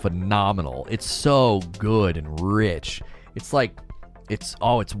is just phenomenal. It's so good and rich. It's like... It's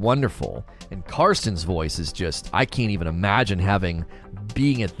wonderful. And Karsten's voice is just... I can't even imagine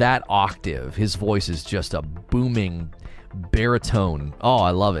being at that octave. His voice is just a booming baritone. Oh,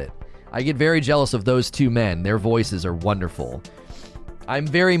 I love it. I get very jealous of those two men. Their voices are wonderful. I'm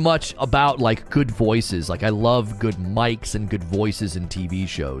very much about, good voices. I love good mics and good voices in TV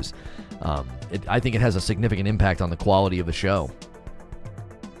shows. I think it has a significant impact on the quality of the show.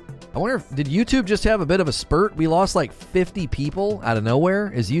 I wonder did YouTube just have a bit of a spurt? We lost 50 people out of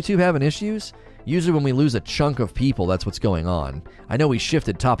nowhere. Is YouTube having issues? Usually when we lose a chunk of people, that's what's going on. I know we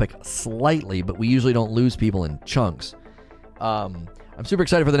shifted topic slightly, but we usually don't lose people in chunks. I'm super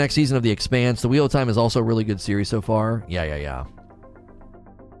excited for the next season of The Expanse. The Wheel of Time is also a really good series so far. Yeah.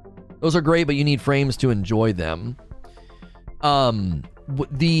 Those are great, but you need frames to enjoy them. What's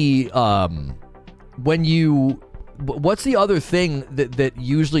the other thing that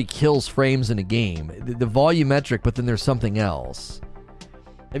usually kills frames in a game? The volumetric, but then there's something else.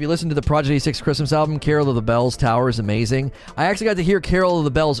 Have you listened to the Project 86 Christmas album? Carol of the Bells Tower is amazing. I actually got to hear Carol of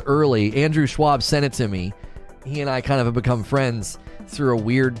the Bells early. Andrew Schwab sent it to me. He and I kind of have become friends through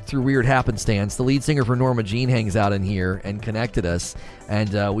weird happenstance. The lead singer for Norma Jean hangs out in here and connected us,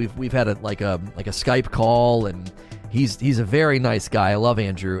 and we've had a Skype call, and he's a very nice guy. I love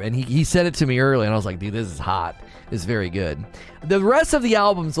Andrew, and he said it to me early, and I was like, dude, this is hot. It's very good. The rest of the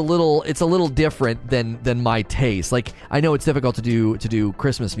album's a little different than my taste. I know it's difficult to do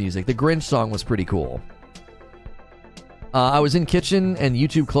Christmas music. The Grinch song was pretty cool. I was in kitchen and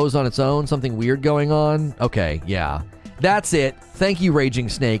YouTube closed on its own. Something weird going on. Okay, yeah. That's it. Thank you, Raging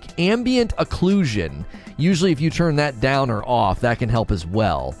Snake. Ambient occlusion. Usually if you turn that down or off, that can help as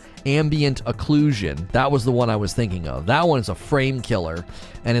well. Ambient occlusion. That was the one I was thinking of. That one is a frame killer,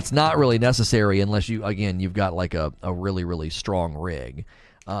 and it's not really necessary unless you've got a really, really strong rig.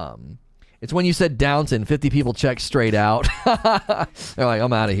 It's when you said Downton, 50 people checked straight out. They're like,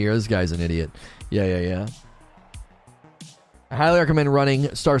 I'm out of here. This guy's an idiot. Yeah. I highly recommend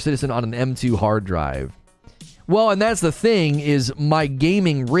running Star Citizen on an M2 hard drive. Well, and that's the thing is my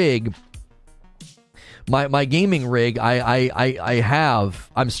gaming rig. My gaming rig,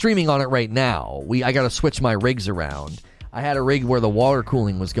 I'm streaming on it right now. I got to switch my rigs around. I had a rig where the water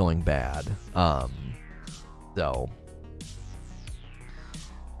cooling was going bad.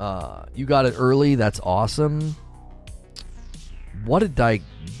 You got it early. That's awesome. What did I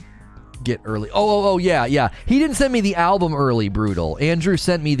get early? Oh, yeah. He didn't send me the album early, Brutal. Andrew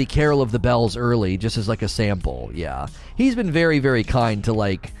sent me the Carol of the Bells early, just as like a sample. Yeah. He's been very, very kind to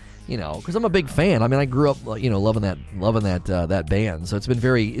like, you know, because I'm a big fan. I mean, I grew up, you know, loving that band. So it's been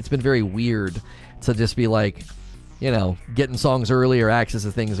very weird to just be like, you know, getting songs early or access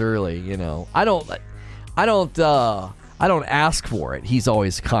to things early. You know, I don't ask for it. He's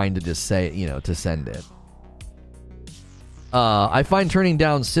always kind to just say, you know, to send it. I find turning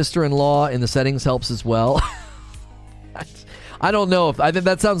down sister-in-law in the settings helps as well. I don't know if I think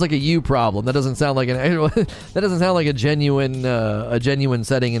that sounds like a you problem. That doesn't sound like a genuine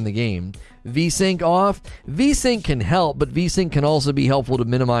setting in the game. VSync off. VSync can help, but VSync can also be helpful to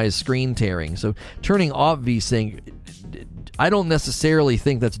minimize screen tearing. So turning off VSync, I don't necessarily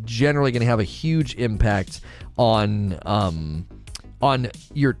think that's generally going to have a huge impact on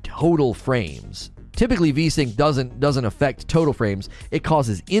your total frames. Typically, VSync doesn't affect total frames. It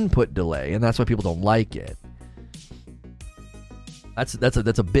causes input delay, and that's why people don't like it. That's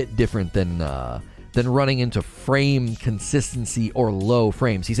a bit different than running into frame consistency or low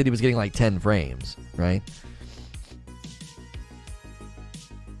frames. He said he was getting like 10 frames, right?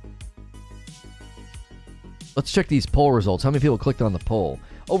 Let's check these poll results. How many people clicked on the poll?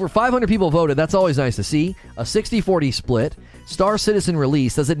 Over 500 people voted. That's always nice to see. A 60-40 split. Star Citizen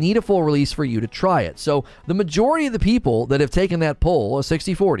release. Does it need a full release for you to try it? So the majority of the people that have taken that poll, a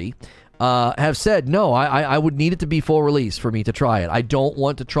 60-40, have said, no, I would need it to be full release for me to try it. I don't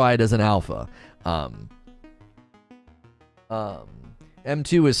want to try it as an alpha.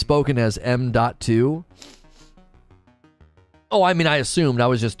 M2 is spoken as M.2. Oh, I mean, I assumed. I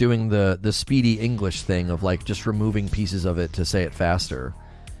was just doing the speedy English thing of like just removing pieces of it to say it faster.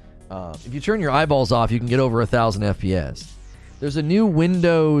 If you turn your eyeballs off, you can get over 1,000 FPS. There's a new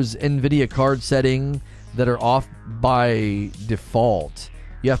Windows NVIDIA card setting that are off by default.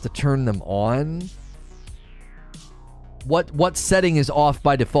 You have to turn them on. What setting is off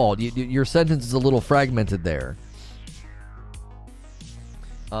by default? Your sentence is a little fragmented there.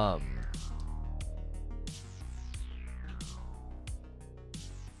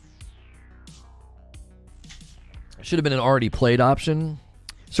 Should have been an already played option.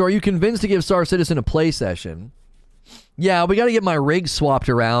 So are you convinced to give Star Citizen a play session? Yeah, we got to get my rig swapped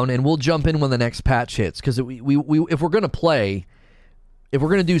around, and we'll jump in when the next patch hits. Because if we're going to play, if we're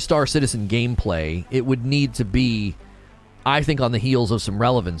going to do Star Citizen gameplay, it would need to be, I think, on the heels of some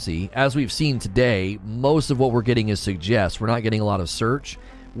relevancy. As we've seen today, most of what we're getting is suggest. We're not getting a lot of search,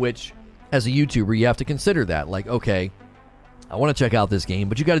 which, as a YouTuber, you have to consider that. Like, okay, I want to check out this game,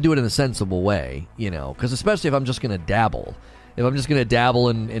 but you got to do it in a sensible way, you know, because especially if I'm just going to dabble. If I'm just going to dabble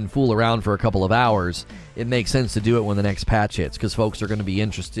and fool around for a couple of hours, it makes sense to do it when the next patch hits because folks are going to be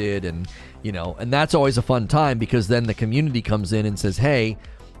interested and, you know, and that's always a fun time because then the community comes in and says, hey,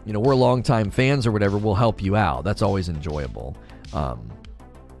 you know, we're longtime fans or whatever, we'll help you out. That's always enjoyable. It's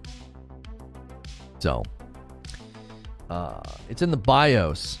in the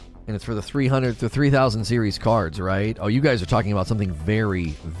BIOS. And it's for the 3000 series cards, right? Oh, you guys are talking about something very,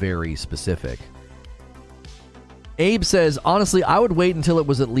 very specific. Abe says, honestly, I would wait until it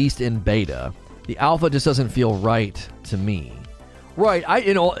was at least in beta. The alpha just doesn't feel right to me. Right,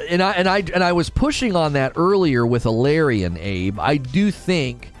 I was pushing on that earlier with Alarian, Abe. I do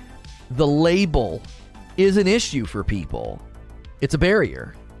think the label is an issue for people. It's a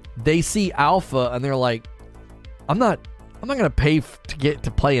barrier. They see alpha and they're like, I'm not going to pay to get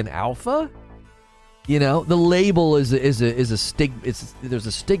to play an alpha. You know, the label is a there's a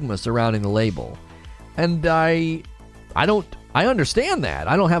stigma surrounding the label, and I understand that.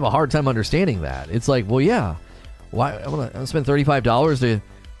 I don't have a hard time understanding that. It's like, well, yeah, why I want to spend $35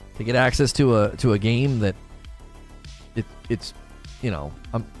 to get access to a game that it's you know,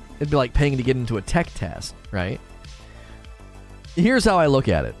 it'd be like paying to get into a tech test, right? Here's how I look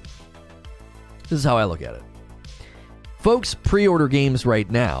at it. This is how I look at it. Folks pre-order games right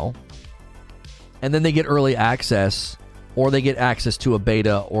now, and then they get early access, or they get access to a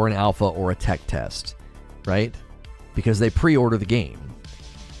beta or an alpha or a tech test, right? Because they pre-order the game.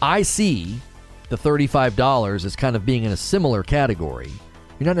 I see the $35 as kind of being in a similar category.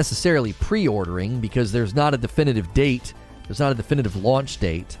 You're not necessarily pre-ordering because there's not a definitive date. There's not a definitive launch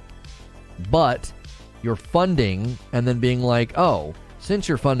date. But you're funding and then being like, oh, since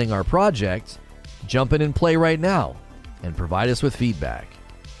you're funding our project, jump in and play right now and provide us with feedback.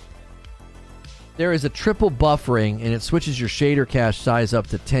 There is a triple buffering, and it switches your shader cache size up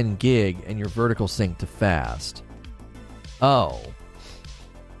to 10 gig and your vertical sync to fast. Oh.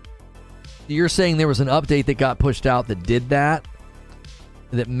 You're saying there was an update that got pushed out that did that?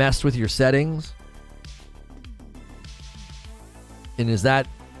 That messed with your settings? And is that...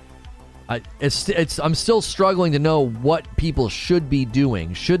 I'm still struggling to know what people should be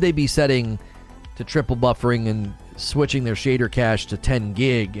doing. Should they be setting to triple buffering and switching their shader cache to 10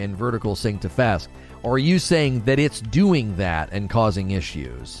 gig and vertical sync to fast? Or are you saying that it's doing that and causing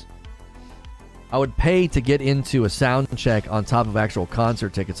issues? I would pay to get into a sound check on top of actual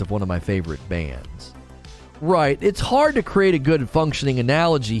concert tickets of one of my favorite bands. Right. It's hard to create a good functioning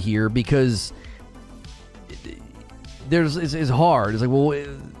analogy here because it's hard. It's like, well,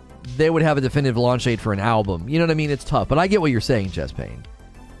 they would have a definitive launch date for an album. You know what I mean? It's tough. But I get what you're saying, Jess Payne.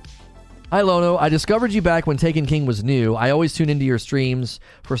 Hi, Lono. I discovered you back when Taken King was new. I always tune into your streams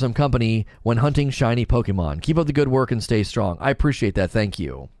for some company when hunting shiny Pokemon. Keep up the good work and stay strong. I appreciate that. Thank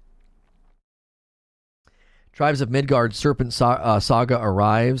you. Tribes of Midgard Serpent Saga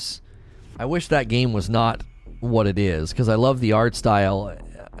arrives. I wish that game was not what it is, because I love the art style,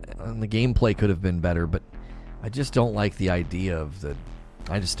 and the gameplay could have been better, but I just don't like the idea of the...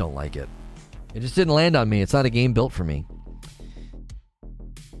 I just don't like it. It just didn't land on me. It's not a game built for me.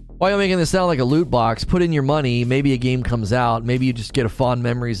 Why are you making this sound like a loot box? Put in your money, maybe a game comes out, maybe you just get a fond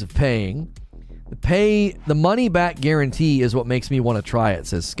memories of paying. The money back guarantee is what makes me want to try it,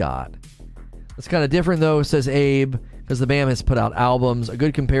 says Scott. It's kind of different, though, says Abe, because the band has put out albums. A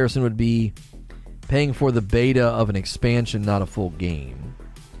good comparison would be paying for the beta of an expansion, not a full game.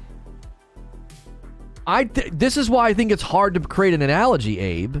 This is why I think it's hard to create an analogy,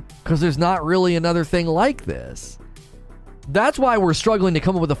 Abe, because there's not really another thing like this. That's why we're struggling to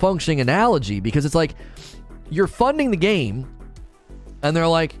come up with a functioning analogy, because it's like, you're funding the game, and they're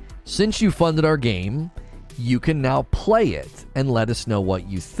like, since you funded our game, you can now play it and let us know what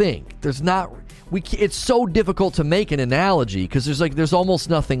you think. It's so difficult to make an analogy because there's almost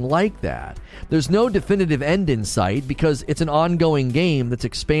nothing like that. There's no definitive end in sight because it's an ongoing game that's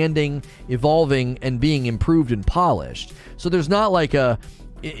expanding, evolving, and being improved and polished. So there's not like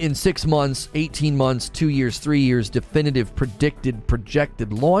in 6 months, 18 months, 2 years, 3 years, definitive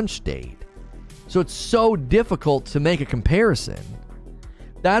projected launch date. So it's so difficult to make a comparison.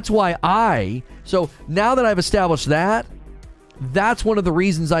 That's why so now that I've established that, that's one of the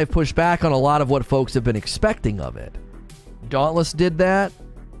reasons I've pushed back on a lot of what folks have been expecting of it. Dauntless did that.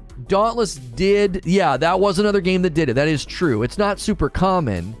 That was another game that did it. That is true. It's not super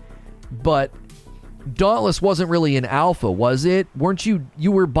common, but Dauntless wasn't really an alpha, was it? Weren't you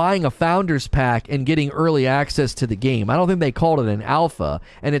were buying a Founders Pack and getting early access to the game. I don't think they called it an alpha,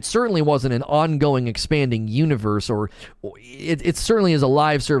 and it certainly wasn't an ongoing expanding universe, or it certainly is a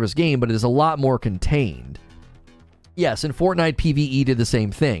live service game, but it is a lot more contained. Yes, and Fortnite PvE did the same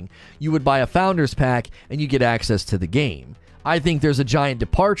thing. You would buy a Founders Pack and you get access to the game. I think there's a giant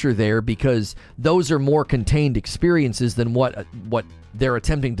departure there because those are more contained experiences than what they're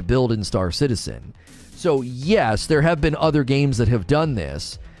attempting to build in Star Citizen. So yes, there have been other games that have done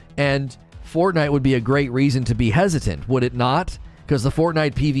this, and Fortnite would be a great reason to be hesitant, would it not? Because the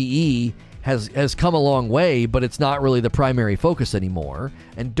Fortnite PvE has come a long way, but it's not really the primary focus anymore.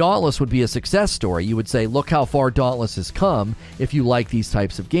 And Dauntless would be a success story. You would say, look how far Dauntless has come if you like these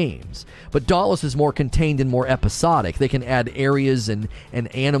types of games. But Dauntless is more contained and more episodic. They can add areas and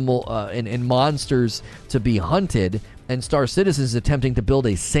animal and monsters to be hunted, and Star Citizen is attempting to build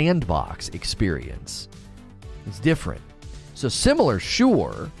a sandbox experience. It's different. So similar,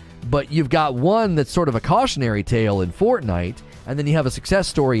 sure, but you've got one that's sort of a cautionary tale in Fortnite, and then you have a success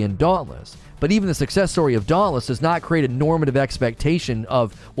story in Dauntless. But even the success story of Dauntless does not create a normative expectation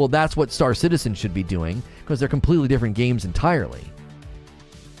of, well, that's what Star Citizen should be doing, because they're completely different games entirely.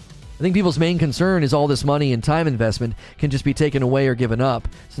 I think people's main concern is all this money and time investment can just be taken away or given up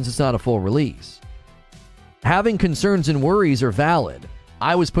since it's not a full release. Having concerns and worries are valid.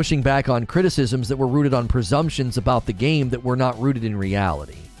 I was pushing back on criticisms that were rooted on presumptions about the game that were not rooted in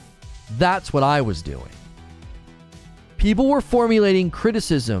reality. That's what I was doing. People were formulating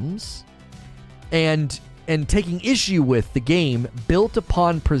criticisms and taking issue with the game built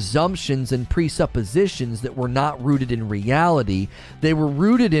upon presumptions and presuppositions that were not rooted in reality. They were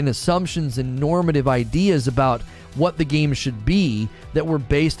rooted in assumptions and normative ideas about what the game should be that were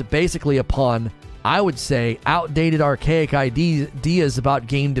based basically upon I would say, outdated, archaic ideas about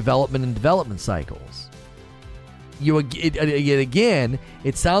game development and development cycles.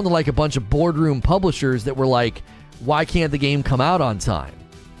 It sounded like a bunch of boardroom publishers that were like, why can't the game come out on time?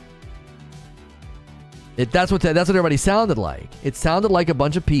 That's what everybody sounded like. It sounded like a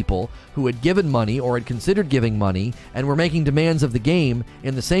bunch of people who had given money or had considered giving money and were making demands of the game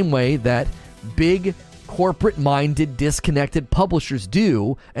in the same way that big corporate-minded, disconnected publishers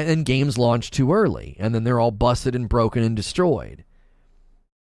do, and then games launch too early, and then they're all busted and broken and destroyed.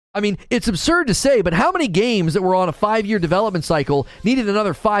 I mean, it's absurd to say, but how many games that were on a 5-year development cycle needed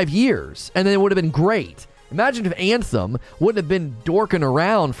another 5 years, and then it would have been great? Imagine if Anthem wouldn't have been dorking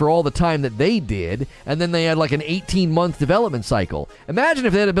around for all the time that they did, and then they had like an 18-month development cycle. Imagine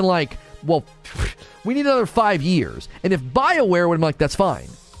if they had been like, well, we need another 5 years. And if BioWare would have been like, that's fine.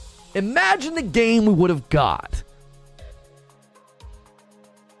 Imagine the game we would have got.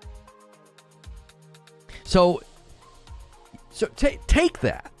 So take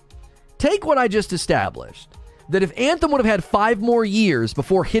that. Take what I just established. That if Anthem would have had 5 more years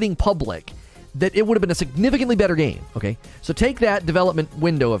before hitting public, that it would have been a significantly better game, okay? So take that development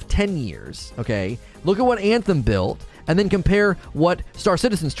window of 10 years, okay? Look at what Anthem built, and then compare what Star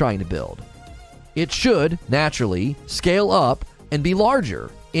Citizen's trying to build. It should, naturally, scale up and be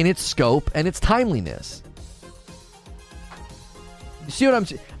larger in its scope and its timeliness. You see what I'm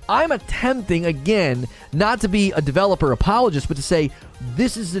saying? I'm attempting, again, not to be a developer apologist, but to say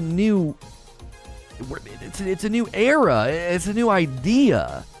this is a new... It's a new era. It's a new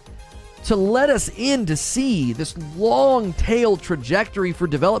idea. To let us in to see this long-tailed trajectory for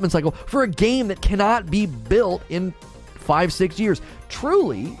development cycle for a game that cannot be built in 5-6 years.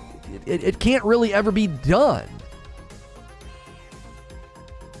 Truly, it can't really ever be done.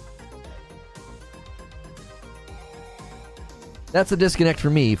 That's the disconnect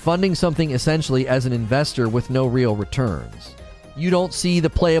for me. Funding something essentially as an investor with no real returns. You don't see the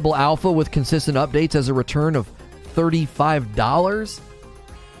playable alpha with consistent updates as a return of $35?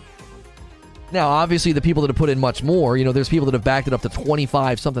 Now, obviously, the people that have put in much more, there's people that have backed it up to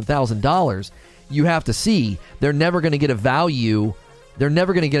 $25-something thousand. You have to see they're never going to get a value. They're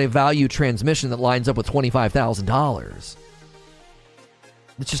never going to get a value transmission that lines up with $25,000.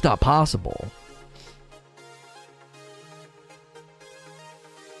 It's just not possible.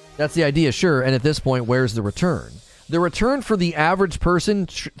 That's the idea, sure. And at this point, where's the return? The return for the average person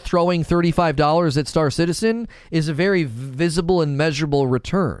throwing $35 at Star Citizen is a very visible and measurable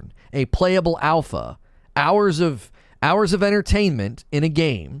return. A playable alpha, hours of entertainment in a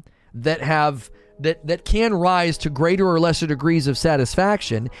game that can rise to greater or lesser degrees of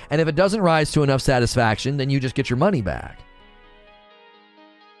satisfaction, and if it doesn't rise to enough satisfaction, then you just get your money back.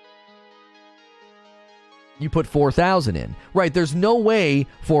 You put $4,000 in. Right, there's no way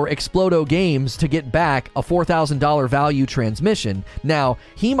for Explodo Games to get back a $4,000 value transmission. Now,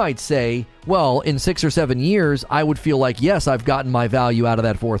 he might say, well, in 6 or 7 years, I would feel like, yes, I've gotten my value out of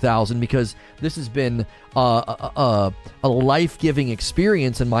that $4,000 because this has been a life-giving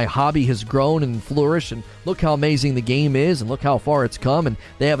experience and my hobby has grown and flourished, and look how amazing the game is and look how far it's come, and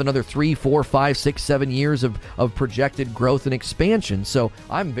they have another 3, 4, 5, 6, 7 years of projected growth and expansion. So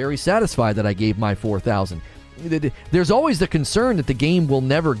I'm very satisfied that I gave my $4,000. There's always the concern that the game will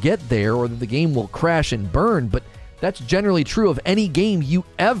never get there or that the game will crash and burn, but that's generally true of any game you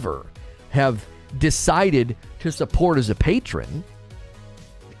ever have decided to support as a patron.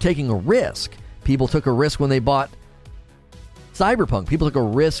 Taking a risk. People took a risk when they bought Cyberpunk. People took a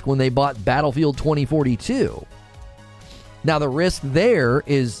risk when they bought Battlefield 2042. Now, the risk there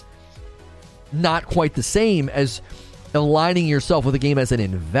is not quite the same as aligning yourself with a game as an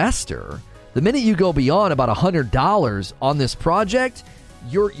investor. The minute you go beyond about $100 on this project,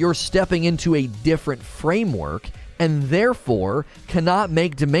 you're stepping into a different framework and therefore cannot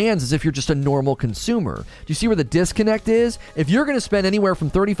make demands as if you're just a normal consumer. Do you see where the disconnect is? If you're going to spend anywhere from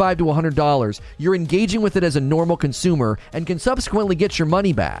 $35 to $100, you're engaging with it as a normal consumer and can subsequently get your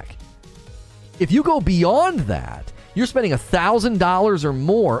money back. If you go beyond that, you're spending $1,000 or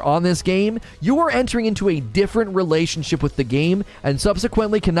more on this game, you are entering into a different relationship with the game and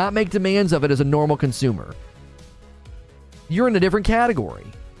subsequently cannot make demands of it as a normal consumer. You're in a different category.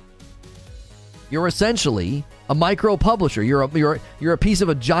 You're essentially a micro publisher. You're a piece of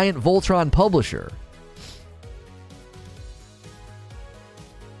a giant Voltron publisher.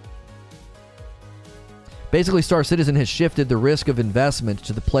 Basically, Star Citizen has shifted the risk of investment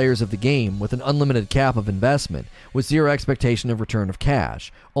to the players of the game with an unlimited cap of investment, with zero expectation of return of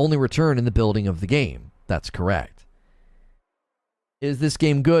cash. Only return in the building of the game. That's correct. Is this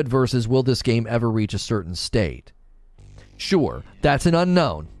game good versus will this game ever reach a certain state? Sure, that's an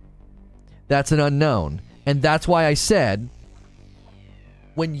unknown. That's an unknown. And that's why I said,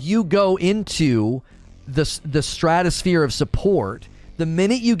 when you go into the stratosphere of support, the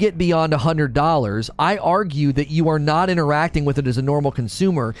minute you get beyond $100, I argue that you are not interacting with it as a normal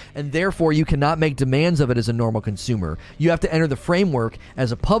consumer, and therefore you cannot make demands of it as a normal consumer. You have to enter the framework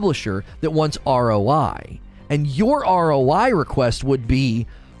as a publisher that wants ROI. And your ROI request would be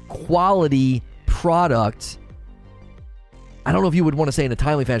quality product. I don't know if you would want to say in a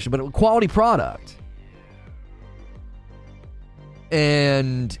timely fashion, but quality product.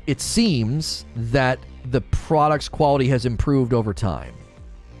 And it seems that the product's quality has improved over time.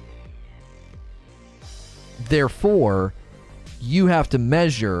 Therefore, you have to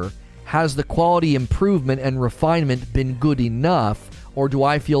measure, has the quality improvement and refinement been good enough, or do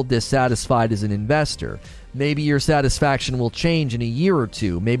I feel dissatisfied as an investor? Maybe your satisfaction will change in a year or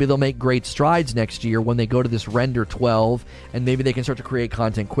two. Maybe they'll make great strides next year when they go to this Render 12, and maybe they can start to create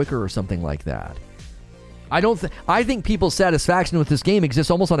content quicker or something like that. I think people's satisfaction with this game exists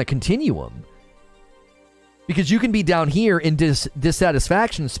almost on a continuum. Because you can be down here in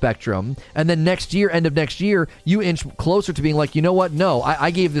dissatisfaction spectrum, and then next year, end of next year, you inch closer to being like, you know what? No,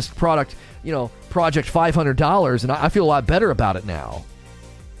 I gave this product, project $500, and I feel a lot better about it now.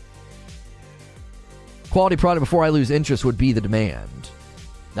 Quality product before I lose interest would be the demand.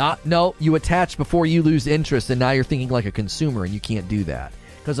 No, you attach before you lose interest, and now you're thinking like a consumer, and you can't do that.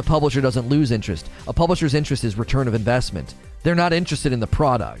 Because a publisher doesn't lose interest. A publisher's interest is return of investment. They're not interested in the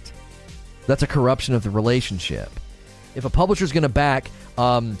product. That's a corruption of the relationship. If a publisher's going to back,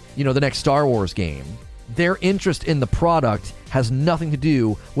 the next Star Wars game, their interest in the product has nothing to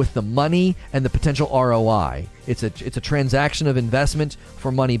do with the money and the potential ROI. It's a transaction of investment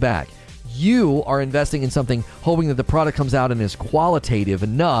for money back. You are investing in something hoping that the product comes out and is qualitative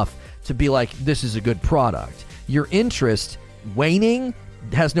enough to be like, this is a good product. Your interest waning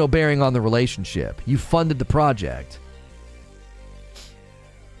has no bearing on the relationship. You funded the project.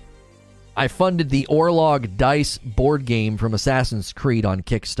 I funded the Orlog Dice board game from Assassin's Creed on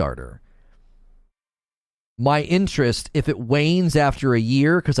Kickstarter. My interest, if it wanes after a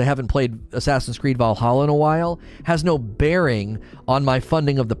year, because I haven't played Assassin's Creed Valhalla in a while, has no bearing on my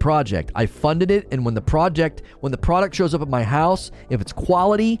funding of the project. I funded it, and when the product shows up at my house, if it's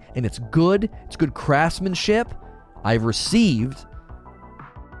quality and it's good craftsmanship, I've received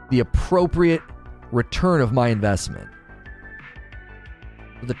the appropriate return of my investment.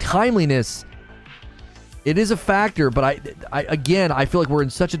 The timeliness, it is a factor, but I feel like we're in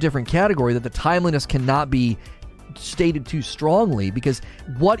such a different category that the timeliness cannot be stated too strongly, because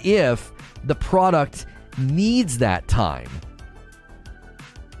what if the product needs that time?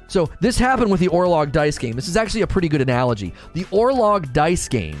 So this happened with the Orlog Dice game. This is actually a pretty good analogy. The Orlog Dice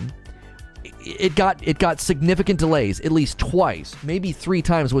game, it got significant delays, at least twice, maybe 3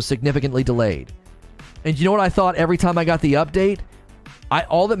 times was significantly delayed. And you know what I thought every time I got the update?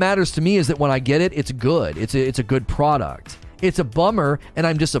 All that matters to me is that when I get it, it's good. It's a good product. It's a bummer, and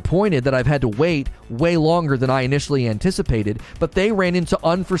I'm disappointed that I've had to wait way longer than I initially anticipated, but they ran into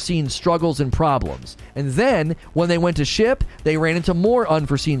unforeseen struggles and problems. And then, when they went to ship, they ran into more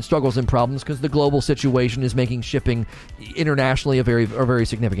unforeseen struggles and problems because the global situation is making shipping internationally a very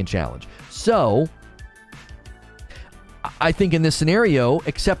significant challenge. So, I think in this scenario,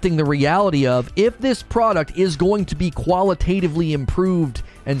 accepting the reality of, if this product is going to be qualitatively improved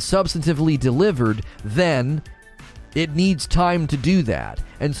and substantively delivered, then it needs time to do that.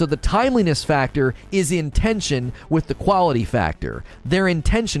 And so the timeliness factor is in tension with the quality factor. They're in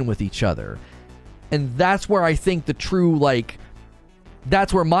tension with each other. And that's where I think the true,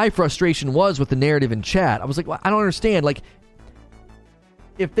 that's where my frustration was with the narrative in chat. I was like, well, I don't understand.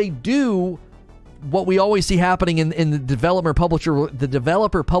 If they do what we always see happening in the developer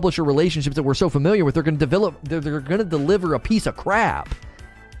publisher relationships that we're so familiar with, they're going to deliver a piece of crap.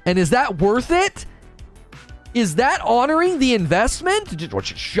 And is that worth it? Is that honoring the investment?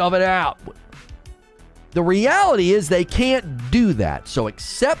 Just shove it out. The reality is they can't do that. So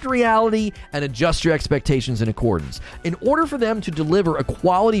accept reality and adjust your expectations in accordance. In order for them to deliver a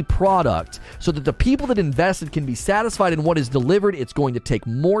quality product so that the people that invested can be satisfied in what is delivered, it's going to take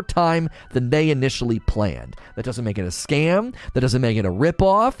more time than they initially planned. That doesn't make it a scam. That doesn't make it a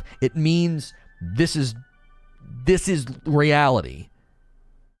ripoff. It means this is reality.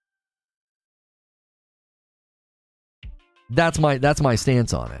 That's my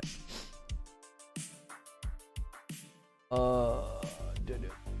stance on it.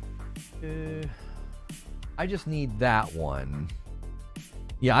 I just need that one.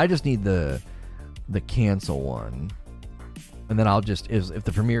 Yeah, I just need the cancel one. And then I'll just, if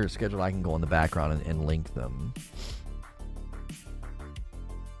the premiere is scheduled, I can go in the background and link them.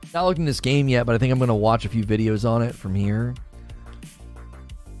 Not looking at this game yet, but I think I'm going to watch a few videos on it from here.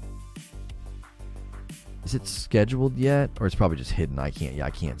 Is it scheduled yet? Or it's probably just hidden. I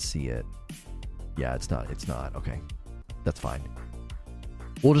can't see it. Yeah, it's not. Okay. That's fine.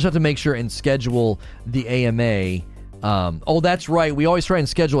 We'll just have to make sure and schedule the AMA. Oh, that's right. We always try and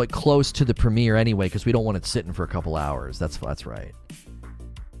schedule it close to the premiere anyway, because we don't want it sitting for a couple hours. That's right.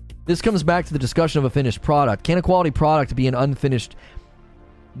 This comes back to the discussion of a finished product. Can a quality product be an unfinished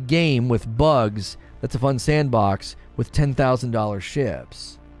game with bugs that's a fun sandbox with $10,000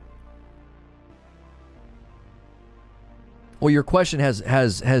 ships? Well, your question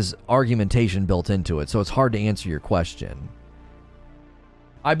has argumentation built into it, so it's hard to answer your question.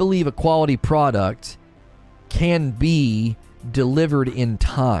 I believe a quality product can be delivered in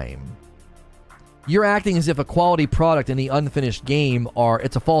time. You're acting as if a quality product and the unfinished game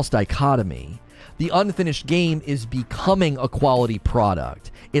it's a false dichotomy. The unfinished game is becoming a quality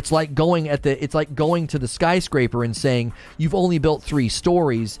product. It's like going to the skyscraper and saying, you've only built 3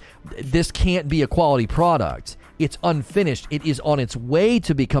 stories. This can't be a quality product. It's unfinished. It is on its way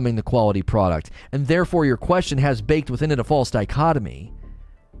to becoming the quality product. And therefore, your question has baked within it a false dichotomy.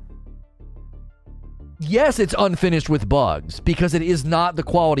 Yes, it's unfinished with bugs because it is not the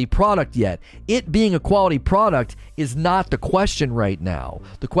quality product yet. It being a quality product is not the question right now.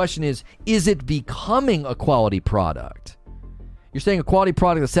 The question is it becoming a quality product? You're saying a quality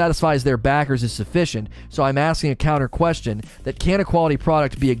product that satisfies their backers is sufficient, so I'm asking a counter question that can a quality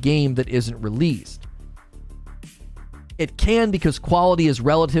product be a game that isn't released? It can, because quality is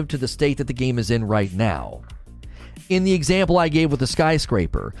relative to the state that the game is in right now. In the example I gave with the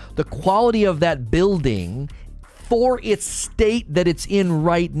skyscraper, the quality of that building for its state that it's in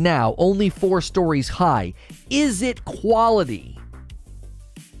right now, only 4 stories high, is it quality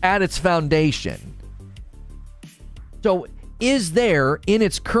at its foundation? So is there, in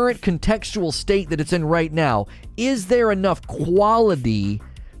its current contextual state that it's in right now, is there enough quality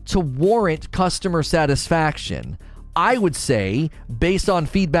to warrant customer satisfaction? I would say, based on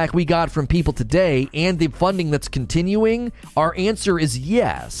feedback we got from people today and the funding that's continuing, our answer is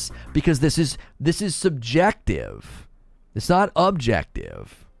yes, because this is subjective. It's not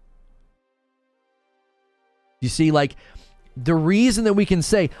objective. You see, like, the reason that we can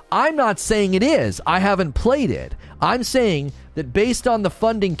say, I'm not saying it is, I haven't played it. I'm saying that based on the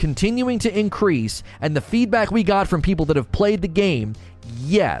funding continuing to increase and the feedback we got from people that have played the game,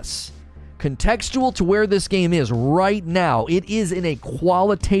 yes, contextual to where this game is right now, it is in a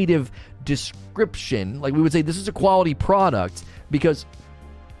qualitative description. Like, we would say this is a quality product because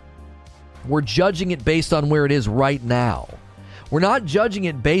we're judging it based on where it is right now. We're not judging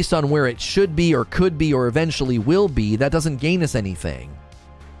it based on where it should be or could be or eventually will be. That doesn't gain us anything.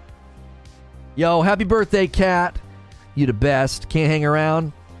 Yo, happy birthday, Cat. You the best. Can't hang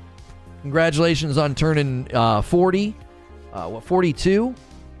around. Congratulations on turning 40. 42?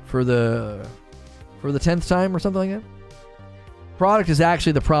 For the 10th time or something like that? Product is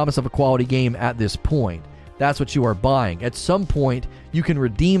actually the promise of a quality game at this point. That's what you are buying. At some point, you can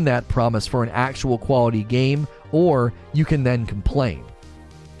redeem that promise for an actual quality game, or you can then complain.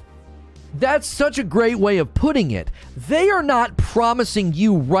 That's such a great way of putting it. They are not promising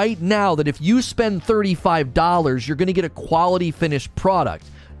you right now that if you spend $35, you're going to get a quality finished product.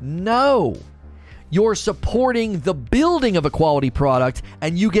 No. You're supporting the building of a quality product,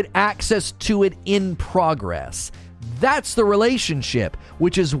 and you get access to it in progress. That's the relationship,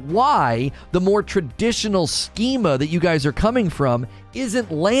 which is why the more traditional schema that you guys are coming from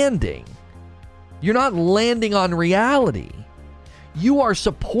isn't landing. You're not landing on reality. You are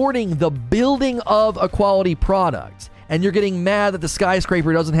supporting the building of a quality product, and you're getting mad that the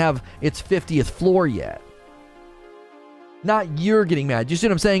skyscraper doesn't have its 50th floor yet. Not you're getting mad. You see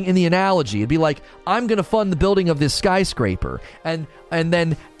what I'm saying? In the analogy, it'd be like, I'm going to fund the building of this skyscraper. And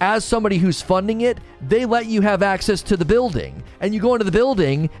then as somebody who's funding it, they let you have access to the building. And you go into the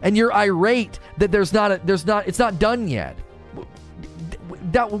building and you're irate that it's not done yet.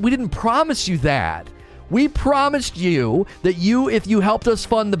 We didn't promise you that. We promised you that if you helped us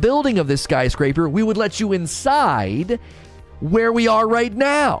fund the building of this skyscraper, we would let you inside where we are right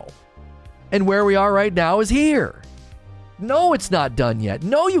now. And where we are right now is here. No, it's not done yet.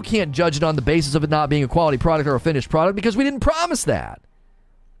 No, you can't judge it on the basis of it not being a quality product or a finished product because we didn't promise that.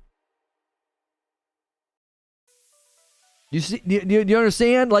 You see? Do you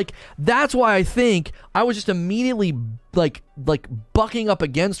understand? Like, that's why I think I was just immediately like bucking up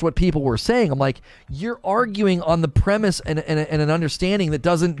against what people were saying. I'm like, you're arguing on the premise and an understanding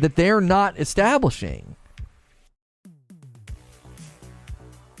that they're not establishing.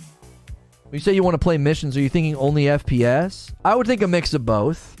 When you say you want to play missions, are you thinking only FPS? I would think a mix of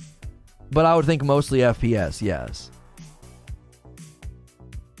both, but I would think mostly FPS, yes.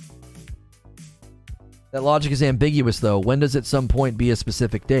 That logic is ambiguous, though. When does at some point be a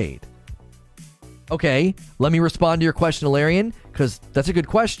specific date? Okay, let me respond to your question, Ilarian, because that's a good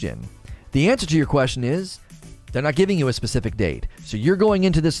question. The answer to your question is, they're not giving you a specific date. So you're going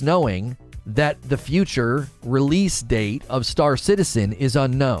into this knowing that the future release date of Star Citizen is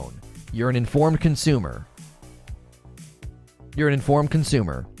unknown. You're an informed consumer. You're an informed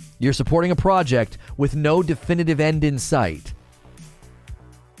consumer. You're supporting a project with no definitive end in sight.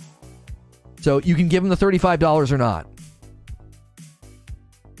 So you can give them the $35 or not.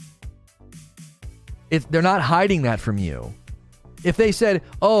 They're not hiding that from you. If they said,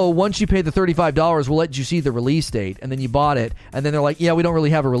 oh, once you pay the $35, we'll let you see the release date, and then you bought it, and then they're like, yeah, we don't really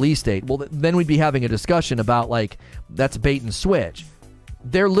have a release date. Well, then we'd be having a discussion about, like, that's bait and switch.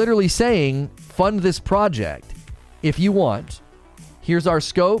 They're literally saying, fund this project if you want. Here's our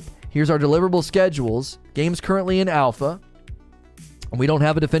scope. Here's our deliverable schedules. Game's currently in alpha, and we don't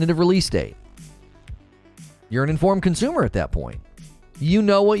have a definitive release date. You're an informed consumer at that point. You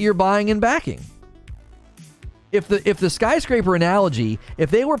know what you're buying and backing. If the skyscraper analogy, if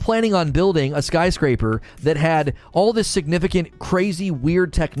they were planning on building a skyscraper that had all this significant, crazy,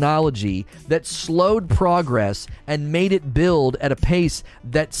 weird technology that slowed progress and made it build at a pace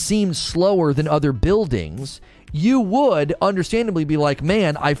that seemed slower than other buildings, you would understandably be like,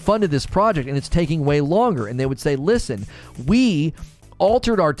 man, I funded this project and it's taking way longer. And they would say, listen, we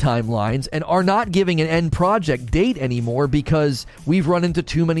altered our timelines and are not giving an end project date anymore because we've run into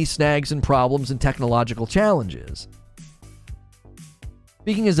too many snags and problems and technological challenges.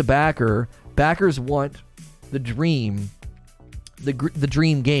 Speaking as a backer, backers want the dream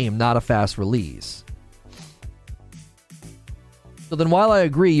game, not a fast release. So then while I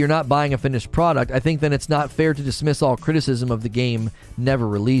agree you're not buying a finished product, I think then it's not fair to dismiss all criticism of the game never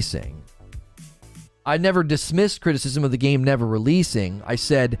releasing. I never dismissed criticism of the game never releasing. I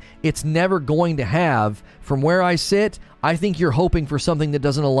said it's never going to have, from where I sit, I think you're hoping for something that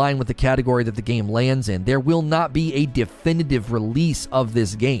doesn't align with the category that the game lands in. There will not be a definitive release of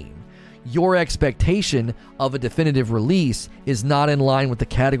this game. Your expectation of a definitive release is not in line with the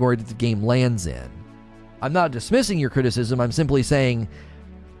category that the game lands in. I'm not dismissing your criticism. I'm simply saying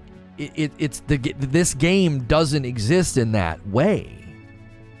this game doesn't exist in that way.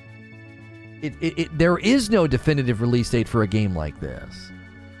 There is no definitive release date for a game like this.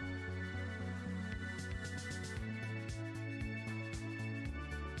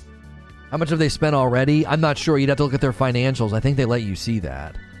 How much have they spent already? I'm not sure. You'd have to look at their financials. I think they let you see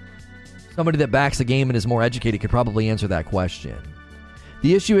that. Somebody that backs the game and is more educated could probably answer that question.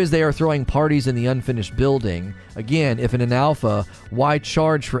 The issue is they are throwing parties in the unfinished building. Again, if in an alpha, why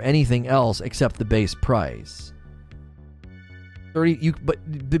charge for anything else except the base price?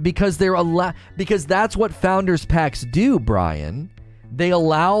 Because that's what founders packs do, Brian. They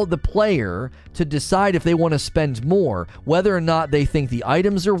allow the player to decide if they want to spend more, whether or not they think the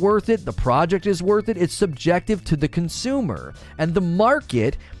items are worth it, the project is worth it. It's subjective to the consumer, and the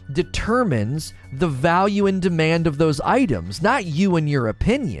market determines the value and demand of those items, not you and your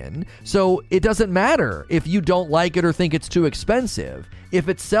opinion. So it doesn't matter if you don't like it or think it's too expensive. If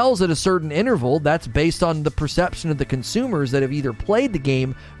it sells at a certain interval, that's based on the perception of the consumers that have either played the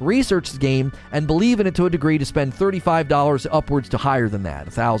game, researched the game, and believe in it to a degree to spend $35 upwards to higher than that,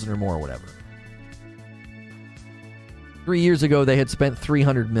 $1,000 or more or whatever. 3 years ago, they had spent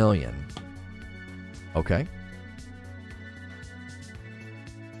 $300 million. Okay.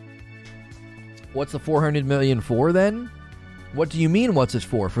 What's the $400 million for then? What do you mean what's it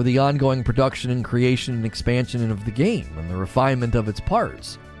for? For the ongoing production and creation and expansion of the game and the refinement of its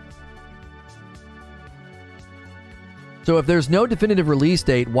parts. So if there's no definitive release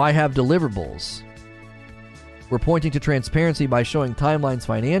date, why have deliverables? We're pointing to transparency by showing timelines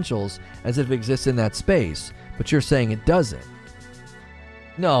financials as if it exists in that space, but you're saying it doesn't.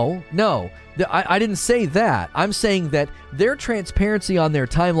 No. I didn't say that. I'm saying that their transparency on their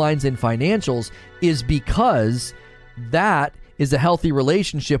timelines and financials is because that is a healthy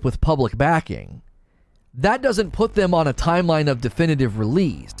relationship with public backing. That doesn't put them on a timeline of definitive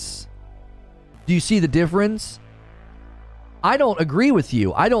release. Do you see the difference? I don't agree with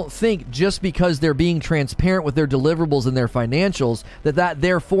you. I don't think just because they're being transparent with their deliverables and their financials that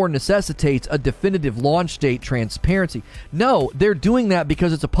therefore necessitates a definitive launch date transparency. No, they're doing that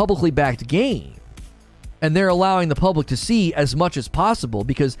because it's a publicly backed game. And they're allowing the public to see as much as possible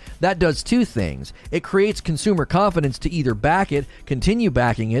because that does two things. It creates consumer confidence to either back it, continue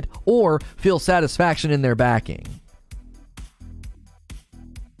backing it, or feel satisfaction in their backing.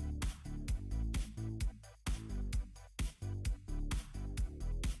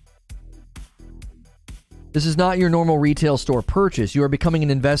 This is not your normal retail store purchase. You are becoming an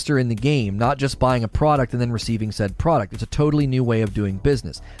investor in the game, not just buying a product and then receiving said product. It's a totally new way of doing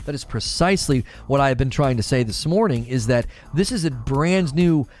business. That is precisely what I have been trying to say this morning, is that this is a brand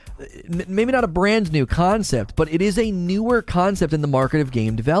new, maybe not a brand new concept, but it is a newer concept in the market of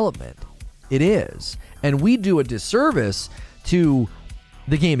game development. It is. And we do a disservice to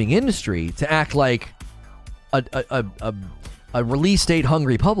the gaming industry to act like a release date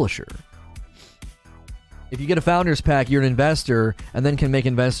hungry publisher. If you get a founder's pack, you're an investor and then can make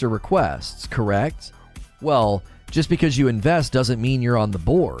investor requests, correct? Well, just because you invest doesn't mean you're on the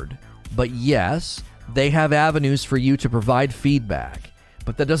board. But yes, they have avenues for you to provide feedback,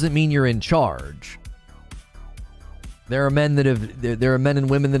 but that doesn't mean you're in charge. There are men and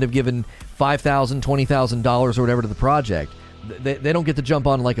women that have given $5,000, $20,000 or whatever to the project. They don't get to jump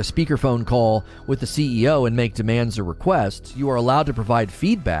on like a speakerphone call with the CEO and make demands or requests. You are allowed to provide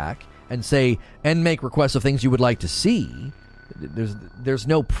feedback and make requests of things you would like to see. There's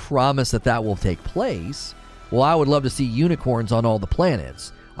no promise that will take place. Well, I would love to see unicorns on all the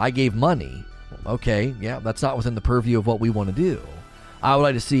planets. I gave money. Okay, yeah, that's not within the purview of what we want to do. I would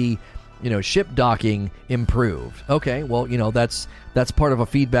like to see, ship docking improved. Okay, well, that's part of a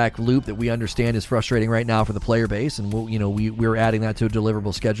feedback loop that we understand is frustrating right now for the player base, and we're adding that to a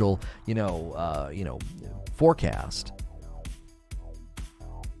deliverable schedule, forecast.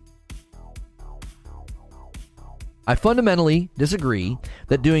 I fundamentally disagree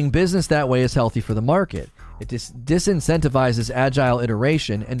that doing business that way is healthy for the market. It disincentivizes agile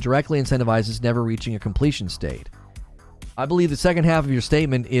iteration and directly incentivizes never reaching a completion state. I believe the second half of your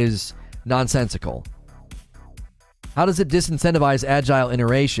statement is nonsensical. How does it disincentivize agile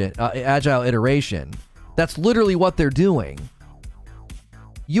iteration? That's literally what they're doing.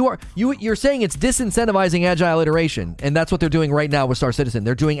 You're saying it's disincentivizing agile iteration, and that's what they're doing right now with Star Citizen.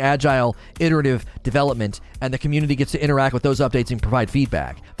 They're doing agile iterative development, and the community gets to interact with those updates and provide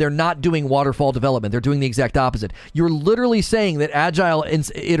feedback. They're not doing waterfall development. They're doing the exact opposite. You're literally saying that agile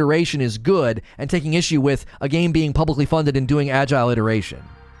iteration is good and taking issue with a game being publicly funded and doing agile iteration.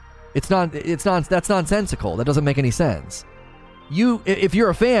 That's nonsensical. That doesn't make any sense. If you're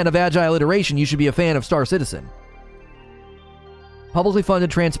a fan of agile iteration, you should be a fan of Star Citizen. Publicly funded,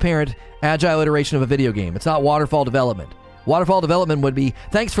 transparent, agile iteration of a video game. It's not waterfall development. Waterfall development would be,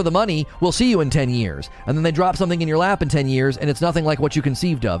 thanks for the money, we'll see you in 10 years. And then they drop something in your lap in 10 years, and it's nothing like what you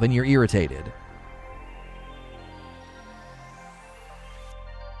conceived of, and you're irritated.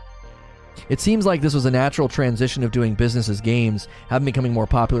 It seems like this was a natural transition of doing business as games, having becoming more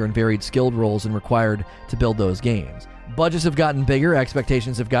popular in varied skilled roles and required to build those games. Budgets have gotten bigger,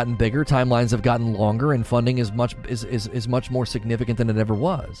 expectations have gotten bigger, timelines have gotten longer, and funding is much more significant than it ever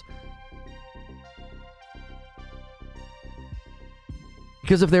was.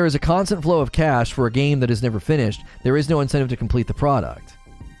 Because if there is a constant flow of cash for a game that is never finished, there is no incentive to complete the product.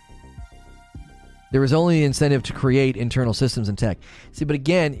 There is only the incentive to create internal systems and tech. See, but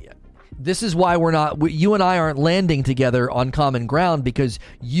again, this is why you and I aren't landing together on common ground, because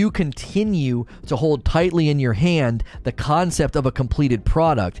you continue to hold tightly in your hand the concept of a completed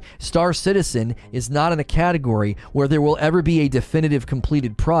product. Star Citizen is not in a category where there will ever be a definitive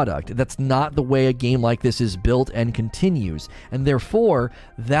completed product. That's not the way a game like this is built and continues. And therefore,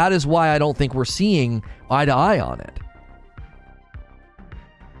 that is why I don't think we're seeing eye to eye on it.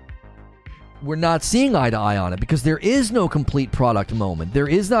 We're not seeing eye to eye on it because there is no complete product moment. There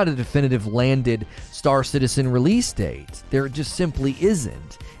is not a definitive landed Star Citizen release date. There just simply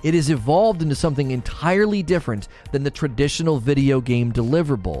isn't. It has evolved into something entirely different than the traditional video game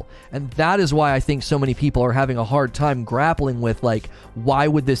deliverable. And that is why I think so many people are having a hard time grappling with, why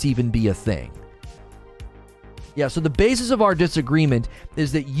would this even be a thing? Yeah, so the basis of our disagreement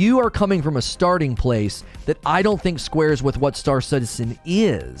is that you are coming from a starting place that I don't think squares with what Star Citizen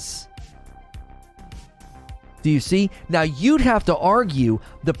is. Do you see? Now, you'd have to argue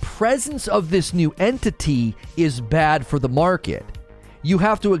the presence of this new entity is bad for the market. You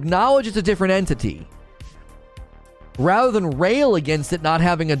have to acknowledge it's a different entity. Rather than rail against it not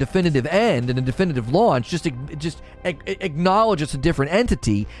having a definitive end and a definitive launch, just acknowledge it's a different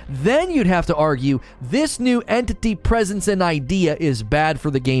entity. Then you'd have to argue this new entity, presence, and idea is bad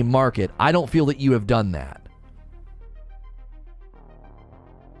for the game market. I don't feel that you have done that.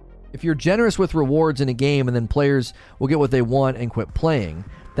 If you're generous with rewards in a game and then players will get what they want and quit playing,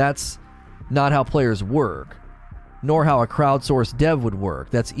 that's not how players work, nor how a crowdsourced dev would work.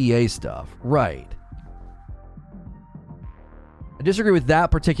 That's EA stuff. Right. I disagree with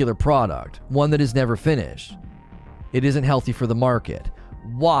that particular product, one that is never finished. It isn't healthy for the market.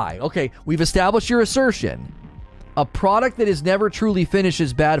 Why? Okay, we've established your assertion. A product that is never truly finished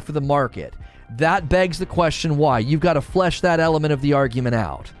is bad for the market. That begs the question why. You've got to flesh that element of the argument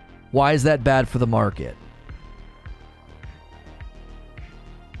out. Why is that bad for the market?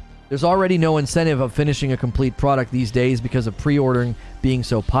 There's already no incentive of finishing a complete product these days because of pre-ordering being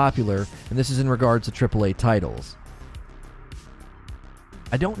so popular, and this is in regards to AAA titles.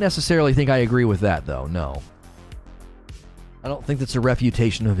 I don't necessarily think I agree with that, though, no. I don't think that's a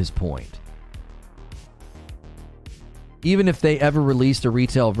refutation of his point. Even if they ever released a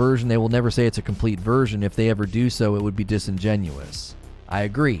retail version, they will never say it's a complete version. If they ever do so, it would be disingenuous. I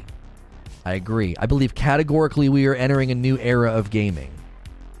agree. I believe categorically we are entering a new era of gaming.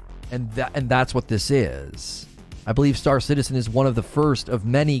 And that's what this is. I believe Star Citizen is one of the first of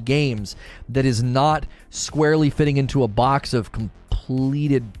many games that is not squarely fitting into a box of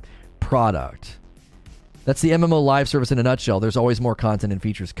completed product. That's the MMO live service in a nutshell. There's always more content and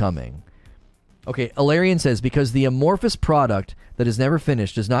features coming. Okay, Alarian says, because the amorphous product that is never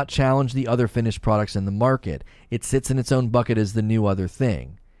finished does not challenge the other finished products in the market. It sits in its own bucket as the new other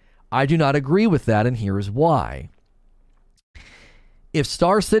thing. I do not agree with that, and here is why. If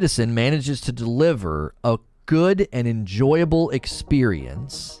Star Citizen manages to deliver a good and enjoyable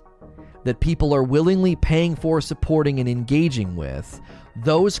experience that people are willingly paying for, supporting, and engaging with,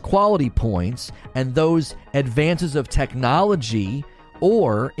 those quality points and those advances of technology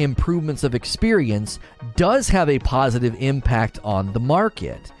or improvements of experience does have a positive impact on the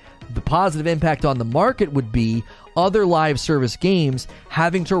market. The positive impact on the market would be other live service games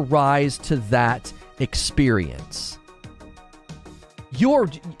having to rise to that experience.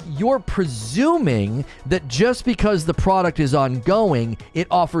 You're presuming that just because the product is ongoing, it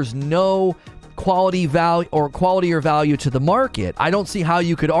offers no quality or value to the market. I don't see how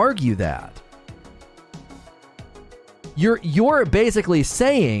you could argue that. You're basically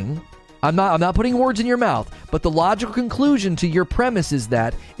saying, I'm not putting words in your mouth, but the logical conclusion to your premise is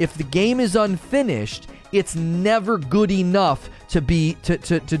that if the game is unfinished, it's never good enough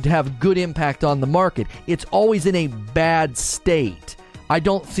to have good impact on the market. It's always in a bad state. I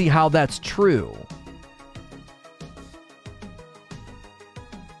don't see how that's true.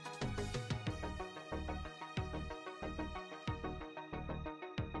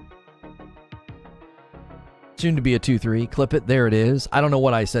 Soon to be a 2-3. Clip it. There it is. I don't know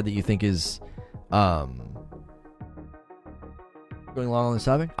what I said that you think is going long on this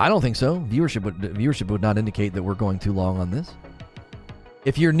topic. I don't think so. Viewership would not indicate that we're going too long on this.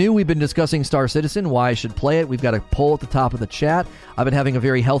 If you're new, we've been discussing Star Citizen, why I should play it. We've got a poll at the top of the chat. I've been having a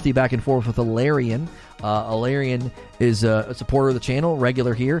very healthy back and forth with Alarian. Alarian is a supporter of the channel,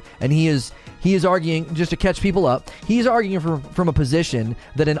 regular here, and he is arguing, just to catch people up, he's arguing from a position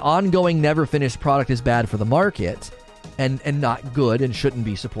that an ongoing, never-finished product is bad for the market and not good and shouldn't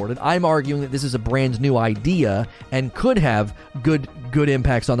be supported. I'm arguing that this is a brand new idea and could have good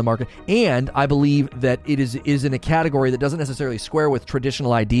impacts on the market, and I believe that it is in a category that doesn't necessarily square with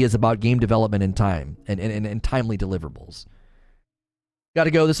traditional ideas about game development and time and timely deliverables. Got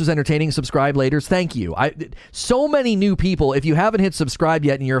to go. This was entertaining. Subscribe laters. Thank you. So many new people. If you haven't hit subscribe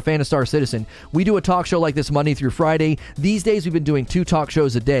yet and you're a fan of Star Citizen, we do a talk show like this Monday through Friday. These days we've been doing 2 talk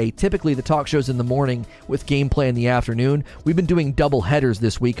shows a day. Typically the talk show's in the morning with gameplay in the afternoon. We've been doing double headers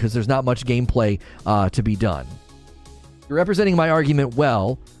this week because there's not much gameplay to be done. You're representing my argument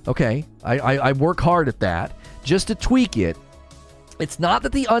well. Okay. I work hard at that. Just to tweak it, it's not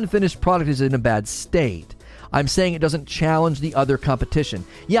that the unfinished product is in a bad state. I'm saying it doesn't challenge the other competition.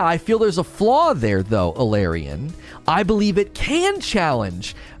 Yeah, I feel there's a flaw there, though, Alarian. I believe it can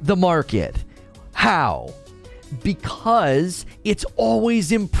challenge the market. How? Because it's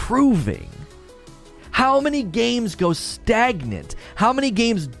always improving. How many games go stagnant? How many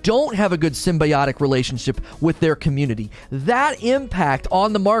games don't have a good symbiotic relationship with their community? That impact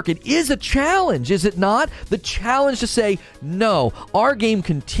on the market is a challenge, is it not? The challenge to say, no, our game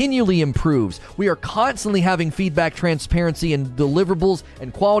continually improves. We are constantly having feedback, transparency, and deliverables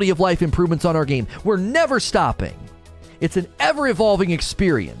and quality of life improvements on our game. We're never stopping. It's an ever-evolving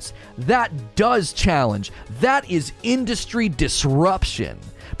experience. That does challenge. That is industry disruption.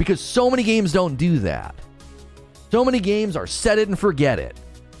 Because so many games don't do that. So many games are set it and forget it.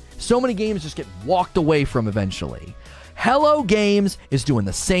 So many games just get walked away from eventually. Hello Games is doing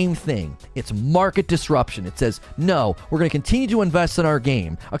the same thing. It's market disruption. It says, no, we're going to continue to invest in our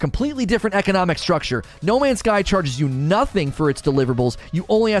game. A completely different economic structure. No Man's Sky charges you nothing for its deliverables. You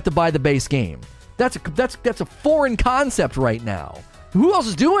only have to buy the base game. That's a foreign concept right now. Who else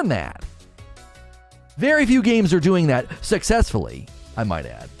is doing that? Very few games are doing that successfully, I might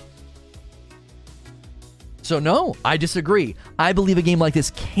add. So no, I disagree. I believe a game like this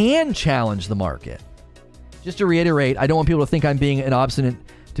can challenge the market. Just to reiterate, I don't want people to think I'm being an obstinate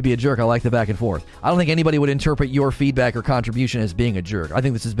to be a jerk. I like the back and forth. I don't think anybody would interpret your feedback or contribution as being a jerk. I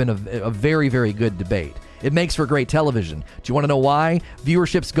think this has been a very, very good debate. It makes for great television. Do you want to know why?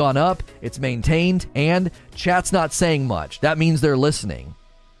 Viewership's gone up, it's maintained, and chat's not saying much. That means they're listening.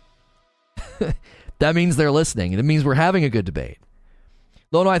 That means they're listening. It means we're having a good debate.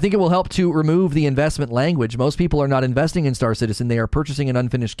 Though, no, I think it will help to remove the investment language. Most people are not investing in Star Citizen. They are purchasing an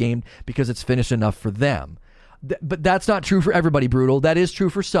unfinished game because it's finished enough for them. But that's not true for everybody, Brutal. That is true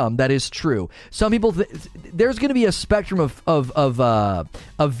for some. That is true. Some people, there's going to be a spectrum of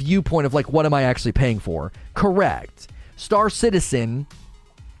viewpoint of like, what am I actually paying for? Correct. Star Citizen,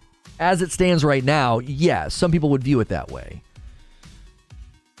 as it stands right now, yes, some people would view it that way.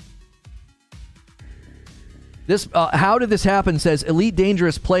 This how did this happen? Says Elite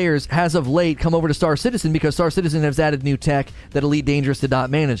Dangerous players has of late come over to Star Citizen because Star Citizen has added new tech that Elite Dangerous did not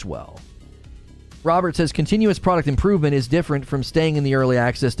manage well. Robert says continuous product improvement is different from staying in the early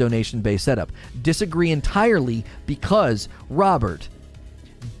access donation-based setup. Disagree entirely because, Robert,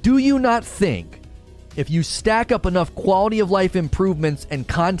 do you not think if you stack up enough quality of life improvements and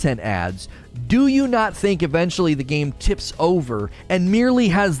content adds, do you not think eventually the game tips over and merely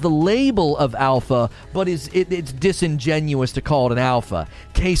has the label of alpha, but it's disingenuous to call it an alpha?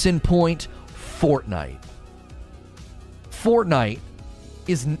 Case in point, Fortnite. Fortnite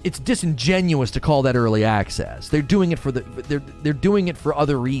it's disingenuous to call that early access. They're doing it for they're doing it for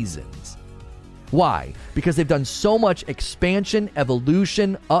other reasons. Why? Because they've done so much expansion,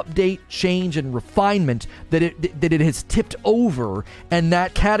 evolution, update, change, and refinement that it has tipped over, and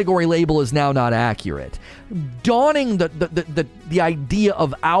that category label is now not accurate. Donning the idea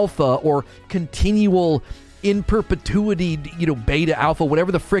of alpha or continual in perpetuity, beta, alpha,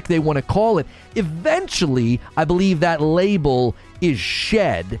 whatever the frick they want to call it, eventually, I believe that label is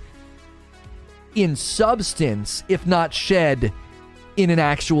shed in substance, if not shed in an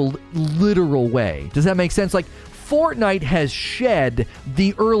actual literal way. Does that make sense? Like, Fortnite has shed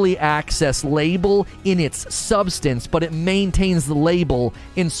the early access label in its substance, but it maintains the label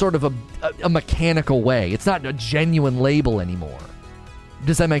in sort of a mechanical way. It's not a genuine label anymore.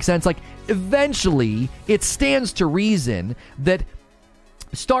 Does that make sense? Like, eventually, it stands to reason that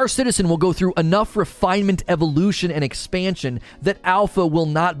Star Citizen will go through enough refinement, evolution, and expansion that alpha will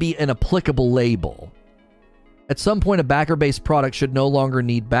not be an applicable label. At some point, a backer-based product should no longer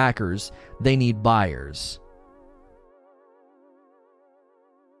need backers. They need buyers.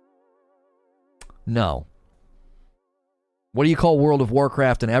 No. What do you call World of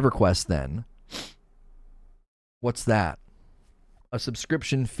Warcraft and EverQuest then? What's that? A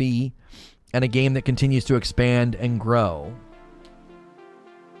subscription fee and a game that continues to expand and grow.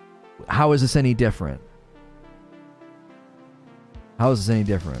 How is this any different? How is this any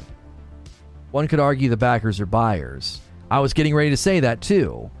different? One could argue the backers are buyers. I was getting ready to say that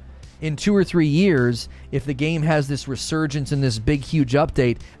too. In 2 or 3 years, if the game has this resurgence and this big, huge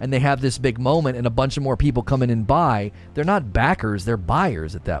update, and they have this big moment and a bunch of more people come in and buy, they're not backers, they're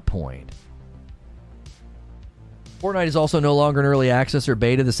buyers at that point. Fortnite is also no longer in early access or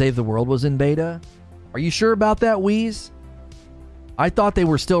beta. The Save the World was in beta. Are you sure about that, Wheeze? I thought they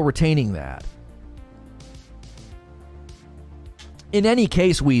were still retaining that. In any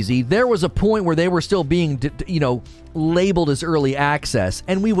case, Wheezy, there was a point where they were still being, labeled as early access,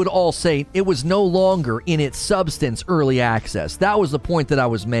 and we would all say it was no longer in its substance early access. That was the point that I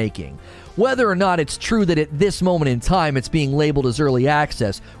was making. Whether or not it's true that at this moment in time it's being labeled as early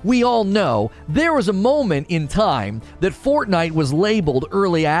access, we all know there was a moment in time that Fortnite was labeled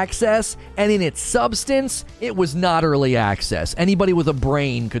early access, and in its substance, it was not early access. Anybody with a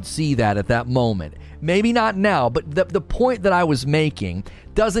brain could see that at that moment. Maybe not now, but the point that I was making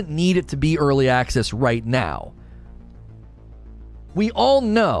doesn't need it to be early access right now. We all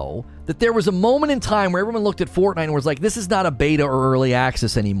know that there was a moment in time where everyone looked at Fortnite and was like, this is not a beta or early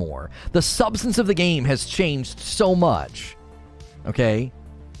access anymore. The substance of the game has changed so much. Okay?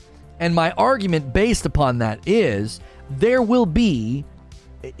 And my argument based upon that is there will be...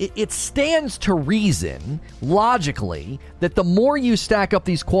 It stands to reason, logically, that the more you stack up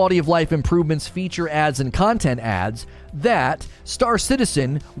these quality of life improvements, feature ads, and content ads, that Star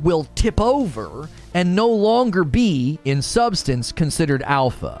Citizen will tip over and no longer be, in substance, considered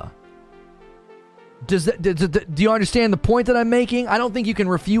alpha. Do you understand the point that I'm making? I don't think you can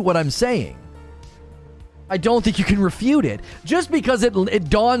refute what I'm saying. I don't think you can refute it. Just because it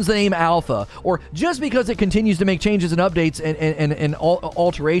dons the name Alpha, or just because it continues to make changes and updates and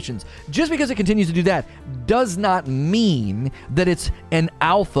alterations, just because it continues to do that, does not mean that it's an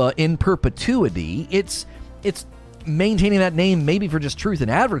Alpha in perpetuity. It's maintaining that name maybe for just truth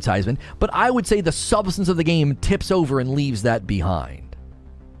and advertisement, but I would say the substance of the game tips over and leaves that behind.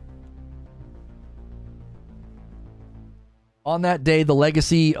 On that day, the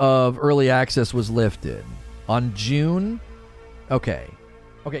legacy of early access was lifted. On June? Okay.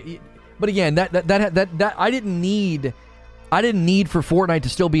 But again, that I didn't need for Fortnite to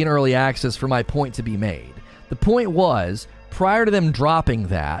still be in early access for my point to be made. The point was, prior to them dropping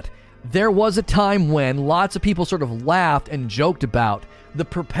that, there was a time when lots of people sort of laughed and joked about the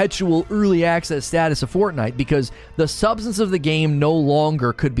perpetual early access status of Fortnite because the substance of the game no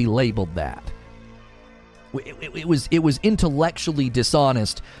longer could be labeled that. It was intellectually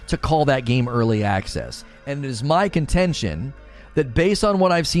dishonest to call that game early access. And it is my contention that based on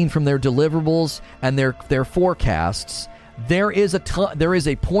what I've seen from their deliverables and their forecasts, there is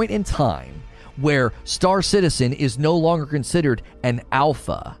a point in time where Star Citizen is no longer considered an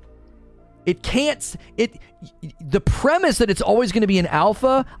alpha. The premise that it's always going to be an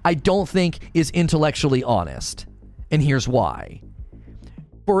alpha, I don't think is intellectually honest. And here's why.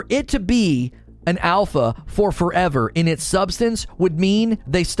 For it to be an alpha for forever in its substance would mean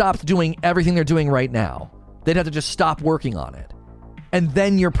they stopped doing everything they're doing right now. They'd have to just stop working on it. And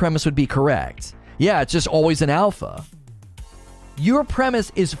then your premise would be correct. Yeah, it's just always an alpha. Your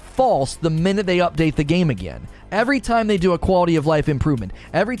premise is false the minute they update the game again. Every time they do a quality of life improvement,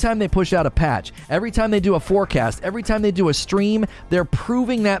 every time they push out a patch, every time they do a forecast, every time they do a stream, they're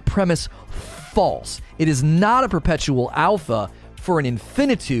proving that premise false. It is not a perpetual alpha for an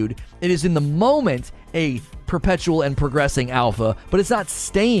infinitude. It is in the moment a perpetual and progressing alpha, but it's not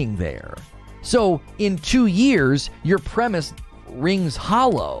staying there. So in 2 years, your premise rings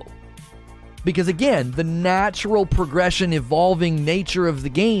hollow. Because again, the natural progression, evolving nature of the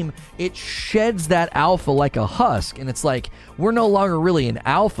game, it sheds that alpha like a husk. And it's like, we're no longer really an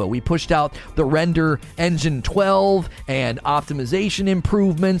alpha. We pushed out the render engine 12 and optimization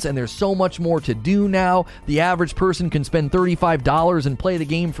improvements, and there's so much more to do now. The average person can spend $35 and play the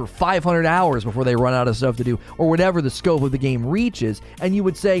game for 500 hours before they run out of stuff to do, or whatever the scope of the game reaches. And you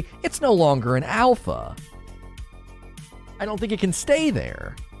would say, it's no longer an alpha. I don't think it can stay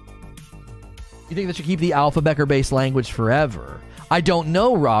there. You think they should keep the alpha-Becker-based language forever? I don't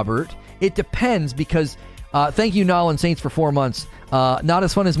know, Robert. It depends because, thank you, Nolan Saints, for 4 months. Not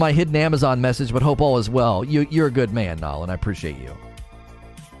as fun as my hidden Amazon message, but hope all is well. You're a good man, Nolan. I appreciate you.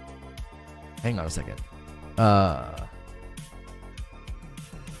 Hang on a second. Thought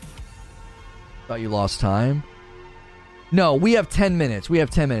you lost time? No, we have 10 minutes.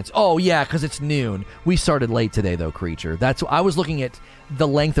 Oh, yeah, because it's noon. We started late today, though, Creature. I was looking at the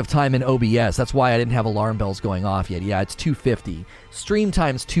length of time in OBS. That's why I didn't have alarm bells going off yet. Yeah, it's 2:50. Stream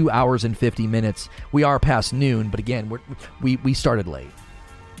time's 2 hours and 50 minutes. We are past noon, but again, we started late.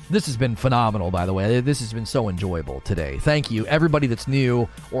 This has been phenomenal, by the way. This has been so enjoyable today. Thank you, everybody that's new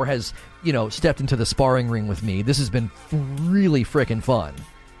or has, stepped into the sparring ring with me. This has been really frickin' fun.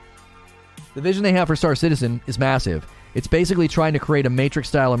 The vision they have for Star Citizen is massive. It's basically trying to create a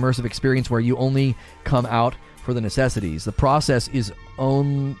Matrix-style immersive experience where you only come out for the necessities. The process is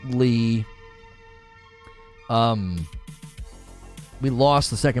only... we lost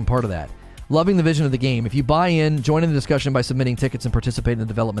the second part of that. Loving the vision of the game. If you buy in, join in the discussion by submitting tickets and participate in the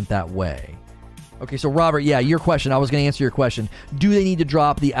development that way. Okay, so Robert, yeah, your question. I was going to answer your question. Do they need to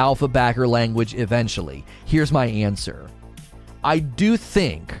drop the alpha backer language eventually? Here's my answer. I do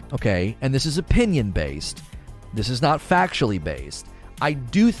think, okay, and this is opinion-based, this is not factually based, I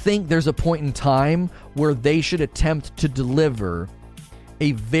do think there's a point in time where they should attempt to deliver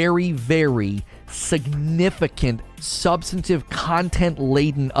a very, very significant, substantive,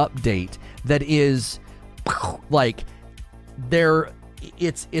 content-laden update that is, like,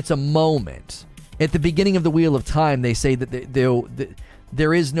 it's a moment. At the beginning of the Wheel of Time, they say that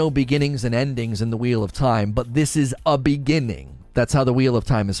there is no beginnings and endings in the Wheel of Time, but this is a beginning. That's how the Wheel of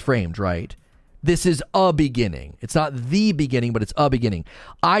Time is framed, right? This is a beginning. It's not the beginning, but it's a beginning.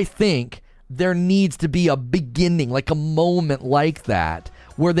 I think there needs to be a beginning, like a moment like that,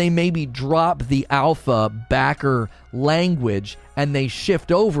 where they maybe drop the alpha backer language and they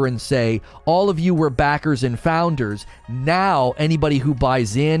shift over and say, all of you were backers and founders. Now anybody who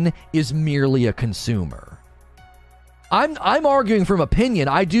buys in is merely a consumer. I'm arguing from opinion.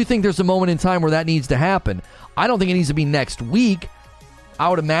 I do think there's a moment in time where that needs to happen. I don't think it needs to be next week. I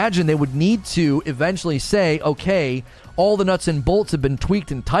would imagine they would need to eventually say, okay, all the nuts and bolts have been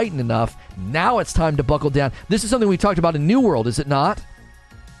tweaked and tightened enough. Now it's time to buckle down. This is something we talked about in New World, is it not?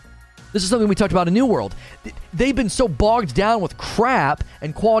 This is something we talked about in New World. They've been so bogged down with crap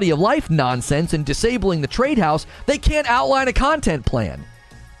and quality of life nonsense and disabling the trade house, they can't outline a content plan.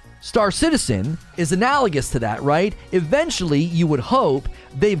 Star Citizen is analogous to that, right? Eventually, you would hope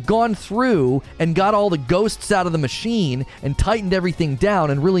they've gone through and got all the ghosts out of the machine and tightened everything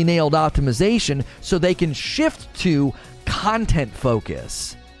down and really nailed optimization so they can shift to content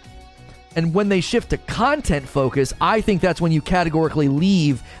focus. And when they shift to content focus, I think that's when you categorically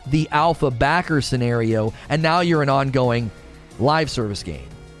leave the alpha backer scenario, and now you're an ongoing live service game.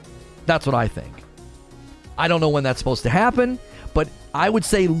 That's what I think. I don't know when that's supposed to happen, but I would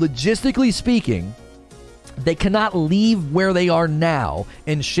say, logistically speaking, they cannot leave where they are now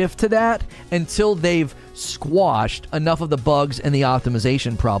and shift to that until they've squashed enough of the bugs and the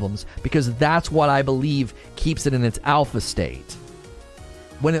optimization problems, because that's what I believe keeps it in its alpha state.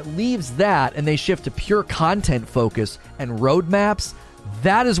 When it leaves that and they shift to pure content focus and roadmaps,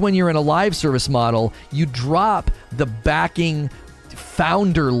 that is when you're in a live service model. You drop the backing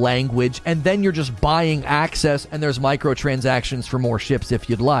founder language, and then you're just buying access, and there's microtransactions for more ships if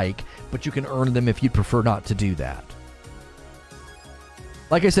you'd like, but you can earn them if you'd prefer not to do that.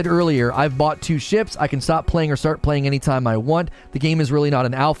 Like I said earlier, I've bought 2 ships. I can stop playing or start playing anytime I want. The game is really not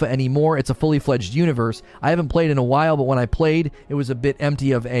an alpha anymore. It's a fully fledged universe. I haven't played in a while, but when I played, it was a bit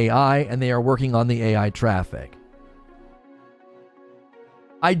empty of AI, and they are working on the AI traffic.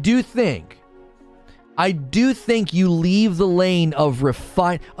 I do think you leave the lane of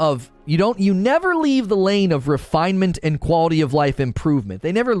you never leave the lane of refinement and quality of life improvement.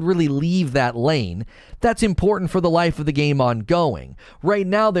 They never really leave that lane. That's important for the life of the game ongoing. Right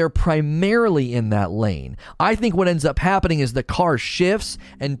now, they're primarily in that lane. I think what ends up happening is the car shifts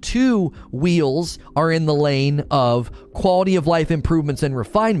and 2 wheels are in the lane of quality of life improvements and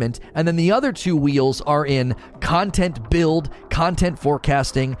refinement, and then the other 2 wheels are in content build, content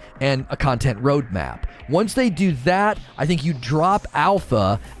forecasting, and a content roadmap. Once they do that, I think you drop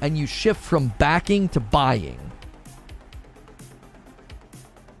alpha and you shift from backing to buying.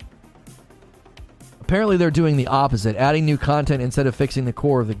 Apparently they're doing the opposite, adding new content instead of fixing the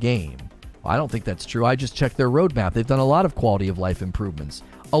core of the game. Well, I don't think that's true. I just checked their roadmap. They've done a lot of quality of life improvements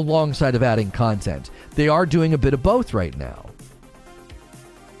alongside of adding content. They are doing a bit of both right now.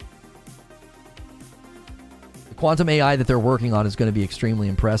 The quantum AI that they're working on is going to be extremely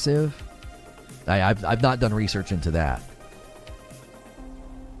impressive. I've not done research into that.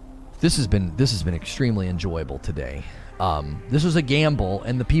 This has been extremely enjoyable today. This was a gamble,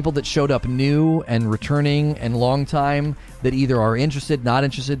 and the people that showed up new and returning and long time that either are interested, not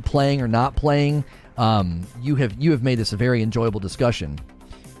interested, playing or not playing, you have made this a very enjoyable discussion.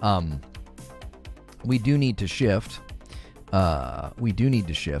 We do need to shift. Though.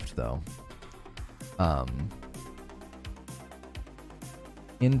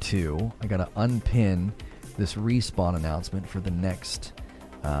 I gotta unpin this respawn announcement for the next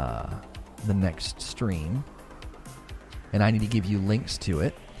stream, and I need to give you links to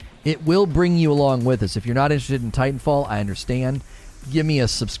it. It will bring you along with us. If you're not interested in Titanfall, I understand. Give me a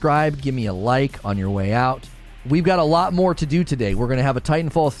subscribe, give me a like on your way out. We've got a lot more to do today. We're going to have a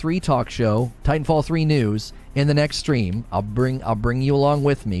Titanfall 3 talk show, Titanfall 3 news, in the next stream. I'll bring you along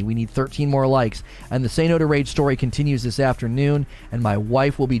with me. We need 13 more likes. And the Say No to Rage story continues this afternoon, and my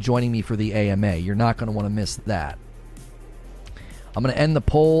wife will be joining me for the AMA. You're not going to want to miss that. I'm going to end the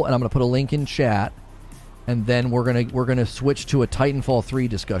poll, and I'm going to put a link in chat, and then we're going to switch to a Titanfall 3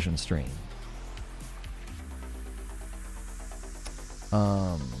 discussion stream.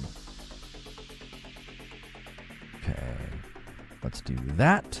 Okay, let's do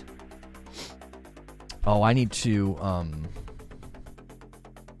that. Oh, I need to,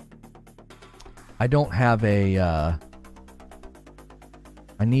 I don't have a, I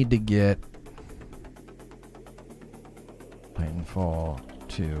need to get Titanfall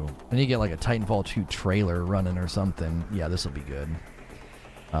 2. I need to get like a Titanfall 2 trailer running or something. Yeah, this will be good.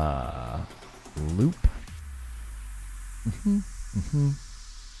 Loop.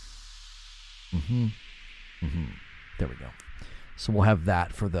 There we go. So we'll have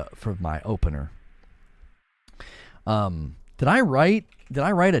that for my opener. Did I write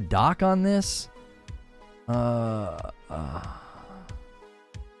a doc on this?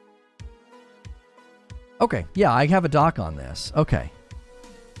 Okay, yeah, I have a doc on this. Okay.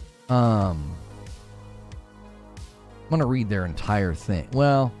 I'm gonna read their entire thing.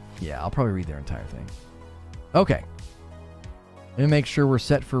 Well, yeah, I'll probably read their entire thing. Okay. Let me make sure we're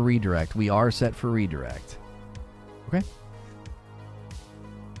set for redirect. We are set for redirect. Okay.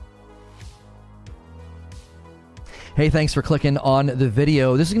 Hey, thanks for clicking on the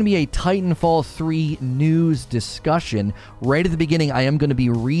video. This is going to be a Titanfall 3 news discussion. Right at the beginning, I am going to be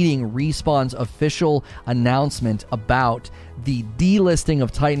reading Respawn's official announcement about the delisting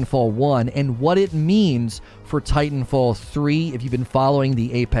of Titanfall 1 and what it means for Titanfall 3. If you've been following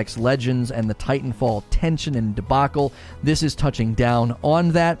the Apex Legends and the Titanfall tension and debacle, this is touching down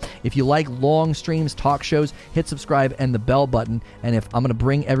on that. If you like long streams, talk shows, hit subscribe and the bell button. And if I'm going to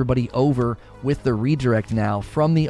bring everybody over with the redirect now from the